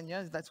there for 10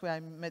 years. That's where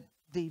I met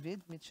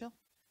David Mitchell.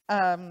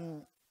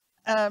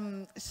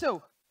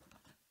 So,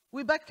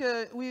 we're back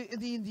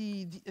in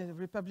the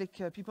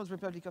People's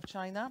Republic of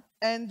China,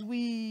 and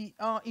we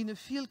are in a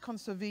field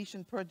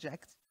conservation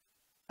project,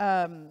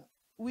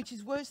 which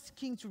is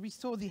working to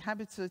restore the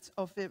habitats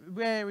of a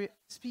rare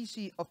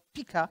species of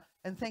pika.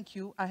 And thank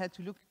you, I had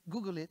to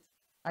Google it.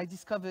 I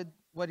discovered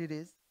what it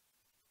is.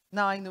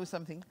 Now I know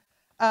something.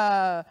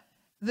 The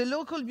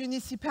local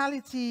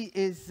municipality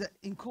is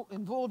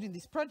involved in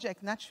this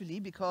project, naturally,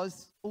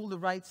 because all the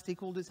right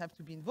stakeholders have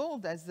to be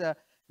involved, as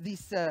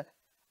this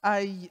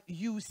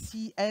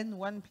IUCN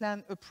one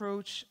plan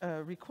approach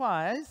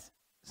requires.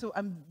 So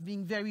I'm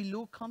being very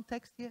low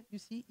context here, you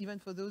see, even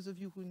for those of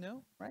you who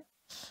know, right?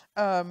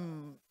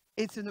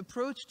 It's an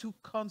approach to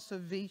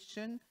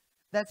conservation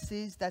that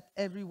says that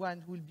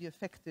everyone who will be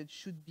affected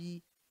should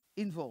be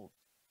involved.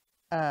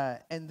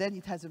 And then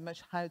it has a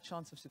much higher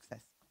chance of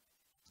success.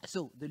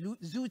 So the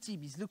zoo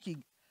team is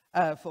looking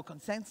for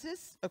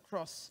consensus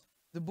across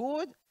the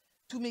board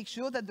to make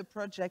sure that the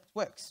project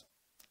works.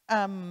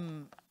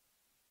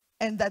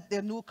 And that there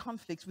are no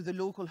conflicts with the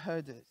local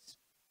herders.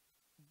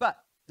 But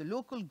the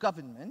local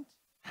government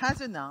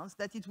has announced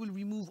that it will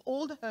remove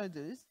all the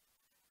herders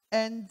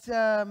and,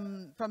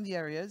 from the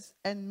areas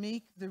and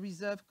make the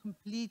reserve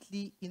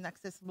completely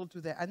inaccessible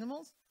to their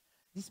animals,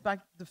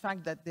 despite the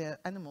fact that their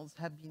animals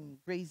have been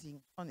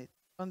grazing on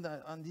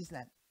this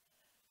land.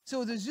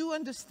 So the zoo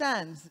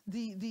understands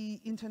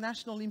the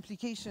international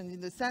implication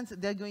in the sense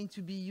that they're going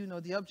to be, you know,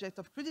 the object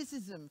of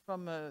criticism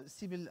from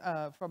civil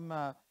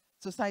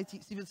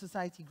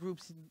society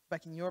groups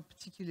back in Europe,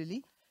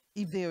 particularly,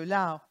 if they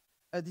allow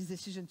this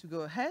decision to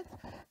go ahead.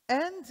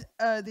 And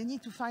they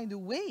need to find a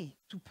way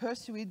to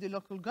persuade the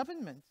local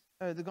government,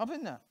 the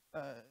governor,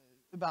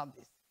 about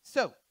this.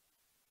 So,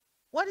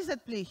 what is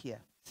at play here?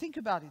 Think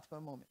about it for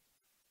a moment.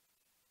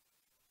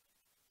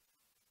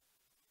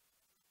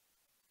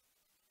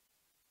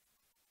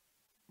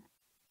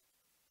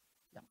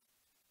 Yeah,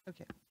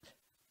 okay.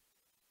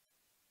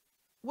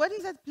 What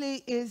is at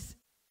play is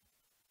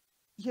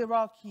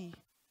hierarchy,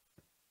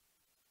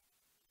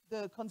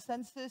 the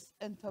consensus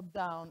and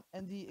top-down,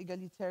 and the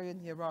egalitarian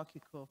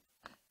hierarchical.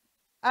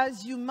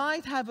 As you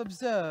might have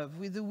observed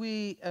with the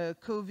way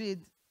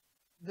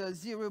the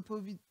zero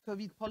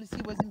COVID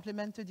policy was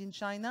implemented in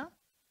China,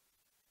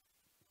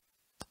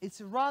 it's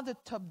a rather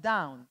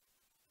top-down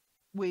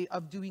way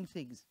of doing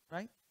things,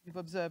 right? You've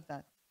observed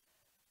that.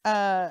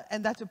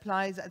 And that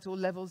applies at all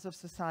levels of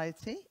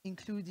society,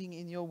 including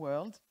in your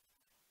world.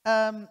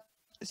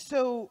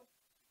 So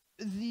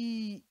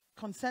the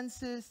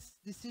consensus,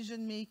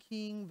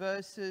 decision-making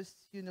versus,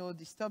 you know,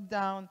 this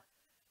top-down,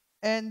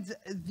 and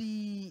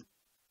the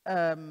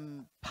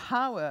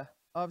power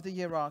of the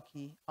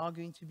hierarchy are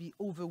going to be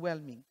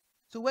overwhelming.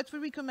 So what we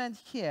recommend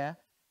here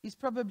is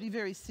probably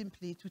very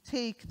simply to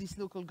take this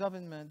local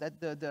government, that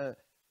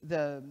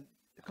the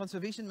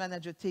conservation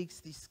manager takes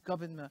this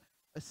governor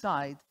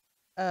aside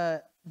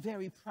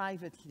very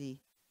privately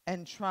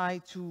and try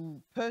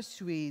to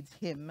persuade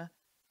him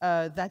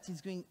that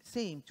is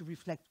saying to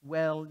reflect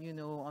well, you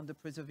know, on the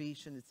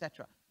preservation,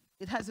 etc.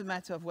 It has a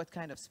matter of what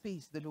kind of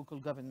space the local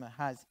government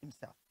has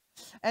himself.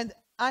 And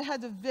I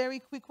had a very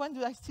quick one.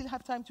 Do I still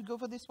have time to go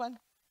for this one?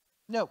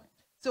 No.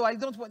 So I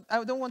don't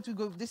want to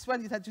go this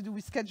one. It had to do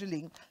with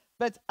scheduling.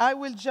 But I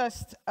will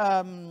just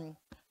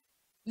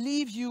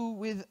leave you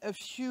with a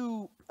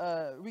few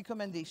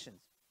recommendations.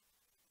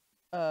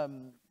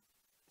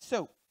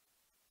 So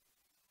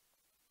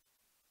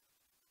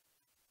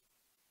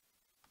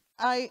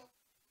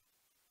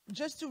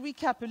just to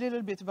recap a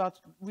little bit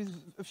with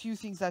a few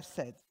things I've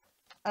said.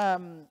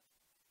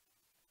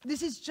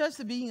 This is just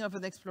the beginning of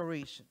an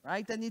exploration,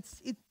 right? And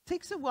it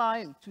takes a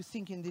while to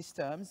think in these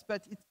terms,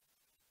 but it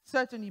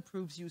certainly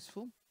proves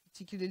useful,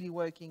 particularly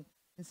working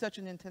in such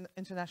an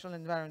international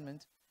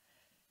environment.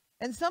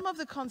 And some of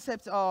the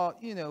concepts are,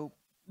 you know,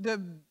 the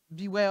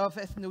beware of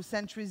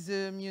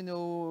ethnocentrism, you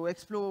know,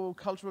 explore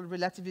cultural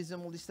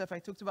relativism, all this stuff I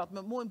talked about,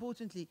 but more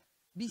importantly,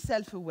 be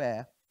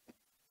self-aware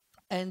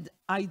and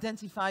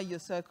identify your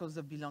circles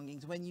of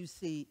belongings when you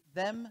say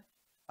them,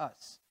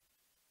 us.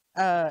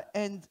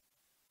 And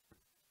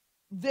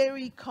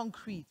very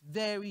concrete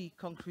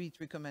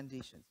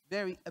recommendations,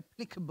 very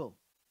applicable.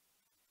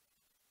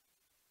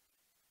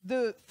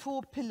 The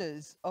 4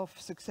 pillars of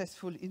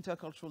successful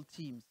intercultural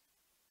teams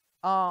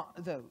are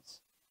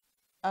those,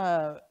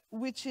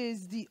 which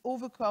is the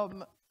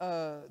overcome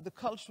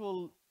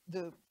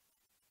the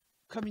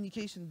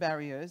communication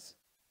barriers,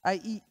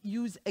 i.e.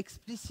 use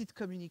explicit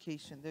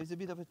communication. There's a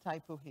bit of a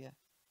typo here,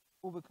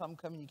 overcome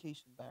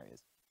communication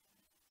barriers.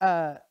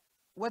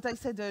 What I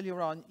said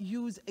earlier on,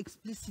 use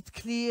explicit,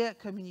 clear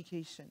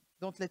communication.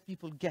 Don't let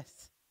people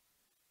guess.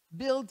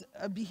 Build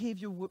a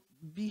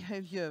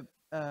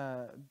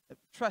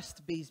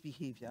trust-based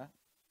behavior.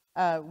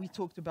 We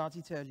talked about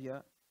it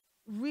earlier.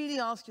 Really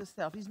ask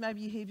yourself, is my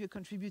behavior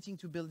contributing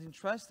to building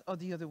trust or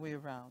the other way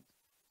around?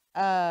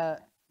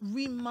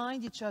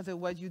 Remind each other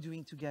what you're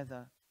doing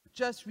together.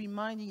 Just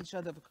reminding each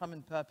other of a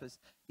common purpose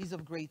is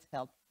of great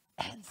help.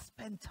 And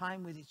spend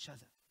time with each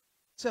other.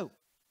 So,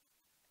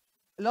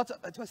 a lot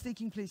of it was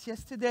taking place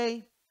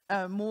yesterday.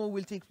 More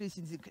will take place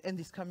in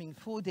this coming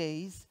 4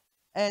 days.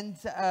 And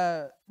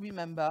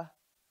remember,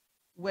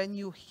 when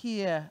you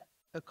hear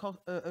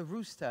a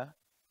rooster,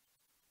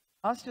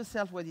 ask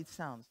yourself what it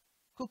sounds.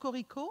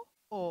 Cocorico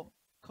or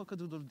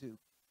cock-a-doodle-doo?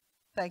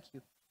 Thank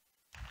you.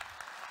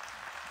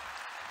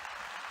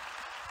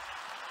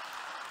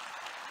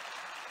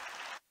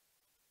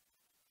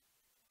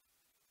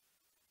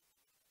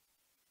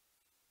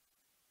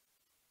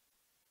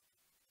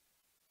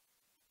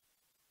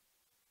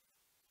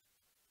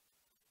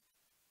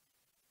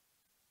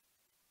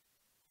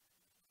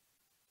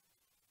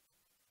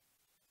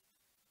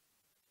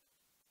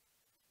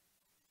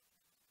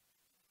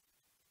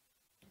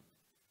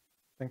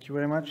 Thank you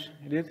very much,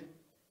 Edith.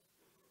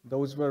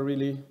 Those were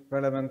really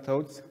relevant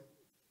thoughts,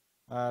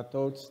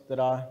 thoughts that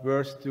are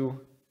worth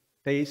to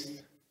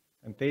taste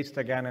and taste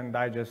again and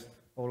digest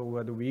all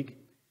over the week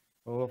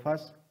for all of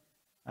us.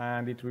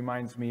 And it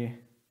reminds me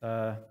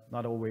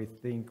not always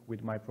think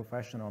with my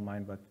professional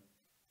mind, but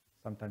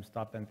sometimes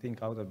stop and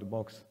think out of the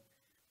box.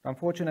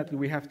 Unfortunately,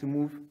 we have to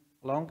move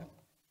along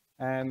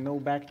and now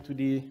back to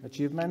the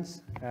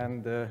achievements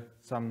and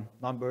some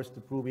numbers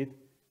to prove it.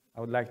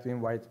 I would like to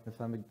invite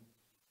Myfanwy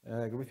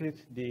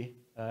Griffith, the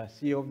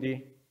CEO of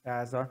the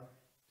EAZA,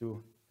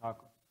 to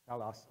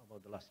tell us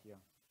about the last year.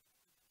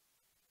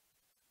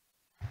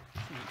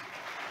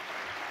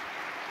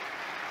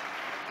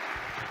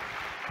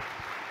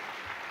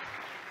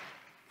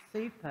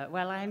 Super.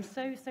 Well, I am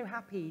so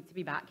happy to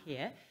be back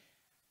here.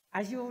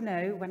 As you all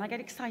know, when I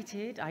get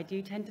excited, I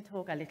do tend to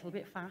talk a little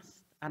bit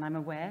fast, and I'm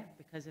aware,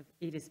 because of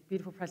Edith's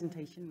beautiful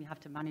presentation, we have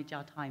to manage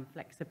our time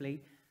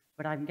flexibly.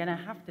 But I'm going to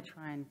have to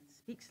try and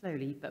speak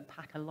slowly, but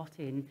pack a lot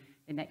in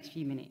the next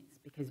few minutes,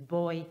 because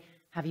boy,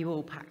 have you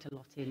all packed a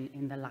lot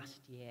in the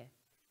last year.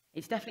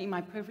 It's definitely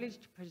my privilege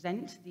to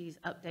present these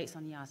updates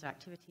on EAZA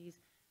activities,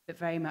 but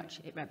very much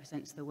it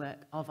represents the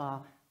work of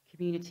our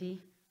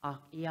community, our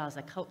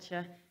EAZA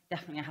culture.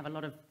 Definitely I have a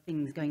lot of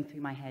things going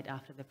through my head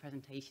after the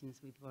presentations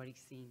we've already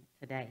seen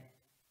today.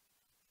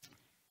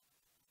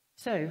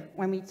 So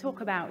when we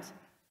talk about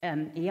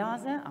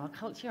EAZA, our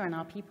culture and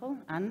our people,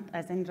 and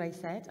as Endre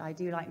said, I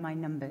do like my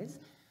numbers,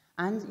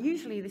 and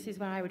usually this is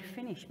where I would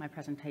finish my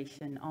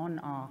presentation on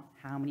our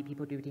how many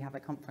people do we have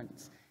at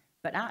conference.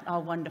 But at our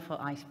wonderful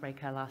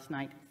icebreaker last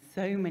night,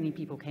 so many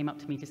people came up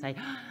to me to say,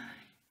 oh,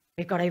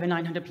 we've got over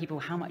 900 people,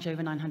 how much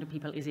over 900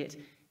 people is it,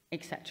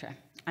 etc.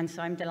 And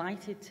so I'm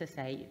delighted to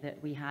say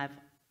that we have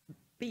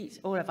beat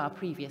all of our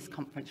previous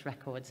conference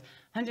records,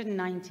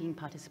 119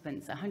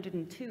 participants,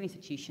 102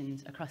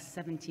 institutions across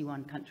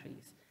 71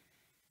 countries.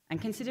 And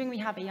considering we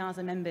have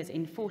EAZA members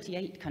in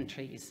 48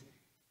 countries,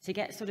 to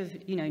get sort of,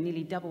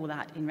 nearly double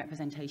that in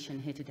representation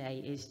here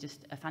today is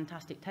just a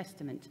fantastic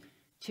testament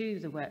to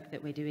the work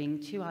that we're doing,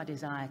 to our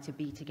desire to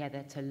be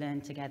together, to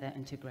learn together,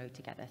 and to grow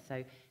together.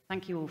 So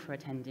thank you all for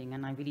attending,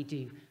 and I really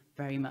do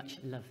very much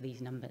love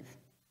these numbers.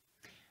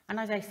 And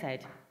as I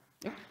said,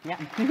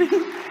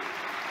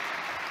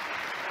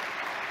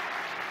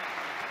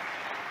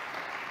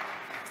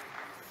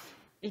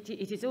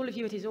 It is all of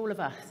you, it is all of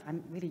us.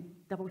 I'm really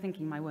double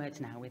thinking my words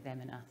now with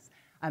them and us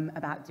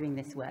about doing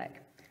this work.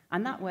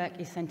 And that work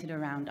is centered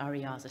around our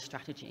EAZA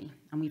strategy.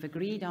 And we've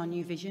agreed our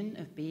new vision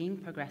of being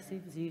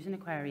progressive zoos and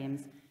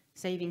aquariums,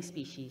 saving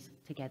species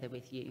together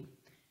with you.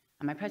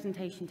 And my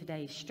presentation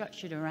today is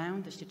structured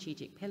around the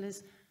strategic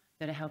pillars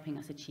that are helping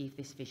us achieve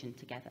this vision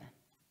together.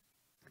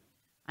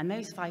 And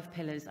those 5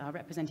 pillars are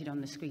represented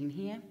on the screen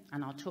here,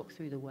 and I'll talk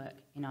through the work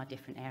in our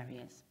different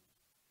areas.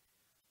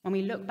 When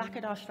we look back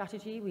at our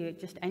strategy, we had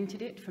just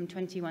entered it from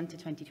 21 to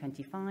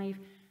 2025,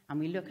 and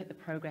we look at the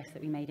progress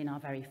that we made in our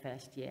very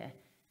first year.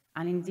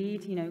 And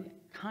indeed, you know,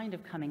 kind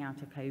of coming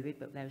out of COVID,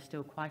 but there was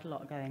still quite a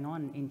lot going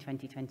on in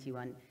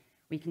 2021.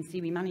 We can see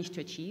we managed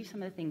to achieve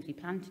some of the things we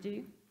planned to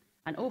do.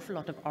 An awful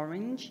lot of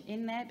orange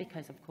in there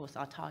because, of course,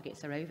 our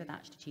targets are over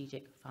that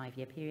strategic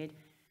 5-year period.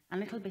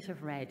 And a little bit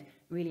of red,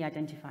 really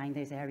identifying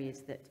those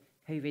areas that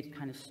COVID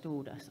kind of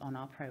stalled us on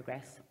our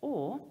progress.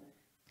 Or,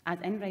 as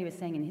Endre was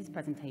saying in his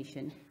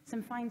presentation,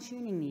 some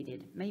fine-tuning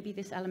needed. Maybe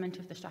this element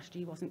of the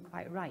strategy wasn't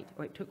quite right,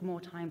 or it took more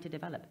time to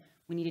develop.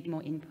 We needed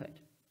more input.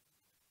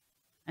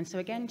 And so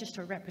again, just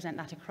to represent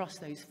that across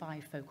those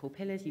 5 focal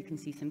pillars, you can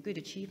see some good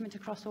achievement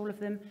across all of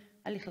them,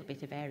 a little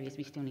bit of areas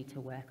we still need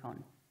to work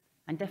on.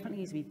 And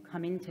definitely as we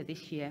come into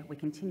this year, we're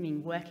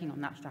continuing working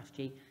on that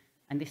strategy,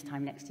 and this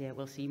time next year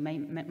we'll see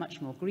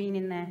much more green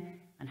in there,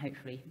 and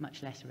hopefully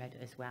much less red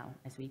as well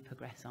as we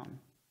progress on.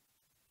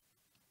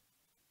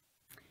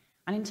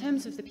 And in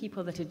terms of the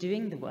people that are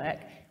doing the work,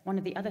 one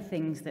of the other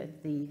things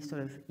that the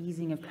sort of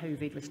easing of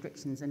COVID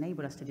restrictions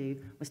enabled us to do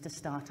was to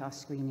start our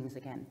screenings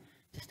again,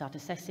 to start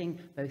assessing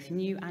both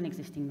new and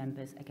existing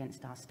members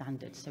against our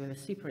standards. So we were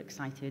super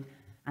excited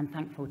and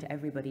thankful to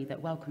everybody that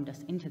welcomed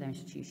us into their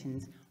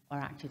institutions or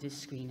acted as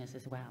screeners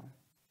as well.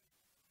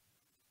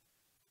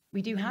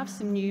 We do have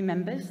some new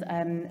members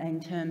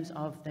in terms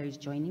of those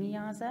joining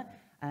EAZA,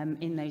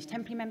 in those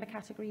temporary member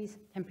categories,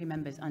 temporary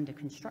members under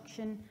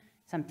construction,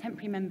 some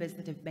temporary members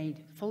that have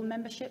made full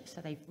membership,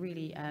 so they've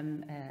really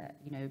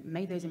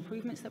made those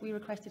improvements that we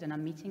requested and are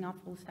meeting our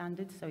full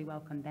standards, so we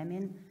welcome them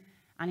in,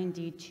 and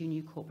indeed 2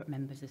 new corporate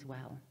members as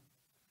well.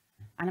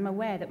 And I'm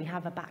aware that we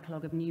have a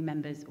backlog of new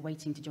members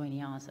waiting to join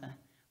EAZA,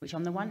 which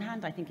on the one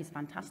hand I think is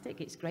fantastic.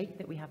 It's great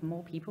that we have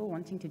more people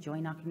wanting to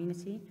join our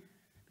community,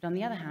 but on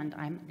the other hand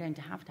I'm going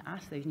to have to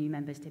ask those new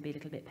members to be a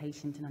little bit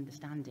patient and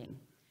understanding,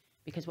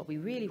 because what we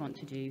really want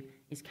to do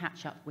is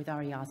catch up with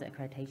our EAZA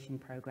accreditation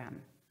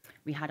programme.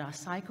 We had our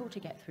cycle to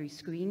get through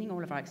screening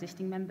all of our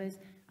existing members,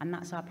 and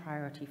that's our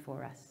priority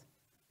for us.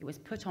 It was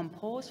put on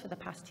pause for the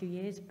past 2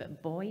 years,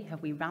 but boy,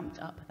 have we ramped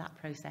up that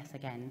process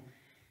again.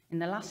 In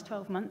the last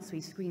 12 months,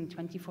 we screened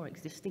 24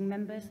 existing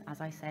members,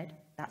 as I said.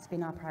 That's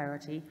been our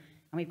priority,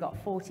 and we've got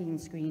 14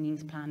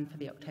 screenings planned for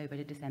the October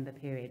to December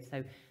period,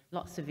 so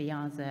lots of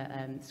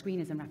EAZA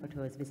screeners and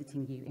rapporteurs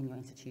visiting you in your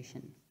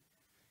institutions.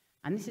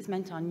 And this has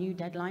meant our new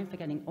deadline for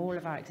getting all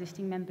of our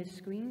existing members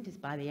screened is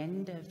by the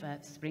end of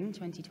spring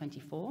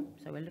 2024.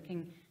 So we're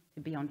looking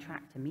to be on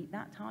track to meet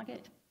that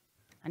target.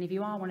 And if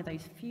you are one of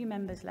those few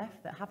members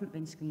left that haven't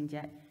been screened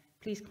yet,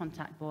 please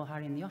contact Borja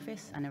in the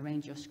office and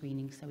arrange your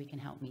screening so we can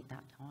help meet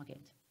that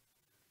target.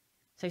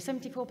 So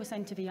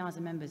 74% of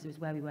EAZA members was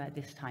where we were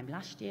this time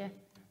last year,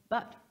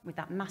 but with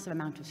that massive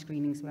amount of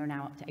screenings, we're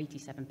now up to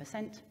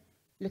 87%,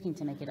 looking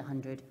to make it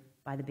 100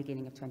 by the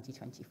beginning of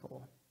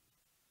 2024.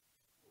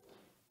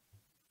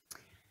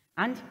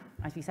 And,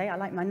 as we say, I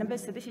like my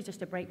numbers, so this is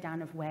just a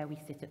breakdown of where we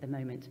sit at the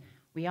moment.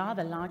 We are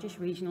the largest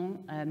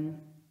regional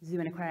zoo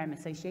and aquarium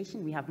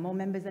association. We have more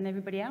members than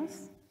everybody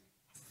else.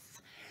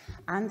 Yes.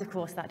 And, of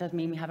course, that does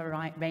mean we have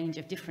a range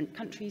of different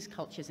countries,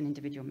 cultures, and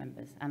individual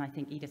members. And I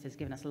think Edith has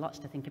given us lots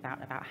to think about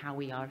how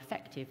we are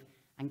effective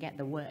and get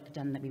the work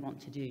done that we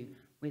want to do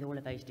with all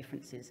of those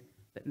differences,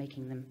 but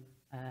making them,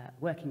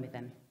 working with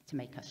them to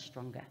make us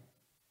stronger.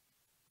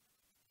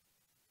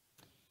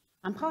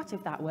 And part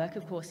of that work,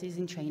 of course, is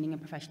in training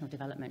and professional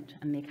development.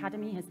 And the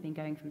Academy has been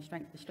going from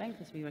strength to strength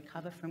as we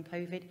recover from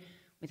COVID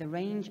with a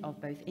range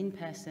of both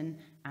in-person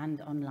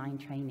and online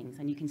trainings.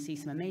 And you can see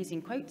some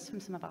amazing quotes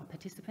from some of our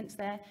participants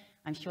there.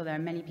 I'm sure there are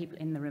many people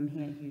in the room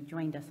here who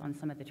joined us on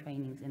some of the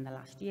trainings in the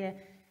last year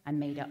and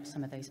made up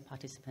some of those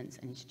participants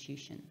and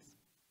institutions.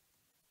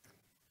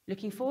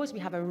 Looking forwards, we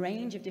have a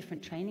range of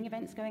different training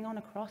events going on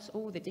across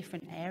all the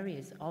different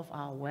areas of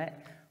our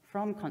work,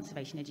 from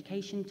conservation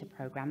education to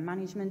programme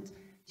management,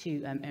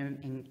 to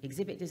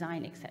exhibit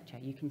design, etc.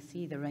 You can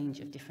see the range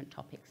of different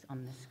topics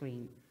on the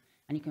screen,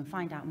 and you can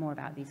find out more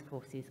about these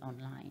courses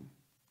online.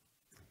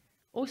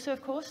 Also,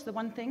 of course, the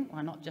one thing,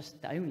 well, not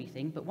just the only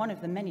thing, but one of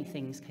the many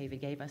things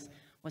COVID gave us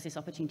was this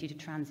opportunity to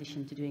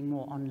transition to doing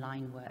more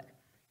online work.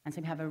 And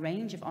so we have a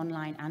range of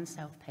online and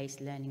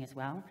self-paced learning as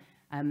well,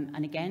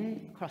 and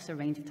again, across a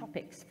range of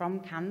topics,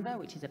 from Canva,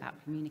 which is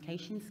about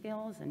communication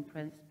skills and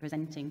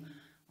presenting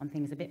on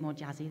things a bit more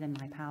jazzy than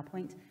my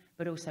PowerPoint,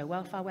 but also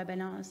welfare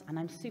webinars, and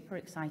I'm super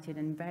excited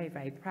and very,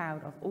 very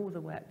proud of all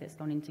the work that's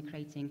gone into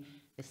creating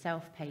the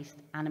self-paced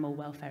animal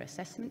welfare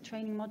assessment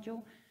training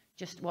module.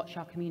 Just watch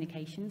our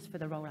communications for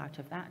the rollout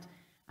of that,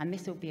 and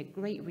this will be a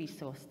great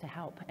resource to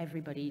help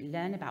everybody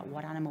learn about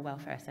what animal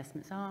welfare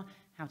assessments are,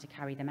 how to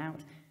carry them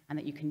out, and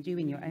that you can do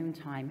in your own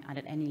time and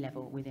at any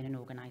level within an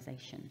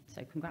organisation.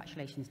 So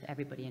congratulations to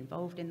everybody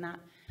involved in that,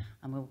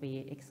 and we'll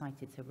be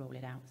excited to roll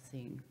it out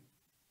soon.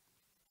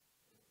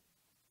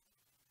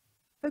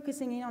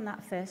 Focusing in on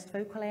that first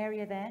focal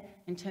area there,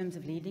 in terms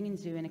of leading in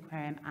zoo and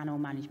aquarium animal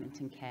management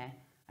and care,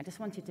 I just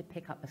wanted to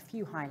pick up a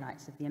few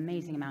highlights of the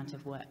amazing amount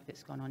of work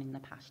that's gone on in the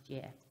past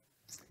year.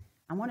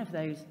 And one of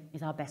those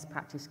is our best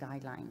practice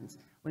guidelines.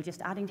 We're just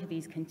adding to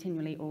these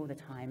continually all the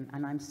time,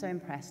 and I'm so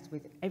impressed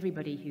with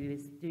everybody who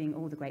is doing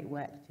all the great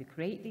work to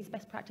create these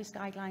best practice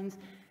guidelines,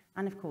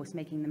 and of course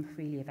making them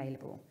freely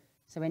available.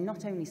 So we're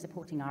not only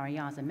supporting our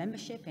EAZA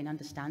membership in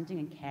understanding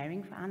and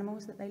caring for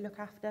animals that they look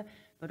after,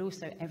 but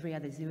also every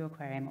other zoo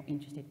aquarium or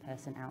interested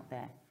person out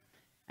there.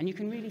 And you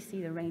can really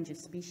see the range of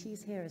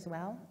species here as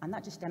well, and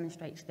that just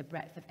demonstrates the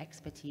breadth of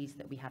expertise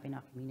that we have in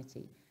our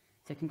community.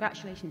 So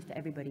congratulations to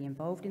everybody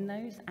involved in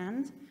those,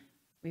 and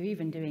we're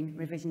even doing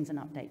revisions and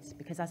updates,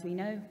 because as we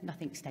know,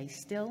 nothing stays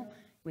still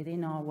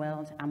within our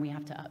world, and we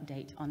have to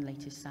update on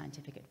latest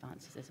scientific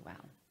advances as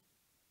well.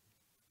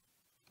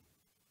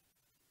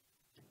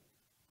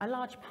 A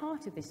large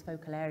part of this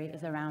focal area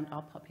is around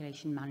our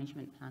population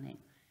management planning,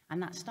 and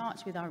that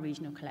starts with our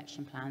regional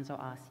collection plans, or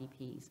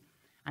RCPs.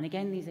 And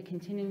again, these are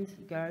continuing to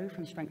grow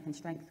from strength to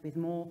strength, with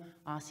more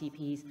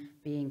RCPs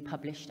being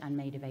published and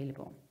made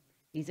available.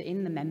 These are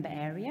in the member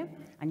area,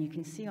 and you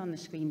can see on the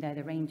screen there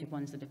the range of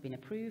ones that have been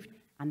approved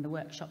and the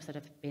workshops that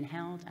have been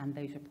held, and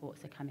those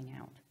reports are coming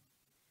out.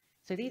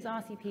 So these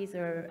RCPs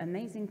are an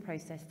amazing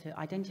process to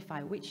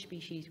identify which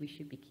species we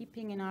should be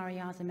keeping in our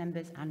EAZA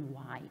members and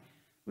why,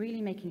 really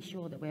making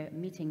sure that we're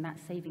meeting that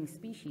saving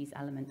species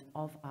element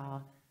of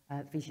our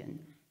vision,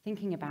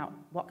 thinking about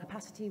what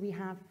capacity we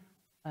have,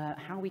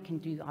 how we can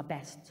do our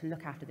best to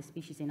look after the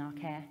species in our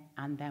care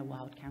and their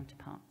wild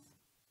counterparts.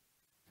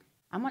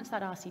 And once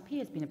that RCP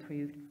has been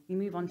approved, we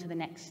move on to the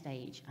next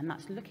stage, and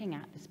that's looking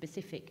at the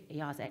specific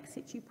EAZA ex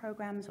situ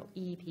programs, or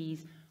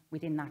EEPs,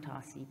 within that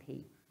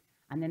RCP.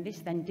 And then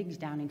this then digs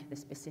down into the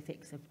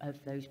specifics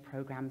of those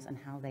programs and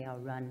how they are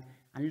run,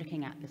 and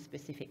looking at the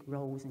specific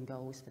roles and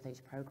goals for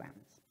those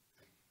programs.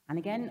 And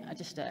again,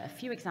 just a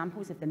few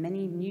examples of the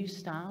many new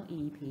style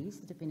EEPs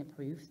that have been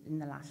approved in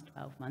the last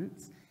 12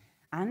 months.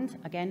 And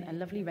again, a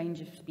lovely range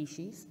of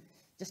species.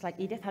 Just like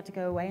Edith had to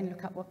go away and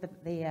look up what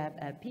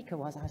the pica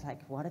was, I was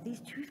like, what are these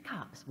tooth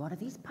carps? What are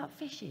these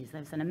pupfishes?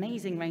 There's an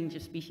amazing range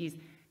of species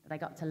that I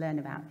got to learn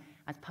about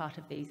as part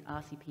of these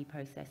RCP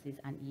processes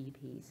and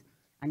EEPs.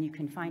 And you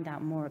can find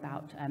out more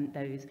about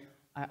those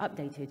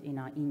updated in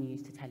our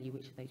e-news to tell you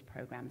which of those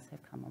programs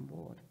have come on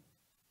board.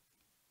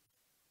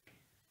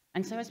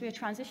 And so as we are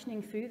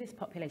transitioning through this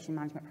population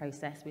management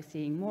process, we're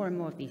seeing more and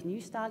more of these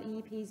new style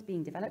EEPs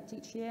being developed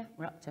each year.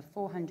 We're up to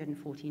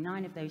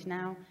 449 of those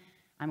now,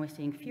 and we're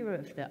seeing fewer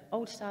of the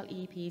old style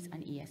EEPs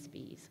and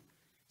ESBs.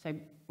 So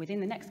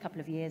within the next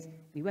couple of years,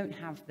 we won't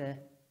have the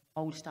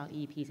old style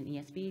EEPs and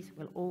ESBs,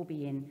 we'll all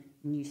be in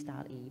new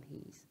style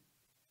EEPs.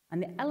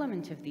 And the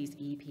element of these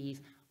EEPs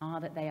are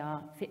that they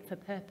are fit for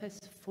purpose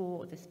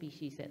for the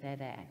species that they're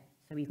there.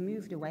 So we've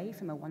moved away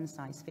from a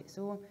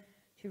one-size-fits-all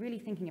to really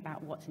thinking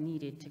about what's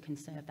needed to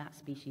conserve that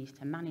species,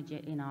 to manage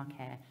it in our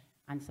care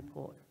and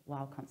support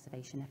wild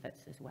conservation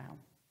efforts as well.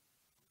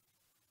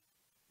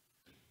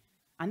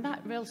 And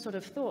that real sort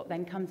of thought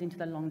then comes into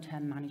the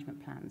long-term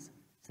management plans.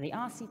 So the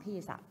RCP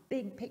is that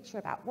big picture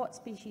about what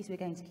species we're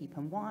going to keep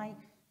and why.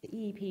 The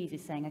EEPs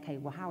is saying, okay,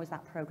 well, how is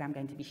that program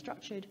going to be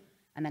structured?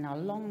 And then our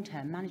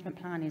long-term management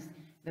plan is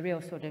the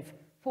real sort of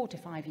 4 to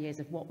 5 years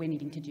of what we're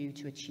needing to do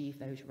to achieve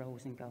those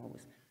roles and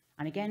goals.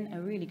 And again,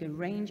 a really good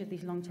range of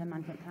these long-term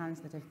management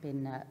plans that have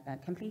been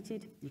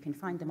completed. You can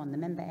find them on the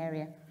member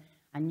area,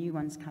 and new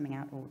ones coming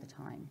out all the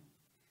time.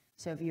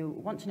 So if you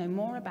want to know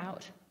more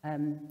about,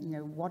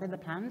 what are the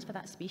plans for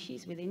that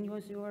species within your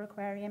zoo or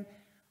aquarium,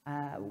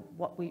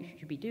 what we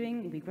should be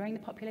doing, are we growing the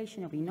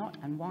population, are we not,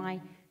 and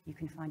why, you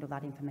can find all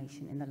that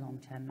information in the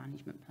long-term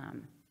management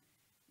plan.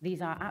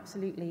 These are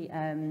absolutely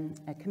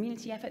a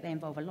community effort. They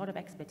involve a lot of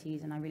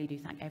expertise, and I really do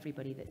thank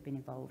everybody that's been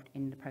involved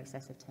in the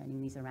process of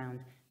turning these around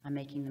and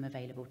making them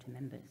available to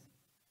members.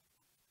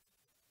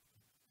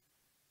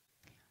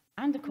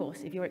 And of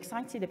course, if you're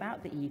excited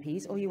about the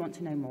EEPs, or you want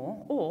to know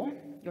more, or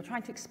you're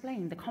trying to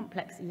explain the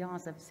complex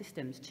EAZA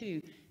systems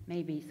to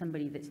maybe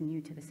somebody that's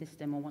new to the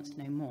system or wants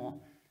to know more,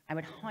 I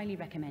would highly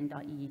recommend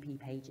our EEP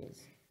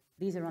pages.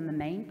 These are on the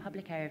main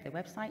public area of the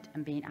website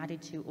and being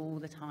added to all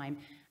the time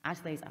as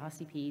those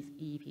RCPs,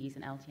 EEPs,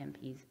 and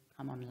LTMPs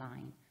come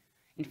online.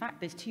 In fact,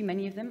 there's too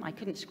many of them. I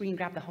couldn't screen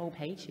grab the whole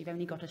page, so you've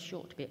only got a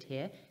short bit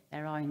here.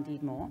 There are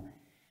indeed more.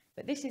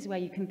 But this is where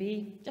you can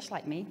be, just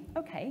like me,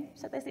 okay,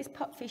 so there's this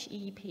pupfish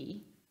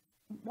EEP.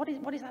 What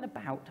is that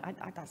about?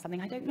 That's something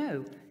I don't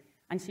know.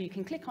 And so you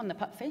can click on the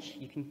pupfish.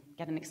 You can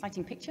get an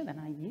exciting picture that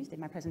I used in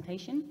my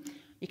presentation.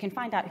 You can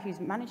find out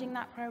who's managing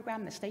that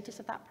program, the status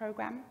of that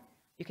program.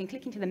 You can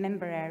click into the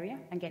member area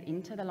and get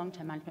into the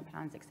long-term management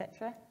plans,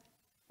 etc.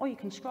 Or you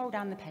can scroll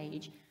down the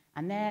page,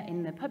 and there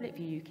in the public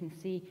view, you can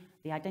see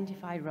the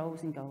identified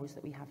roles and goals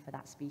that we have for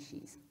that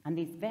species. And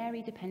these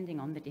vary depending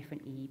on the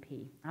different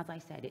EEP. As I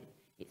said,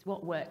 it's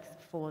what works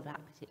for that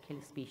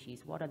particular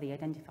species. What are the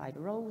identified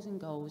roles and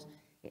goals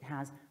it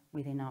has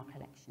within our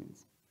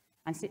collections?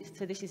 And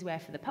so this is where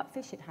for the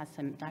pupfish, it has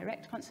some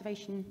direct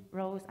conservation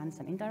roles and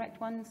some indirect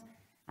ones.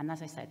 And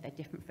as I said, they're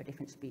different for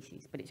different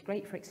species, but it's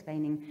great for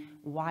explaining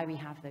why we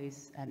have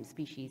those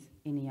species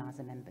in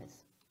EAZA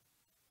members.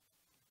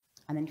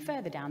 And then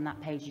further down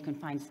that page, you can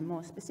find some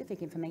more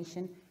specific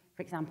information. For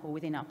For example,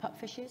 within our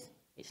pupfishes,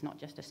 it's not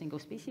just a single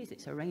species,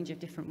 it's a range of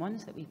different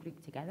ones that we've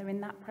grouped together in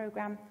that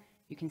program.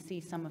 You can see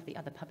some of the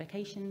other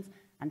publications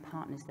and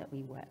partners that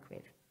we work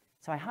with.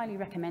 So I highly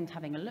recommend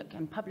having a look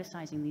and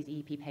publicising these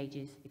EEP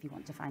pages if you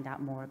want to find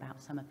out more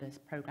about some of those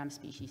program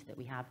species that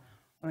we have,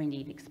 or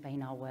indeed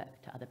explain our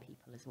work to other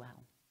people as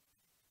well.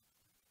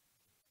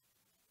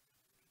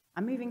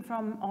 And moving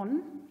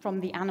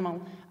from the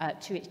animal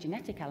to its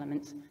genetic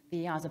elements,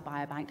 the EAZA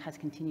Biobank has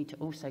continued to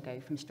also go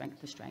from strength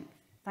to strength.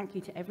 Thank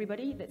you to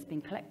everybody that's been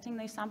collecting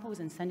those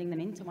samples and sending them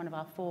into one of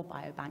our 4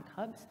 biobank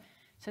hubs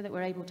so that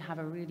we're able to have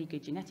a really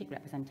good genetic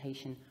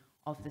representation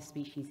of the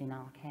species in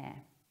our care.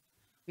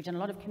 We've done a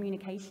lot of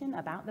communication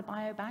about the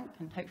biobank,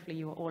 and hopefully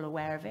you are all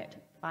aware of it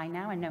by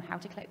now and know how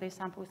to collect those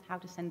samples, how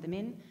to send them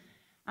in.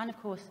 And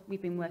of course,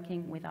 we've been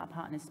working with our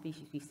partners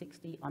Species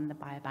 360 on the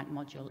biobank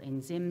module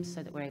in ZIMS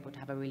so that we're able to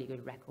have a really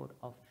good record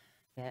of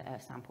the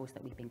samples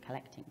that we've been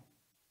collecting.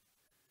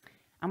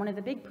 And one of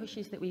the big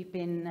pushes that we've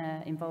been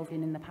involved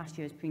in the past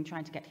year has been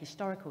trying to get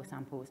historical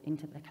samples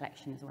into the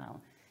collection as well.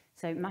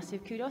 So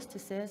massive kudos to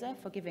CERSA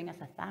for giving us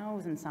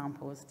 1,000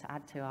 samples to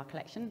add to our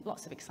collection.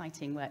 Lots of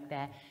exciting work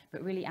there,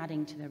 but really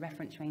adding to the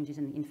reference ranges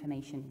and the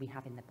information we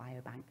have in the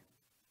biobank.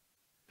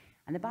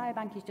 And the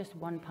biobank is just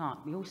one part.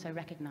 We also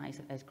recognise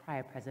that there's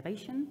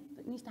cryopreservation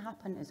that needs to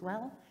happen as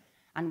well.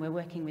 And we're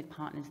working with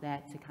partners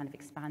there to kind of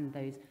expand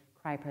those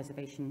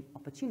cryopreservation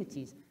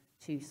opportunities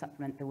to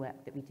supplement the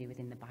work that we do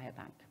within the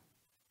biobank.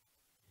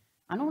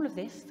 And all of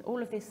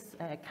this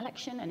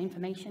collection and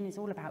information is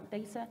all about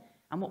data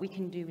and what we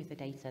can do with the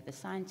data, the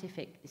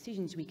scientific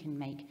decisions we can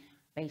make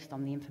based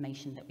on the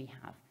information that we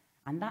have.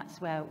 And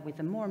that's where, with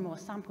the more and more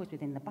samples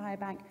within the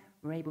biobank,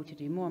 we're able to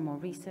do more and more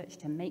research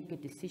to make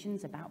good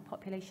decisions about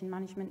population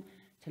management,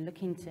 to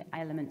look into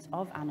elements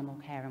of animal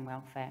care and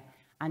welfare,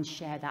 and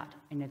share that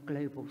in a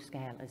global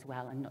scale as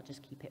well, and not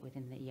just keep it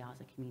within the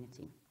EAZA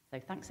community. So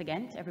thanks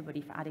again to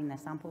everybody for adding their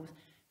samples.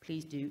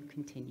 Please do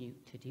continue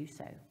to do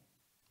so.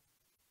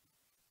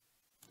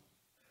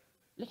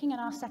 Looking at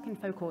our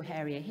second focal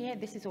area here,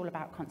 this is all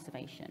about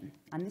conservation.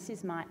 And this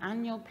is my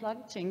annual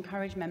plug to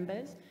encourage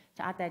members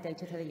to add their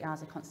data to the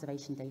EAZA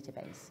Conservation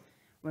Database.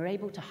 We're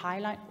able to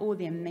highlight all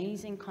the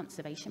amazing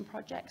conservation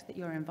projects that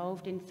you're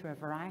involved in through a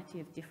variety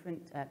of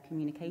different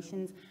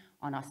communications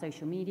on our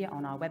social media,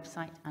 on our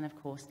website, and of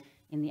course,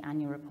 in the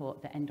annual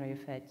report that Endre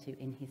referred to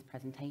in his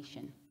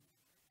presentation.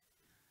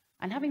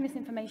 And having this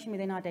information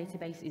within our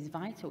database is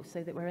vital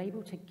so that we're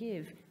able to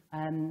give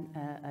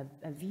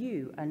a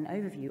view, an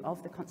overview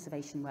of the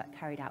conservation work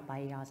carried out by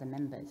EAZA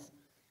members.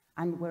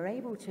 And we're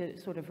able to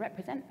sort of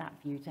represent that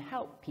view to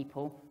help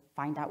people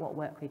find out what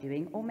work we're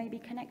doing, or maybe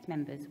connect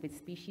members with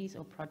species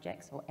or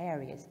projects or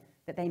areas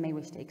that they may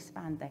wish to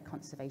expand their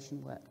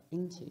conservation work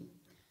into.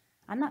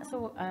 And that's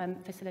all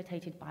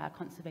facilitated by our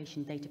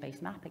conservation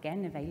database map,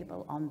 again,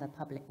 available on the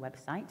public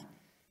website.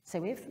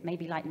 So if,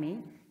 maybe like me,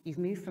 you've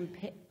moved from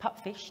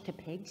pupfish to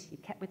pigs,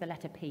 you've kept with the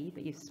letter P,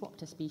 but you've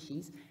swapped a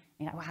species,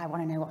 you're like, well, I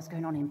want to know what's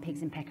going on in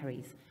pigs and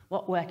peccaries.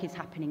 What work is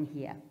happening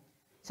here?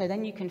 So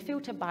then you can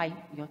filter by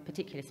your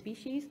particular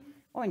species,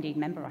 or indeed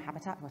member or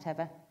habitat,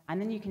 whatever, and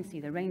then you can see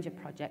the range of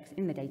projects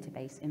in the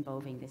database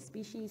involving this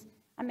species,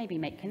 and maybe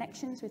make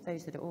connections with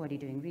those that are already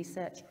doing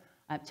research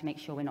to make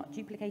sure we're not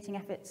duplicating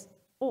efforts,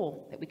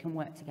 or that we can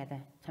work together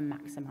to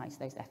maximise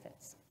those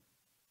efforts.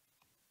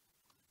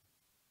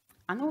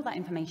 And all that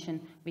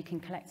information we can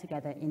collect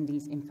together in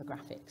these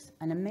infographics,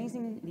 an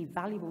amazingly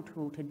valuable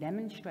tool to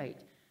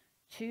demonstrate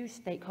to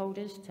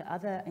stakeholders, to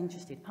other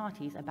interested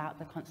parties about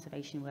the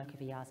conservation work of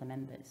EAZA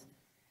members.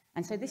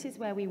 And so this is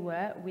where we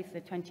were with the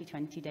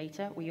 2020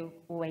 data. We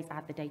always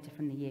add the data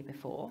from the year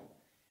before.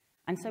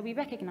 And so we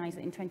recognise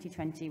that in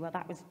 2020, well,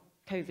 that was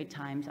COVID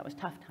times, that was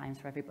tough times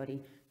for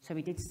everybody. So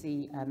we did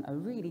see a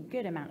really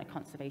good amount of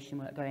conservation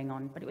work going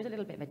on, but it was a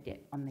little bit of a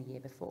dip on the year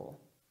before.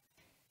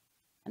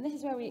 And this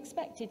is where we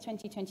expected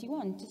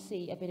 2021 to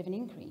see a bit of an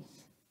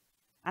increase.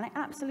 And I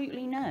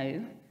absolutely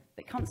know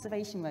that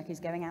conservation work is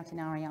going out in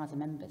our EAZA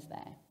members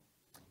there.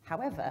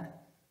 However,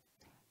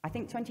 I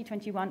think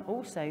 2021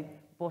 also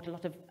brought a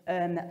lot of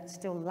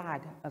still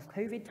lag of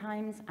COVID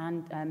times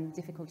and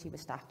difficulty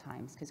with staff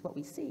times, because what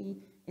we see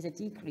is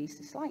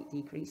a slight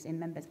decrease in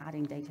members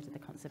adding data to the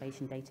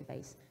conservation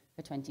database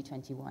for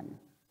 2021.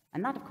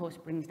 And that, of course,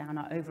 brings down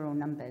our overall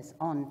numbers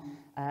on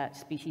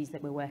species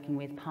that we're working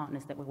with,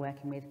 partners that we're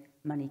working with,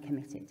 money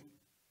committed.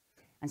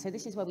 And so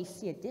this is where we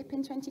see a dip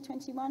in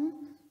 2021,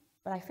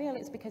 but I feel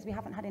it's because we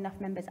haven't had enough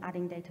members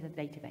adding data to the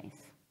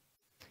database.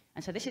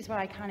 And so this is where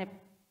I kind of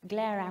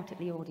glare out at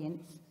the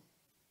audience,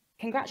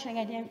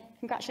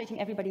 congratulating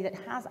everybody that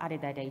has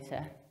added their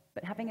data,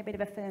 but having a bit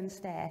of a firm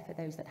stare for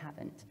those that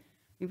haven't.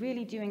 We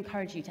really do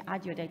encourage you to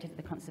add your data to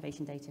the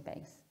conservation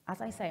database.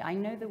 As I say, I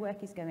know the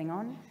work is going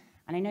on,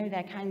 and I know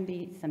there can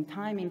be some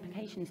time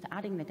implications to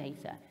adding the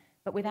data,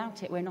 but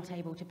without it, we're not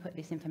able to put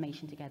this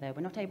information together.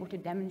 We're not able to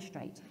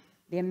demonstrate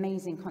the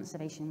amazing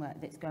conservation work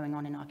that's going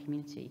on in our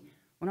community.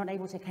 We're not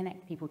able to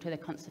connect people to the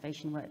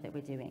conservation work that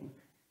we're doing.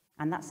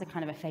 And that's a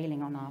kind of a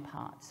failing on our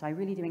part. So I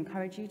really do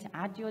encourage you to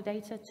add your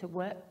data to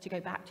work, to go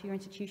back to your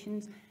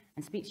institutions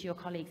and speak to your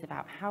colleagues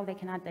about how they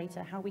can add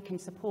data, how we can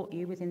support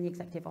you within the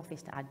Executive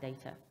Office to add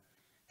data,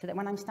 so that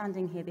when I'm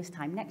standing here this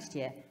time next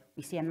year,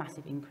 we see a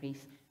massive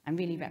increase and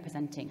really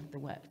representing the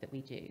work that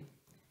we do.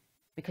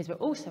 Because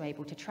we're also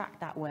able to track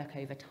that work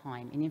over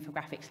time in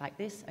infographics like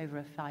this over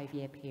a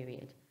 5-year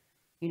period.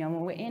 You know,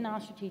 when we're in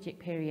our strategic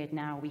period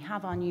now, we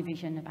have our new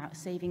vision about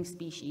saving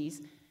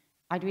species.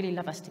 I'd really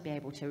love us to be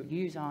able to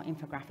use our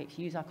infographics,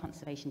 use our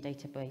conservation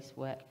database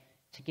work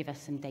to give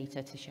us some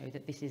data to show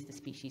that this is the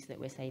species that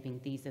we're saving,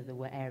 these are the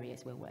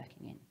areas we're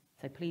working in.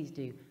 So please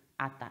do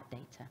add that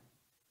data.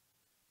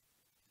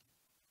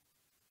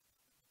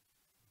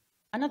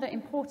 Another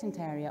important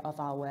area of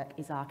our work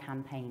is our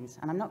campaigns,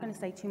 and I'm not going to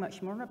say too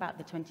much more about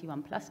the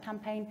 21 Plus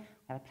campaign. We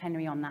have a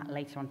plenary on that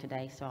later on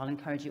today, so I'll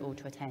encourage you all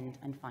to attend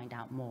and find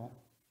out more.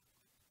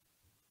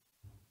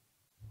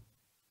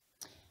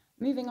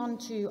 Moving on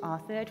to our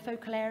third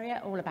focal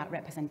area, all about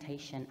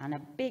representation, and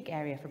a big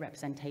area for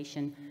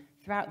representation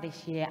throughout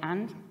this year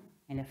and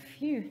in a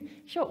few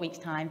short weeks'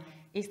 time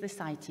is the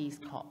CITES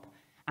COP.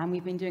 And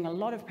we've been doing a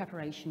lot of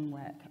preparation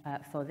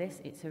work for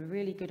this. It's a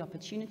really good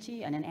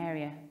opportunity and an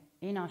area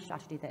in our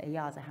strategy that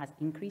EAZA has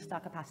increased our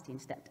capacity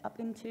and stepped up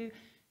into,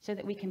 so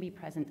that we can be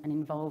present and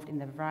involved in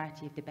the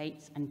variety of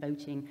debates and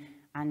voting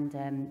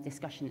and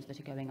discussions that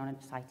are going on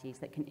at CITES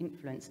that can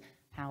influence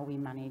how we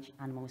manage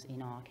animals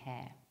in our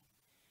care.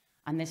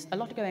 And there's a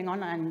lot going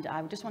on, and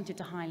I just wanted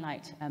to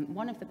highlight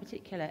one of the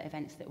particular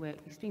events that we're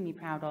extremely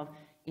proud of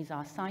is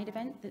our side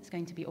event that's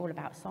going to be all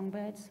about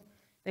songbirds.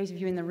 Those of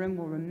you in the room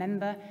will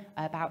remember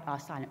about our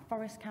Silent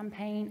Forest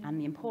campaign and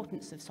the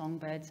importance of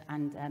songbirds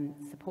and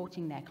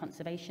supporting their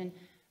conservation.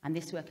 And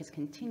this work has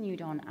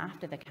continued on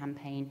after the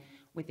campaign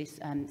with this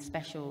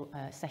special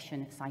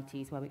session at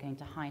CITES, where we're going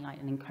to highlight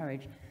and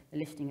encourage the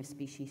listing of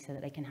species so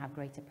that they can have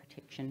greater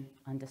protection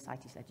under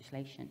CITES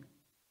legislation.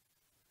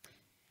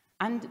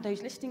 And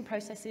those listing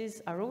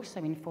processes are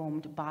also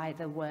informed by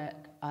the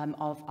work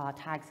of our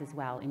tags as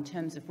well, in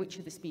terms of which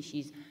of the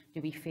species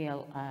do we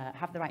feel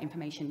have the right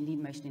information, need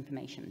most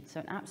information. So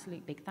an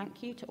absolute big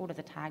thank you to all of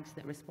the tags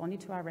that responded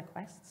to our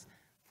requests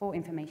for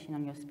information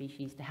on your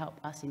species to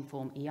help us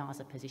inform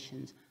EAZA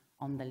positions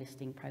on the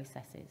listing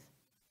processes.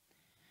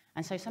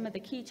 And so some of the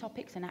key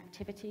topics and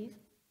activities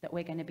that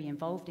we're going to be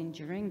involved in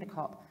during the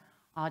COP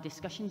are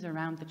discussions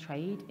around the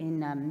trade in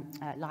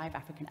live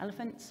African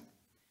elephants,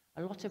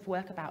 a lot of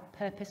work about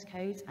purpose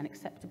codes and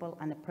acceptable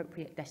and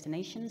appropriate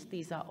destinations.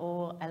 These are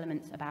all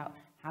elements about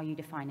how you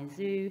define a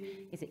zoo.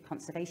 Is it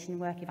conservation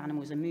work if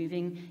animals are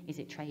moving? Is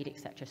it trade,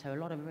 etc.? So a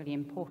lot of really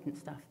important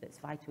stuff that's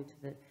vital to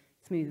the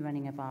smooth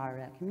running of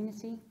our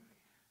community.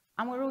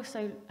 And we're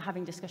also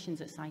having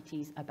discussions at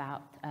CITES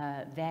about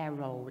their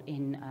role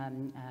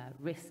in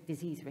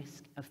disease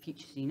risk of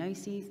future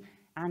zoonoses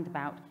and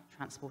about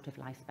transport of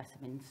live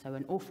specimens. So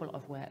an awful lot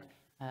of work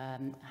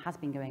has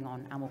been going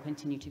on and will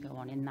continue to go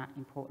on in that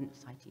important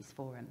CITES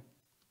forum.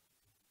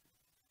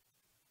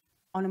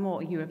 On a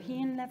more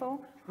European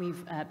level,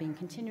 we've been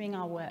continuing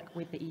our work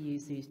with the EU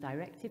Zoo's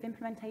directive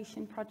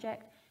implementation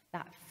project.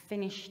 That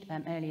finished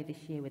earlier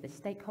this year with a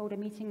stakeholder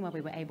meeting where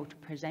we were able to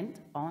present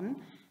on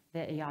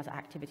the EAZA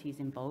activities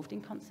involved in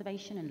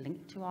conservation and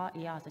linked to our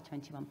EAZA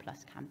 21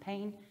 Plus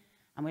campaign.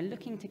 And we're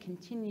looking to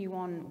continue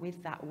on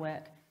with that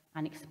work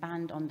and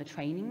expand on the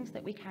trainings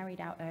that we carried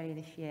out earlier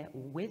this year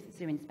with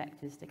zoo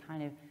inspectors to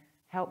kind of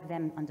help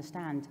them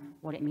understand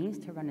what it means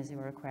to run a zoo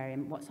or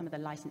aquarium, what some of the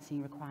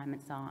licensing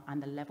requirements are,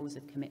 and the levels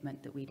of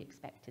commitment that we'd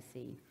expect to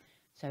see.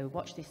 So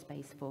watch this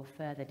space for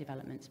further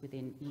developments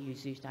within EU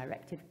Zoo's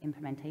directive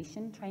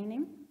implementation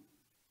training.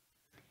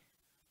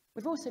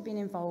 We've also been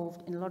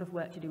involved in a lot of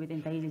work to do with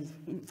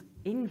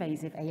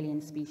invasive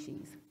alien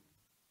species.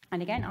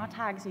 And again, our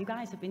tags, you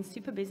guys have been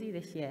super busy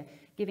this year,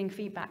 giving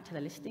feedback to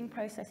the listing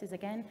processes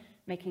again,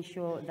 making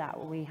sure that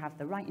we have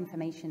the right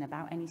information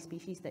about any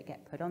species that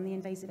get put on the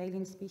invasive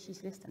alien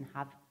species list and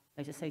have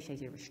those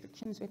associated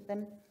restrictions with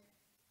them.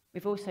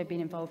 We've also been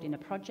involved in a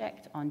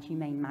project on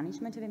humane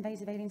management of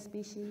invasive alien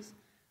species.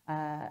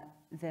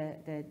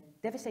 The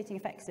devastating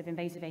effects of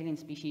invasive alien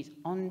species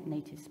on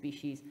native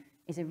species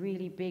is a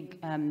really big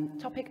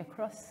topic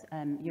across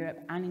Europe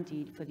and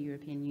indeed for the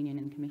European Union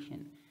and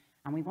Commission.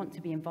 And we want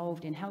to be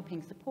involved in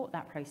helping support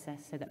that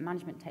process so that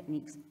management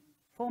techniques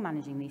for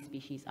managing these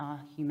species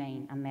are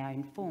humane and they are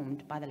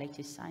informed by the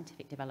latest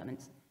scientific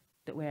developments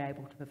that we're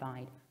able to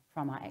provide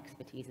from our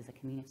expertise as a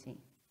community.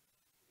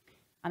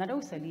 And that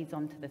also leads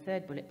on to the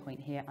third bullet point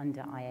here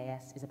under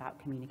IAS, is about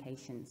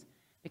communications.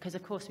 Because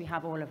of course we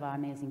have all of our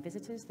amazing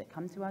visitors that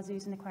come to our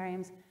zoos and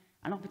aquariums,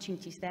 and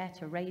opportunities there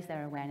to raise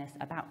their awareness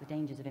about the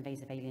dangers of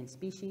invasive alien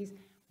species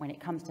when it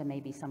comes to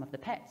maybe some of the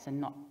pets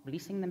and not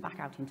releasing them back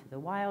out into the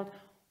wild,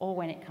 or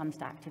when it comes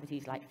to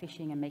activities like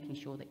fishing and making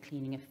sure that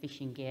cleaning of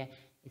fishing gear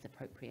is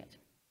appropriate.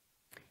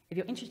 If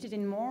you're interested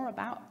in more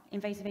about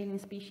invasive alien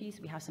species,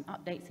 we have some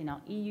updates in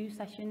our EU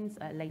sessions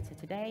later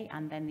today,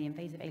 and then the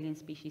invasive alien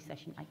species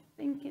session, I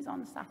think, is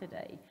on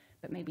Saturday,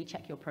 but maybe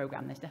check your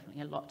program. There's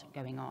definitely a lot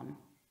going on.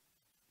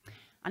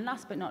 And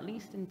last but not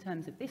least, in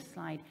terms of this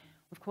slide,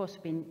 of course,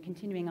 we've been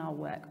continuing our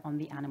work on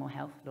the animal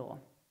health law.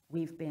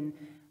 We've been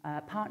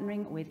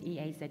partnering with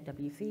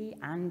EAZWV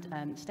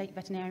and state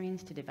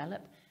veterinarians to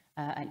develop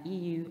an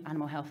EU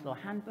animal health law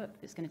handbook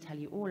that's going to tell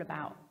you all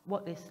about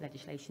what this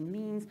legislation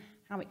means,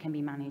 how it can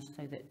be managed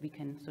so that we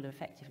can sort of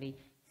effectively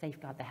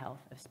safeguard the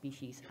health of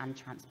species and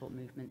transport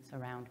movements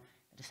around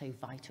that are so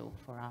vital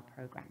for our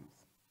programs.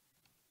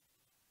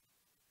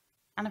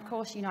 And of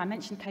course, you know, I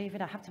mentioned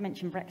COVID, I have to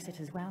mention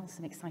Brexit as well,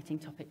 some exciting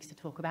topics to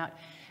talk about.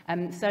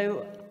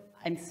 So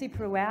I'm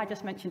super aware, I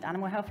just mentioned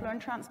animal health law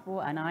and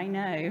transport, and I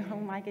know, oh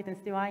my goodness,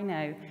 do I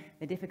know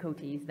the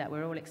difficulties that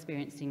we're all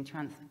experiencing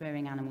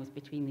transferring animals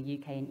between the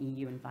UK and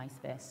EU and vice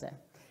versa.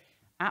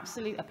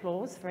 Absolute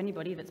applause for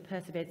anybody that's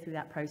persevered through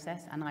that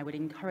process, and I would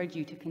encourage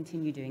you to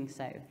continue doing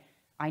so.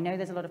 I know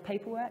there's a lot of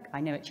paperwork, I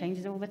know it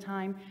changes all the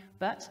time,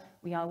 but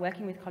we are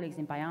working with colleagues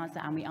in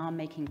EAZA and we are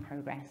making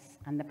progress.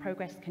 And the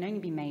progress can only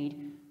be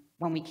made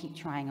when we keep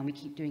trying and we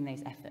keep doing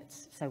those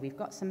efforts. So we've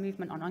got some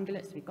movement on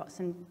ungulates, we've got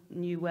some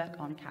new work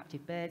on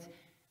captive birds,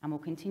 and we'll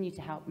continue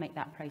to help make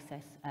that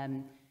process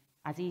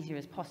as easier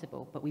as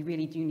possible. But we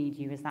really do need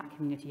you as that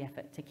community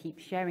effort to keep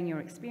sharing your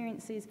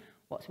experiences,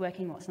 what's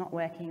working, what's not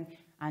working,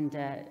 and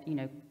you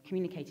know,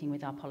 communicating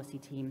with our policy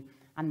team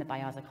and the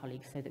EAZA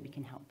colleagues so that we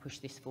can help push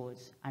this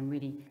forwards and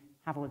really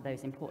have all of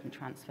those important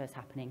transfers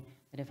happening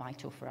that are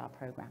vital for our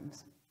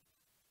programs.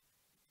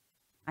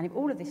 And if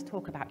all of this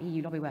talk about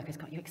EU lobby work has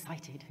got you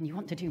excited and you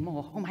want to do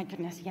more, oh my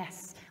goodness,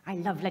 yes, I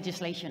love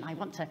legislation. I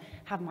want to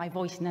have my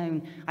voice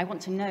known. I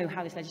want to know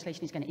how this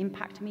legislation is going to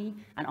impact me,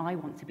 and I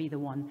want to be the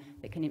one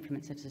that can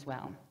influence it as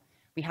well.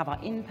 We have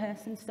our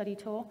in-person study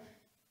tour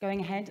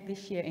going ahead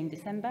this year in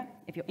December.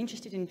 If you're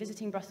interested in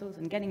visiting Brussels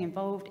and getting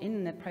involved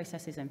in the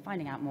processes and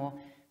finding out more,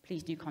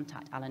 please do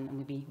contact Alan, and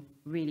we'll be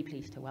really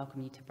pleased to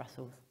welcome you to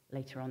Brussels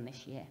later on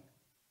this year.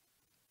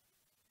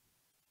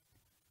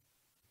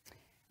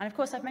 And of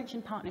course, I've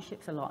mentioned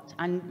partnerships a lot,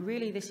 and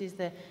really this is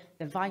the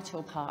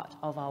vital part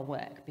of our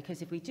work,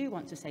 because if we do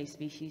want to save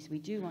species, we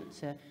do want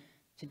to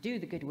do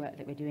the good work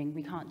that we're doing,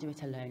 we can't do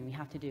it alone. We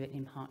have to do it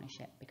in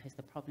partnership because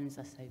the problems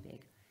are so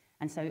big.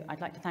 And so I'd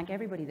like to thank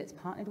everybody that's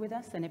partnered with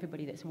us and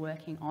everybody that's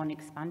working on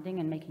expanding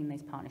and making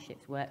those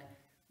partnerships work,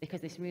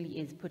 because this really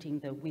is putting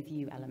the with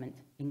you element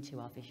into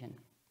our vision.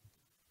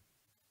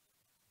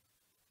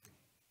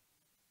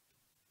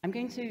 I'm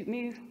going to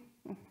move,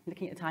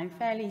 looking at the time,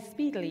 fairly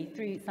speedily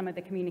through some of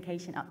the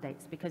communication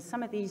updates, because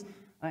some of these,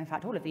 or in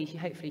fact all of these, you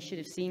hopefully should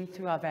have seen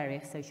through our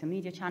various social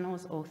media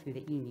channels or through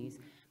the e-news.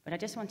 But I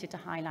just wanted to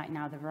highlight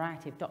now the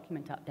variety of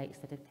document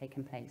updates that have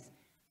taken place.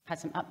 Had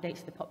some updates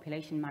to the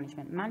Population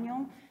Management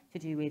Manual to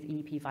do with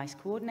EEP Vice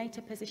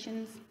Coordinator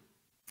positions.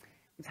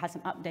 We've had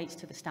some updates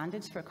to the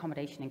standards for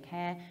accommodation and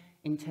care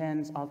in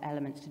terms of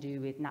elements to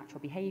do with natural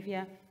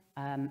behaviour,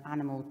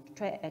 animal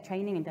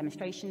training and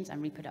demonstrations,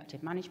 and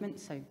reproductive management.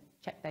 So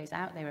check those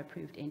out, they were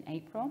approved in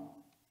April.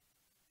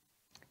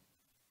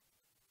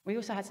 We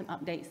also had some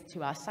updates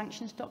to our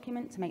sanctions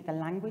document to make the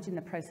language and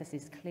the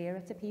processes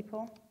clearer to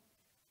people.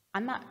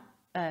 And that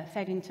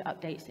fed into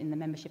updates in the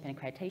membership and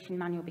accreditation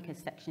manual, because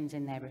sections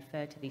in there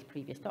refer to these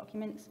previous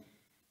documents.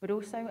 But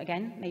also,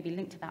 again, maybe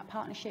linked to that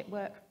partnership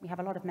work, we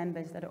have a lot of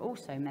members that are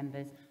also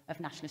members of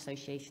national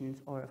associations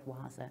or of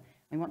EAZA.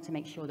 We want to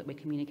make sure that we're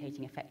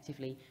communicating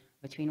effectively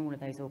between all of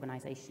those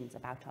organisations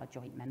about our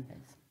joint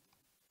members.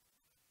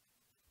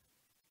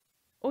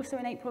 Also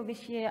in April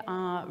this year,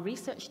 our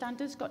research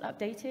standards got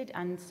updated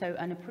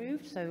and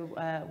approved.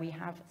 So we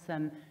have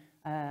some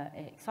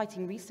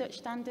exciting research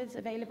standards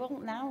available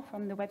now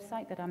from the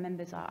website that our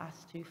members are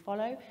asked to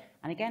follow.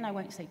 And again, I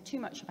won't say too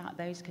much about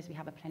those because we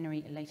have a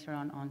plenary later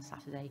on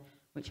Saturday,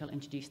 which will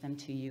introduce them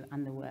to you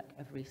and the work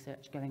of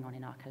research going on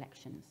in our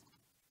collections.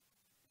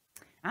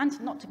 And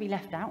not to be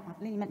left out,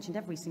 I've nearly mentioned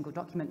every single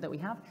document that we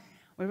have.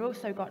 We've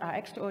also got our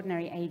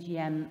extraordinary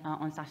AGM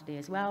on Saturday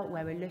as well,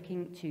 where we're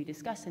looking to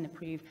discuss and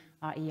approve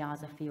our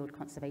EAZA field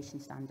conservation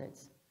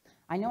standards.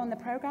 I know on the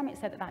programme it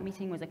said that that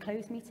meeting was a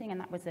closed meeting, and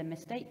that was a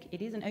mistake.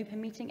 It is an open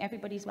meeting.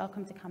 Everybody's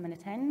welcome to come and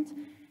attend.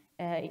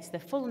 It's the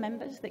full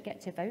members that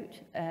get to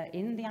vote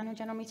in the annual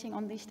general meeting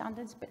on these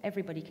standards, but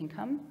everybody can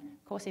come.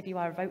 Of course, if you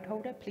are a vote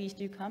holder, please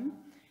do come.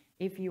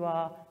 If you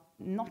are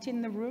not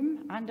in the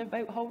room and a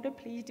vote holder,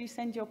 please do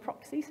send your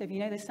proxy. So if you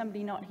know there's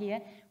somebody not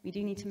here, we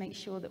do need to make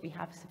sure that we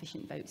have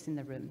sufficient votes in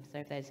the room. So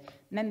if there's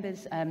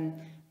members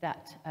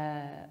that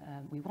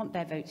we want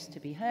their votes to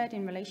be heard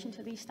in relation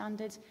to these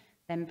standards,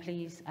 then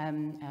please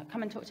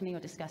come and talk to me or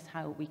discuss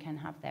how we can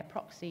have their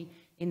proxy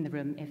in the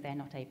room if they're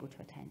not able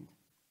to attend.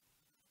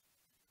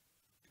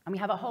 And we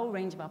have a whole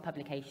range of our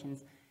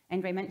publications.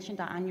 Endre mentioned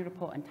our annual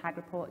report and tag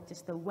report.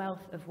 Just the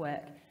wealth of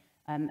work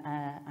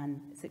and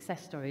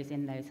success stories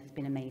in those has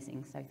been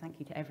amazing. So thank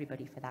you to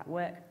everybody for that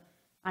work.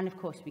 And of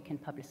course, we can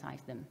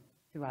publicise them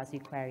through our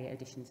Zooquaria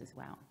editions as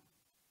well.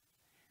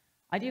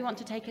 I do want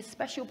to take a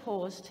special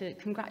pause to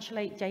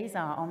congratulate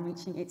JZAR on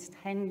reaching its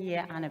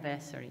 10-year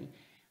anniversary.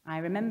 I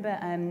remember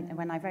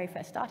when I very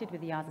first started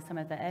with EAZA, some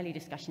of the early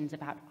discussions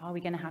about, are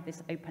we going to have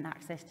this open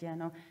access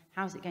journal?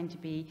 How's it going to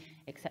be,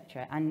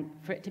 etc. And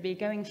for it to be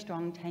going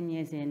strong 10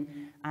 years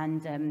in,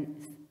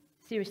 and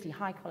seriously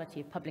high quality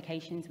of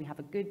publications. We have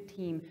a good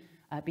team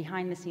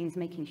behind the scenes,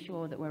 making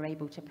sure that we're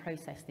able to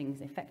process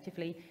things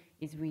effectively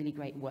is really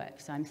great work.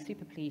 So I'm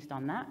super pleased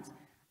on that.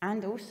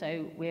 And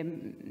also, we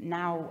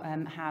now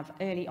have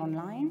early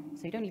online,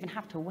 so you don't even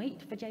have to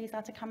wait for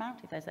JSAR to come out.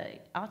 If there's an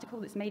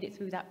article that's made it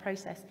through that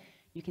process,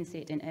 you can see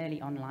it in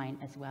early online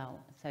as well.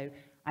 So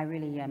I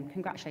really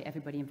congratulate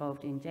everybody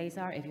involved in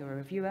JSAR. If you're a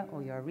reviewer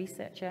or you're a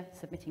researcher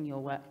submitting your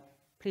work,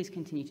 please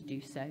continue to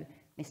do so.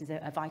 This is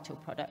a vital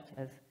product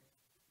of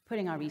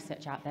putting our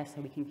research out there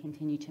so we can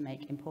continue to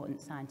make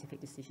important scientific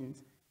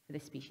decisions for the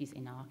species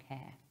in our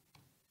care.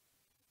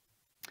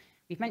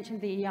 We've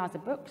mentioned the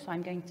EAZA book, so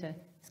I'm going to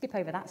skip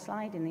over that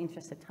slide in the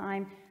interest of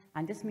time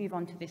and just move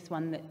on to this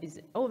one that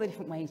is all the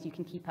different ways you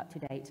can keep up to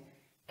date.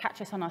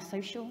 Catch us on our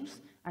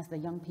socials, as the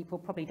young people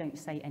probably don't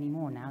say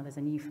anymore now. There's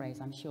a new phrase,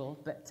 I'm sure,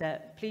 but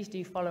please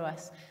do follow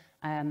us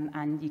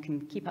and you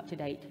can keep up to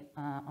date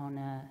on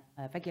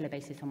a regular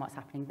basis on what's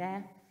happening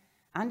there.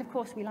 And of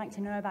course, we like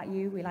to know about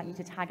you. We like you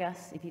to tag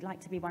us. If you'd like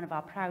to be one of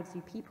our Proud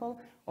Zoo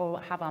people or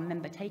have our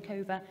member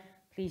takeover,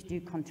 please do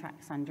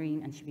contact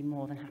Sandrine and she'll be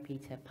more than happy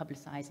to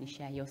publicise and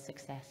share your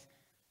success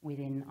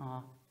within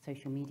our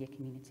social media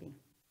community.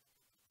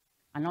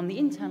 And on the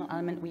internal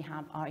element, we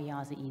have our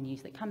EAZA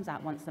e-news that comes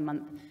out once a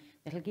month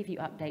that'll give you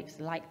updates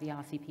like the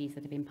RCPs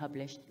that have been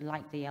published,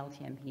 like the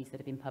LTMPs that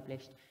have been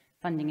published,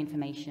 funding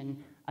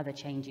information, other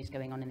changes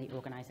going on in the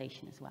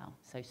organisation as well.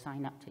 So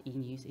sign up to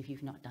e-news if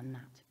you've not done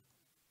that.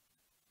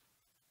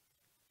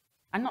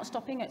 And not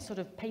stopping at sort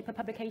of paper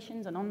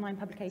publications and online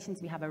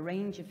publications, we have a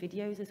range of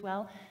videos as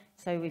well.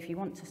 So if you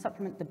want to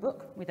supplement the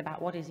book with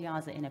about what is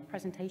EAZA in a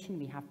presentation,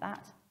 we have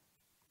that.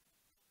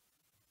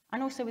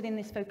 And also within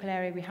this focal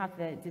area, we have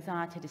the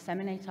desire to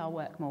disseminate our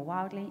work more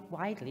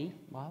widely.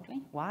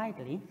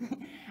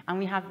 And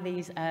we have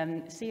these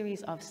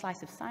series of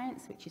Slice of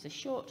Science, which is a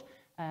short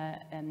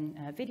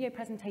video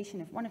presentation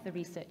of one of the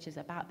researchers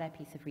about their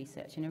piece of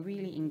research, and a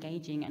really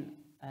engaging and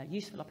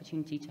useful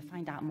opportunity to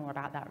find out more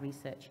about that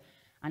research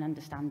and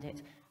understand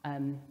it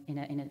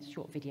in a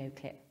short video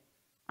clip.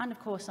 And of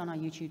course, on our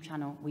YouTube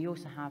channel, we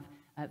also have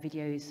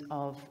videos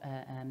of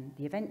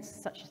the events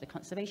such as the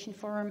Conservation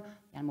Forum,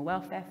 the Animal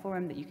Welfare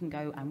Forum that you can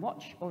go and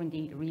watch, or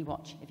indeed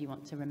re-watch if you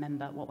want to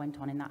remember what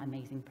went on in that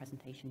amazing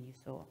presentation you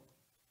saw.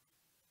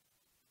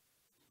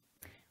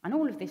 And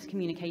all of this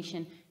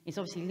communication is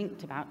obviously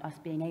linked about us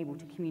being able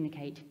to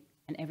communicate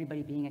and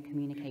everybody being a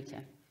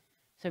communicator.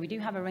 So we do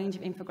have a range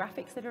of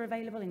infographics that are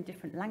available in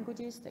different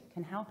languages that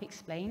can help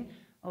explain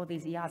all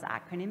these EAZA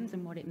acronyms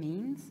and what it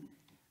means.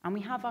 And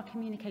we have our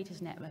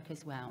communicators network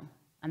as well.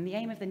 And the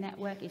aim of the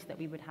network is that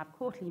we would have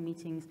quarterly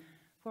meetings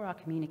for our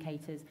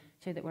communicators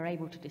so that we're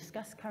able to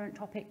discuss current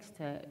topics,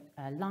 to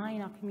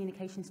align our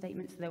communication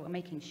statements so that we're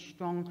making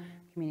strong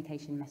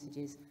communication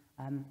messages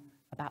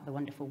about the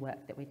wonderful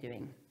work that we're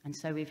doing. And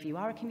so if you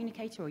are a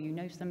communicator or you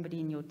know somebody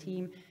in your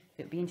team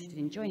that would be interested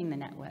in joining the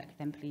network,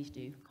 then please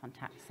do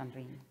contact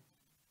Sandrine.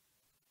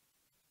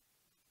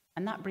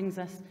 And that brings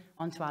us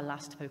onto our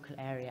last focal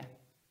area.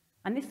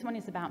 And this one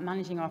is about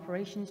managing our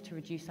operations to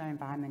reduce our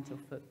environmental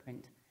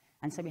footprint.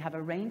 And so we have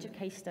a range of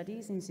case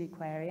studies in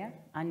Zooquaria.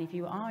 And if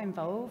you are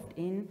involved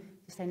in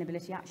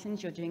sustainability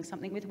actions, you're doing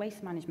something with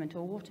waste management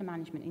or water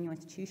management in your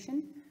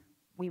institution,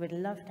 we would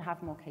love to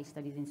have more case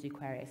studies in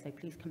Zooquaria. So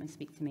please come and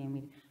speak to me, and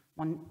we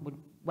would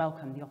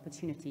welcome the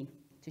opportunity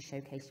to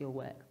showcase your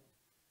work.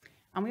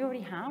 And we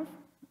already have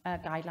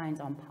guidelines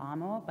on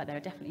palm oil, but there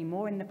are definitely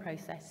more in the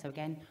process. So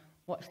again,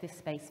 watch this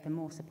space for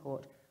more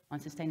support on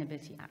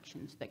sustainability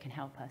actions that can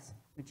help us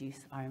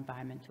reduce our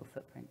environmental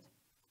footprint.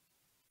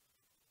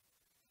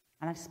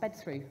 And I've sped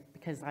through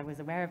because I was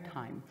aware of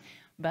time,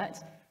 but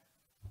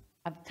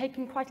I've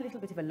taken quite a little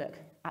bit of a look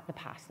at the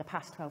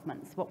past 12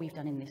 months, what we've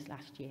done in this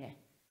last year.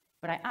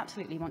 But I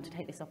absolutely want to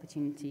take this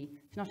opportunity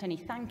to not only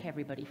thank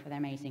everybody for their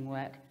amazing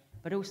work,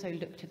 but also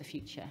look to the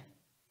future.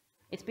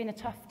 It's been a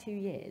tough 2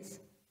 years,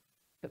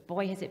 but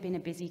boy, has it been a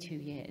busy 2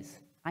 years.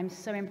 I'm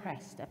so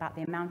impressed about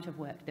the amount of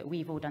work that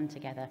we've all done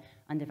together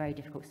under very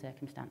difficult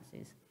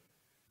circumstances.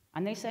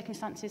 And those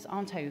circumstances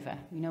aren't over.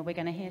 You know, we're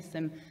going to hear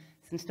some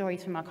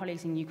stories from our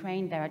colleagues in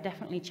Ukraine. There are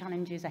definitely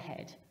challenges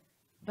ahead.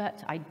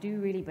 But I do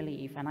really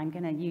believe, and I'm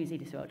going to use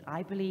Edith's word,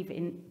 I believe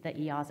in the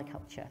EAZA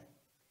culture.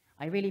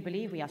 I really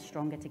believe we are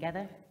stronger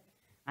together,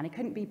 and I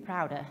couldn't be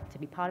prouder to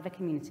be part of a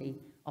community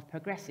of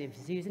progressive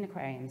zoos and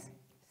aquariums,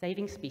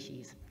 saving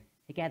species,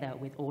 together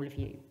with all of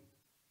you.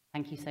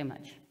 Thank you so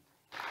much.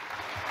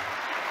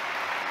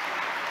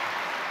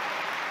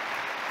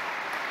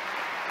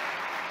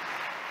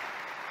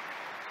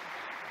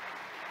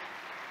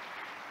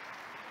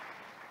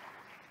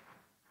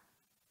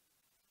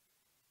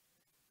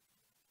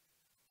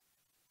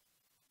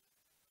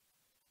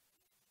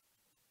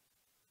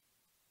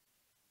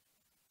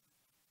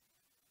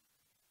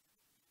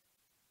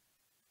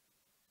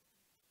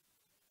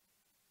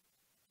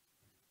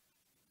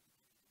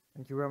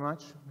 Thank you very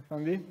much,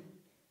 Myfanwy.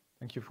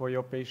 Thank you for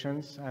your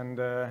patience, and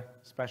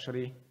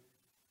especially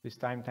this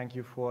time, thank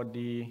you for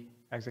the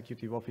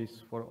Executive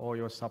Office for all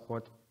your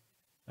support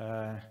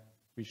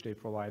which they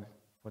provide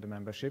for the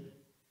membership.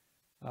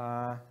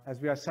 As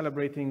we are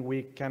celebrating,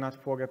 we cannot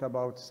forget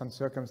about some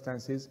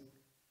circumstances.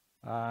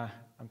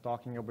 I'm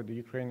talking about the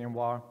Ukrainian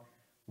war,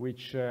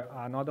 which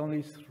are not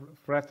only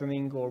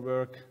threatening our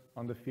work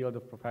on the field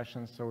of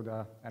professions, so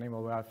the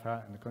animal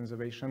welfare and the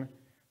conservation,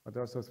 but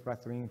also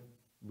threatening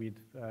with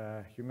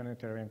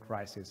humanitarian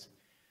crisis.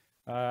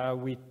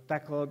 We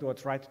tackled or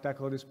tried to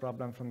tackle this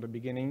problem from the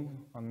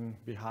beginning on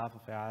behalf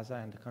of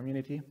EAZA and the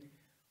community.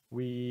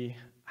 We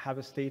have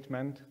a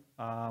statement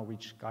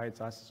which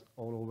guides us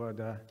all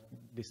over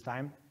this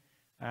time,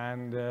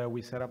 and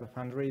we set up a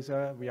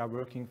fundraiser. We are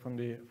working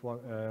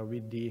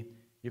with the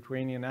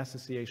Ukrainian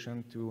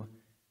Association to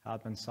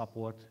help and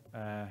support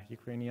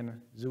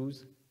Ukrainian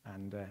zoos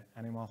and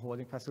animal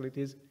holding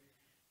facilities,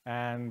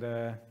 and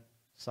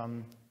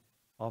some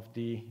of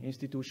the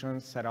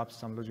institutions set up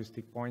some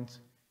logistic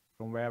points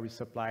from where we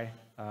supply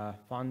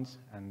funds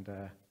and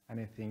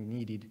anything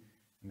needed,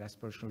 and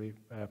especially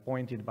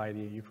pointed by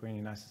the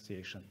Ukrainian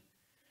Association.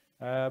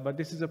 But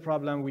this is a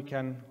problem we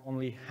can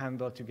only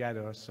handle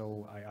together,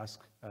 so I ask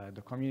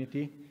the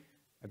community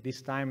at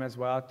this time as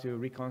well to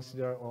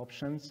reconsider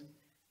options,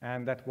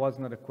 and that was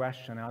not a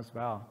question as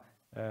well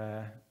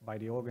by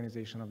the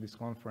organization of this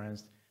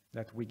conference,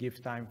 that we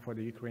give time for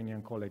the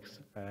Ukrainian colleagues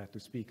to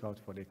speak out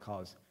for their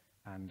cause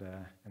and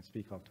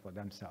speak out for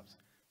themselves.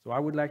 So I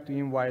would like to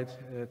invite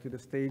to the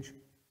stage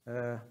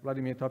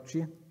Volodymyr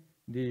Topchy,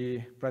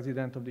 the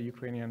president of the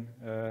Ukrainian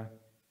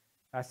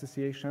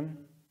Association,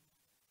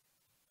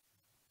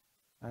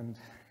 and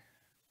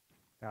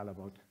tell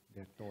about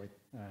their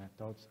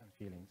thoughts and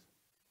feelings.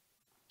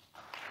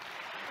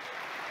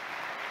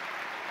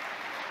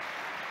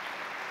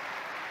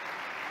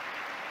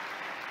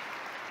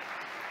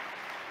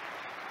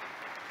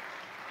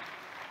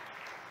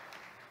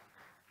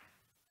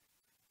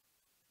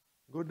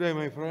 Good day,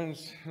 my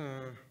friends.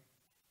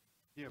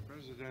 Dear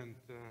President,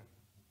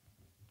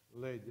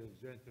 ladies,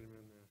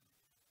 gentlemen,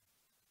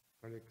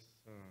 colleagues,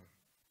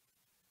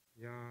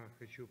 я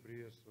хочу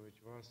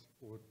приветствовать вас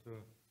от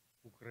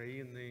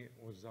Украины,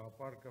 от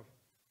зоопарков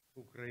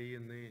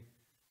Украины,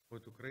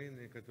 от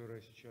Украины, которая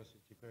сейчас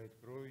истекает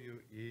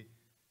кровью и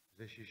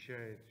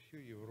защищает всю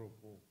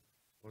Европу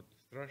от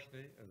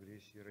страшной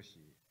агрессии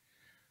России.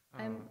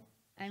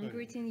 I'm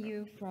greeting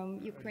you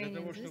from Ukraine.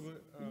 Для того,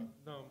 чтобы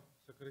нам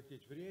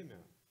сократить время,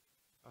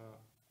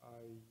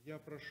 я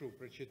прошу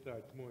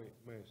прочитать мой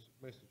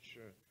месседж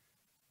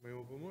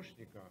моего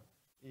помощника,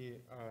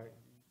 и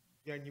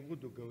я не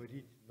буду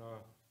говорить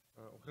на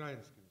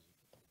украинском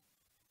языке.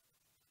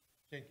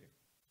 Thank you.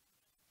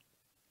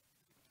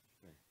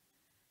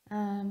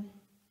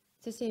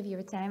 To save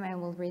your time, I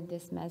will read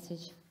this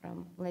message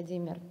from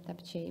Volodymyr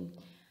Topchy.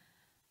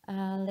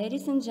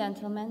 Ladies and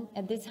gentlemen,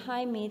 at this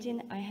high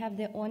meeting, I have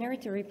the honor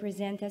to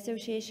represent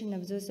Association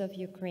of Zoos of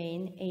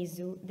Ukraine,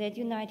 EAZA, that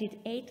united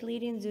 8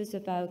 leading zoos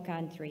of our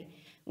country,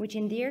 which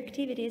in their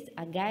activities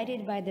are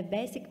guided by the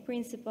basic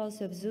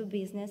principles of zoo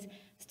business,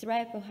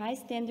 strive for high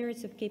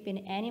standards of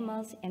keeping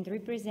animals, and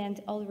represent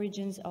all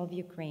regions of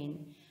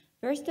Ukraine.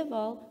 First of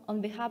all,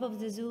 on behalf of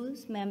the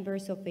zoos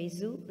members of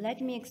EAZA,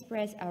 let me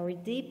express our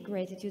deep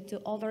gratitude to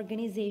all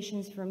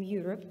organizations from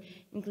Europe,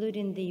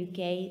 including the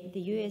UK,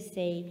 the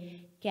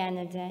USA,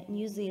 Canada,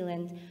 New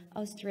Zealand,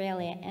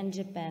 Australia, and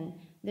Japan,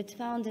 that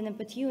found an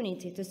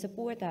opportunity to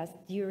support us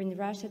during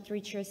Russia's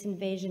treacherous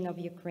invasion of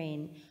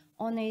Ukraine.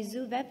 On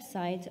EAZA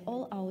website,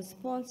 all our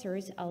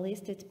sponsors are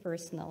listed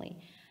personally.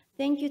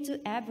 Thank you to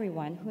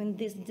everyone who in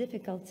this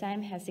difficult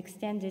time has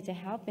extended a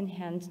helping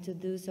hand to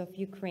those of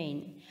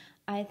Ukraine.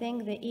 I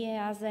thank the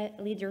EAZA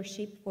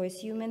leadership for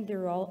assuming the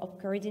role of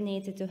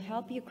coordinator to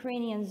help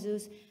Ukrainian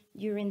zoos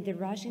during the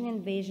Russian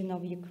invasion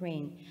of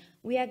Ukraine.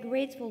 We are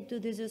grateful to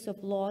the zoos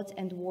of Lodz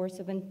and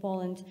Warsaw in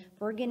Poland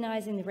for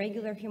organizing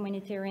regular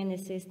humanitarian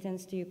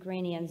assistance to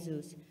Ukrainian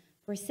zoos.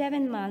 For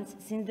 7 months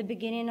since the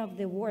beginning of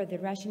the war, the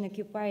Russian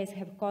occupiers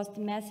have caused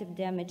massive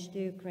damage to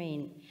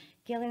Ukraine,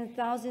 killing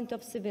thousands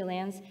of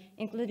civilians,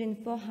 including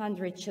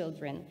 400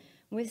 children.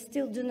 We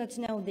still do not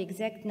know the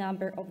exact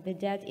number of the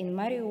dead in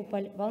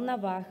Mariupol,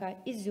 Volnovakha,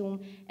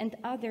 Izum, and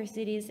other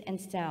cities and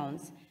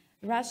towns.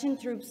 Russian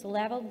troops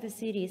leveled the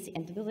cities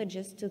and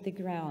villages to the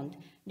ground,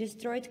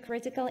 destroyed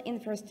critical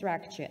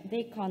infrastructure, the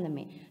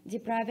economy,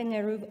 depriving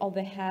a roof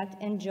overhead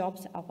and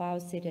jobs of our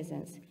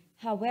citizens.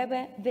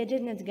 However, they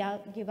did not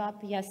give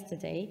up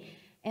yesterday,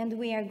 and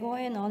we are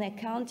going on a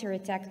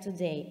counterattack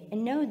today,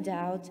 and no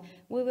doubt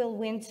we will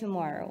win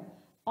tomorrow.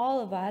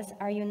 All of us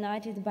are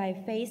united by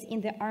faith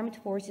in the armed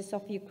forces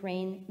of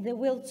Ukraine, the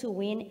will to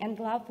win, and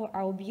love for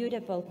our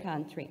beautiful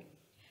country.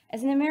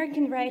 As an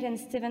American writer,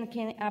 Stephen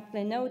King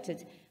aptly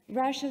noted,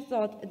 Russia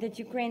thought that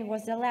Ukraine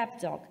was a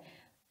lapdog,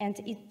 and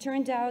it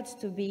turned out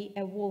to be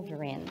a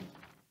wolverine.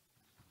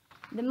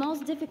 The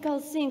most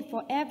difficult thing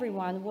for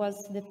everyone was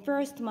the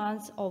first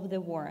months of the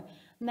war.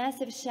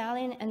 Massive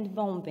shelling and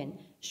bombing,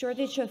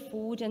 shortage of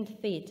food and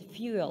feed,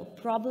 fuel,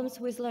 problems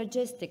with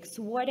logistics,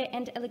 water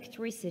and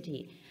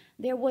electricity.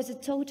 There was a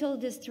total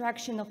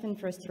destruction of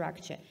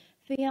infrastructure,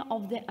 fear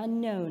of the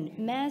unknown,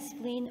 mass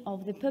fleeing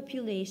of the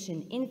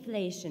population,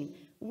 inflation,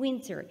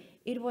 Winter.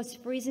 It was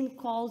freezing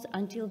cold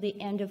until the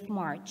end of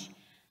March.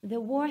 The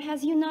war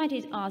has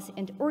united us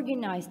and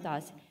organized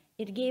us.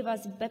 It gave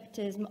us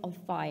baptism of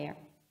fire.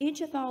 Each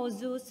of our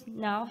zoos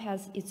now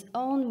has its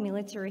own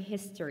military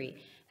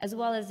history, as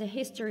well as a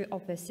history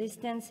of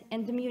assistance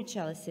and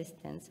mutual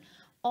assistance.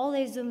 All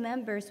zoo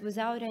members,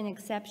 without an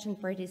exception,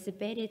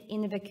 participated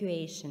in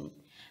evacuation.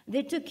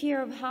 They took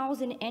care of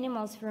housing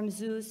animals from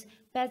zoos,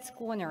 pets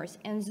corners,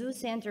 and zoo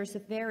centers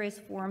of various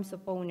forms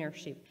of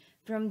ownership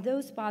from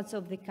those parts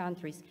of the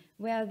countries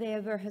where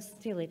there were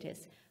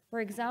hostilities. For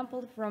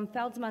example, from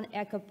Feldman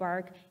Eco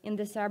Park in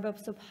the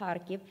suburbs of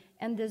Kharkiv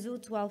and the Zoo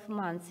 12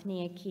 Months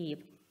near Kyiv.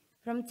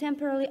 From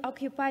temporarily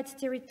occupied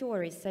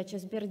territories such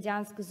as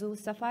Berdyansk Zoo,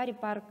 Safari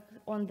Park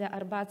on the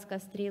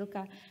Arbatska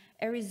Strelka,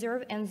 a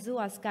reserve, and Zoo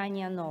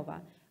Askania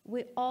Nova.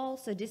 We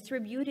also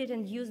distributed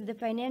and used the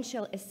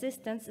financial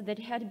assistance that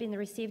had been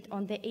received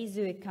on the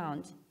EAZA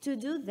account. To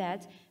do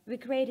that, we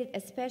created a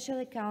special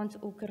account,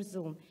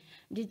 Ukrzoo.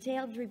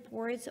 Detailed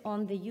reports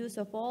on the use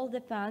of all the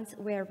funds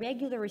were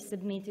regularly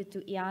submitted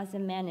to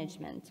EAZA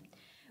management.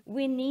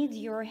 We need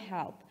your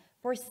help.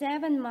 For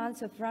 7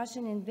 months of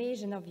Russian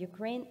invasion of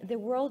Ukraine, the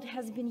world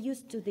has been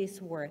used to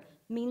this war.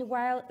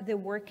 Meanwhile, the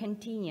war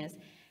continues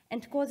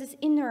and causes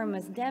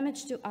enormous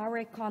damage to our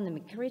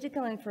economy,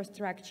 critical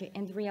infrastructure,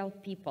 and real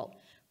people.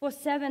 For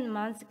 7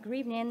 months,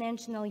 hryvnia,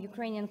 national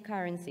Ukrainian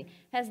currency,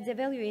 has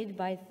devalued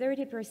by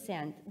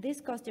 30%.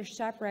 This caused a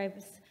sharp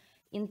rise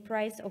in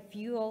price of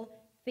fuel,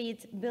 feed,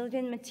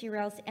 building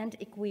materials, and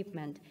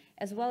equipment,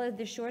 as well as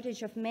the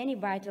shortage of many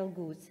vital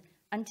goods.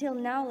 Until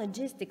now,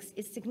 logistics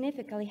is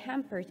significantly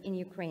hampered in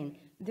Ukraine.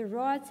 The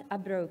roads are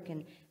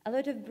broken. A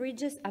lot of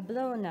bridges are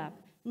blown up.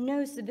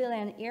 No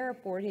civilian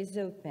airport is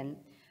open.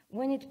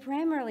 When it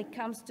primarily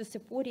comes to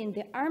supporting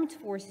the armed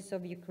forces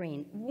of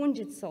Ukraine,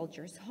 wounded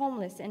soldiers,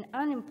 homeless and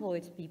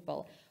unemployed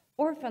people,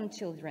 orphan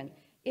children,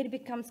 it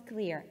becomes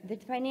clear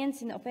that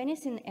financing of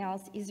anything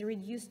else is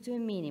reduced to a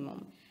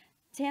minimum.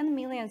 10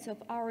 million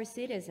of our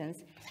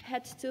citizens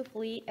had to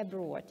flee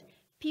abroad.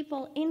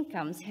 People's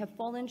incomes have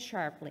fallen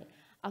sharply.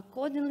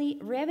 Accordingly,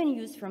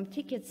 revenues from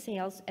ticket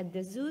sales at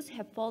the zoos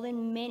have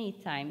fallen many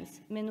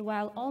times.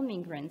 Meanwhile, all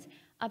migrants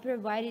are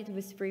provided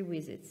with free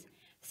visits.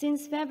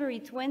 Since February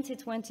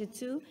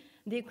 2022,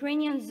 the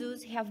Ukrainian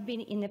zoos have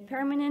been in a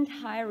permanent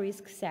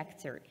high-risk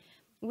sector.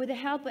 With the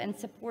help and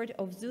support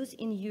of zoos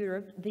in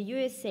Europe, the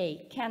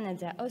USA,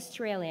 Canada,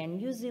 Australia,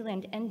 New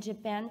Zealand, and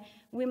Japan,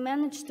 we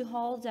managed to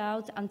hold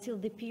out until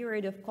the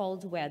period of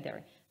cold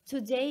weather.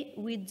 Today,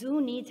 we do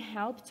need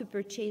help to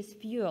purchase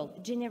fuel,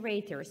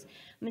 generators,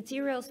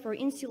 materials for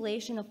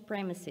insulation of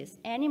premises,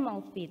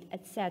 animal feed,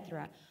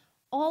 etc.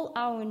 All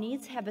our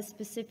needs have a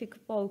specific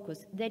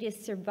focus, that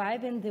is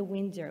surviving the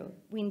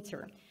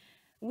winter.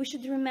 We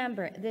should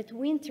remember that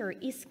winter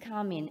is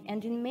coming,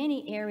 and in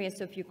many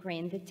areas of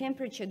Ukraine, the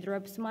temperature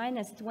drops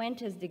minus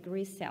 20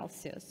 degrees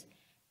Celsius.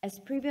 As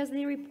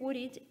previously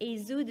reported, a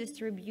zoo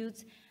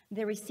distributes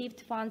the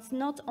received funds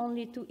not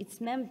only to its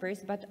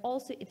members, but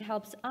also it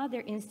helps other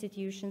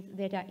institutions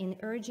that are in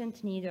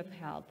urgent need of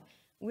help.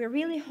 We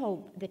really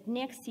hope that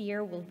next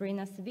year will bring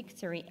us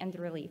victory and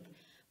relief.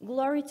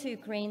 Glory to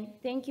Ukraine.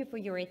 Thank you for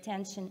your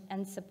attention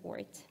and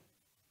support.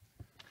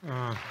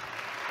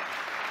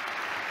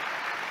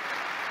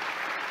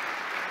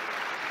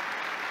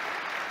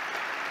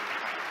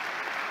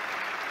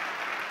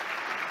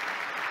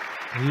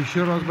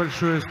 Еще раз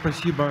большое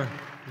спасибо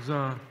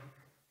за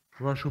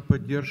вашу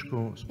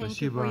поддержку.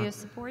 Спасибо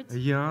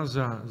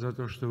EAZA за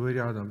то, что вы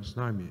рядом с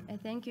нами.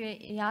 Thank you,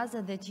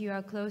 EAZA, that you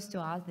are close to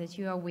us, that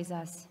you are with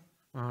us.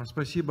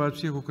 Спасибо от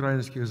всех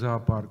украинских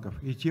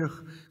зоопарков и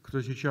тех, кто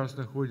сейчас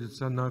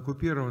находится на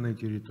оккупированной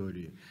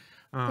территории.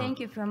 Thank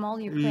you from all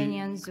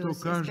Ukrainian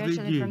zoos,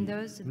 especially from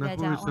those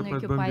that are on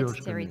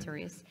occupied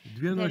territories,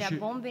 that are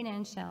bombing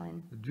and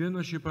shelling. 2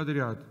 ночи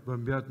подряд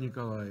бомбят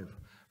Mykolaiv.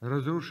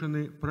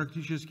 Разрушены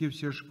практически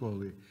все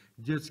школы,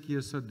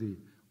 детские сады,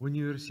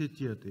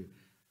 университеты.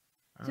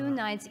 2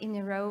 nights in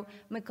a row,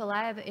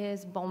 Mykolaiv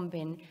is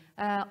bombing.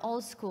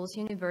 All schools,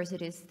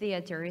 universities,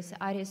 theaters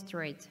are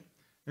destroyed.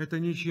 Это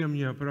ничем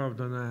не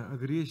оправданная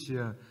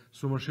агрессия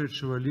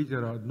сумасшедшего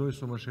лидера одной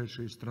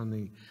сумасшедшей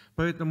страны.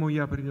 Поэтому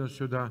я принес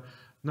сюда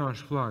наш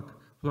флаг,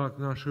 флаг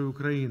нашей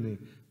Украины.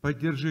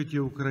 Поддержите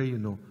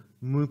Украину.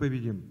 Мы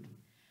победим.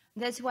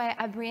 That's why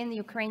I bring the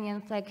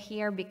Ukrainian flag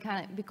here,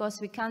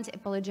 because we can't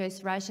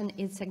apologize Russian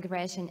its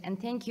aggression.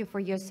 And thank you for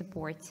your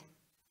support.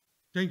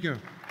 Thank you.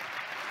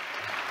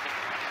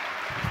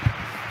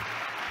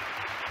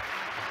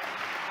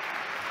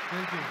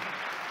 Thank you.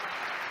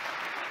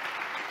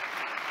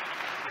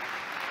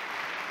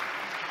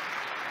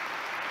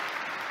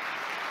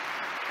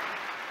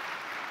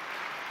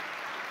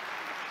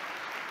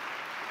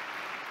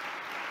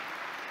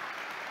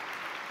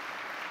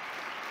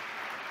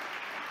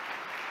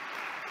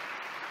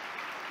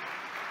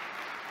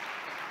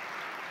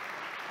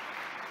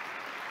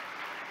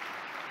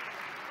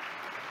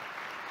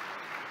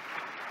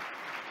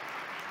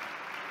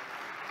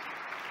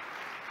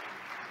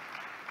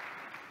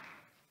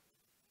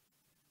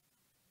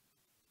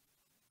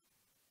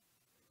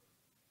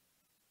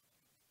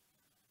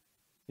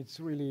 It's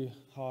really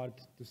hard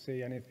to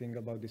say anything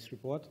about this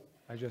report.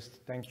 I just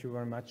thank you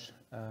very much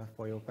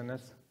for your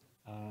openness.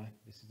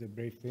 This is a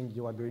brave thing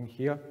you are doing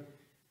here.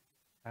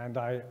 And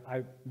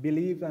I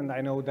believe and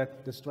I know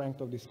that the strength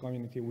of this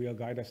community will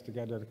guide us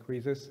together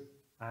increases.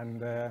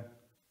 And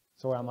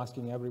so I'm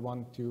asking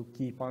everyone to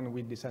keep on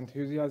with this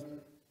enthusiasm,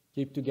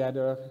 keep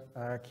together,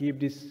 keep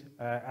this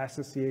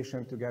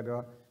association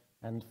together,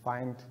 and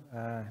find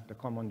the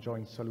common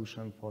joint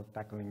solution for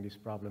tackling this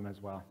problem as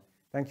well.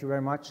 Thank you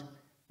very much.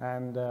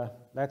 And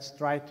let's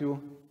try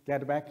to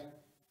get back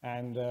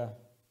and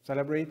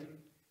celebrate.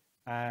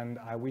 And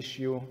I wish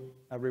you,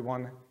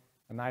 everyone,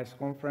 a nice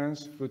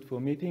conference, fruitful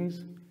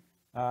meetings.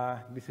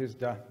 This is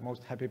the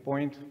most happy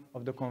point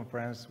of the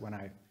conference when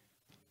I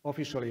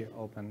officially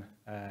open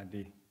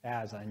the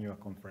EAZA annual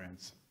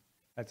conference.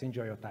 Let's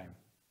enjoy your time.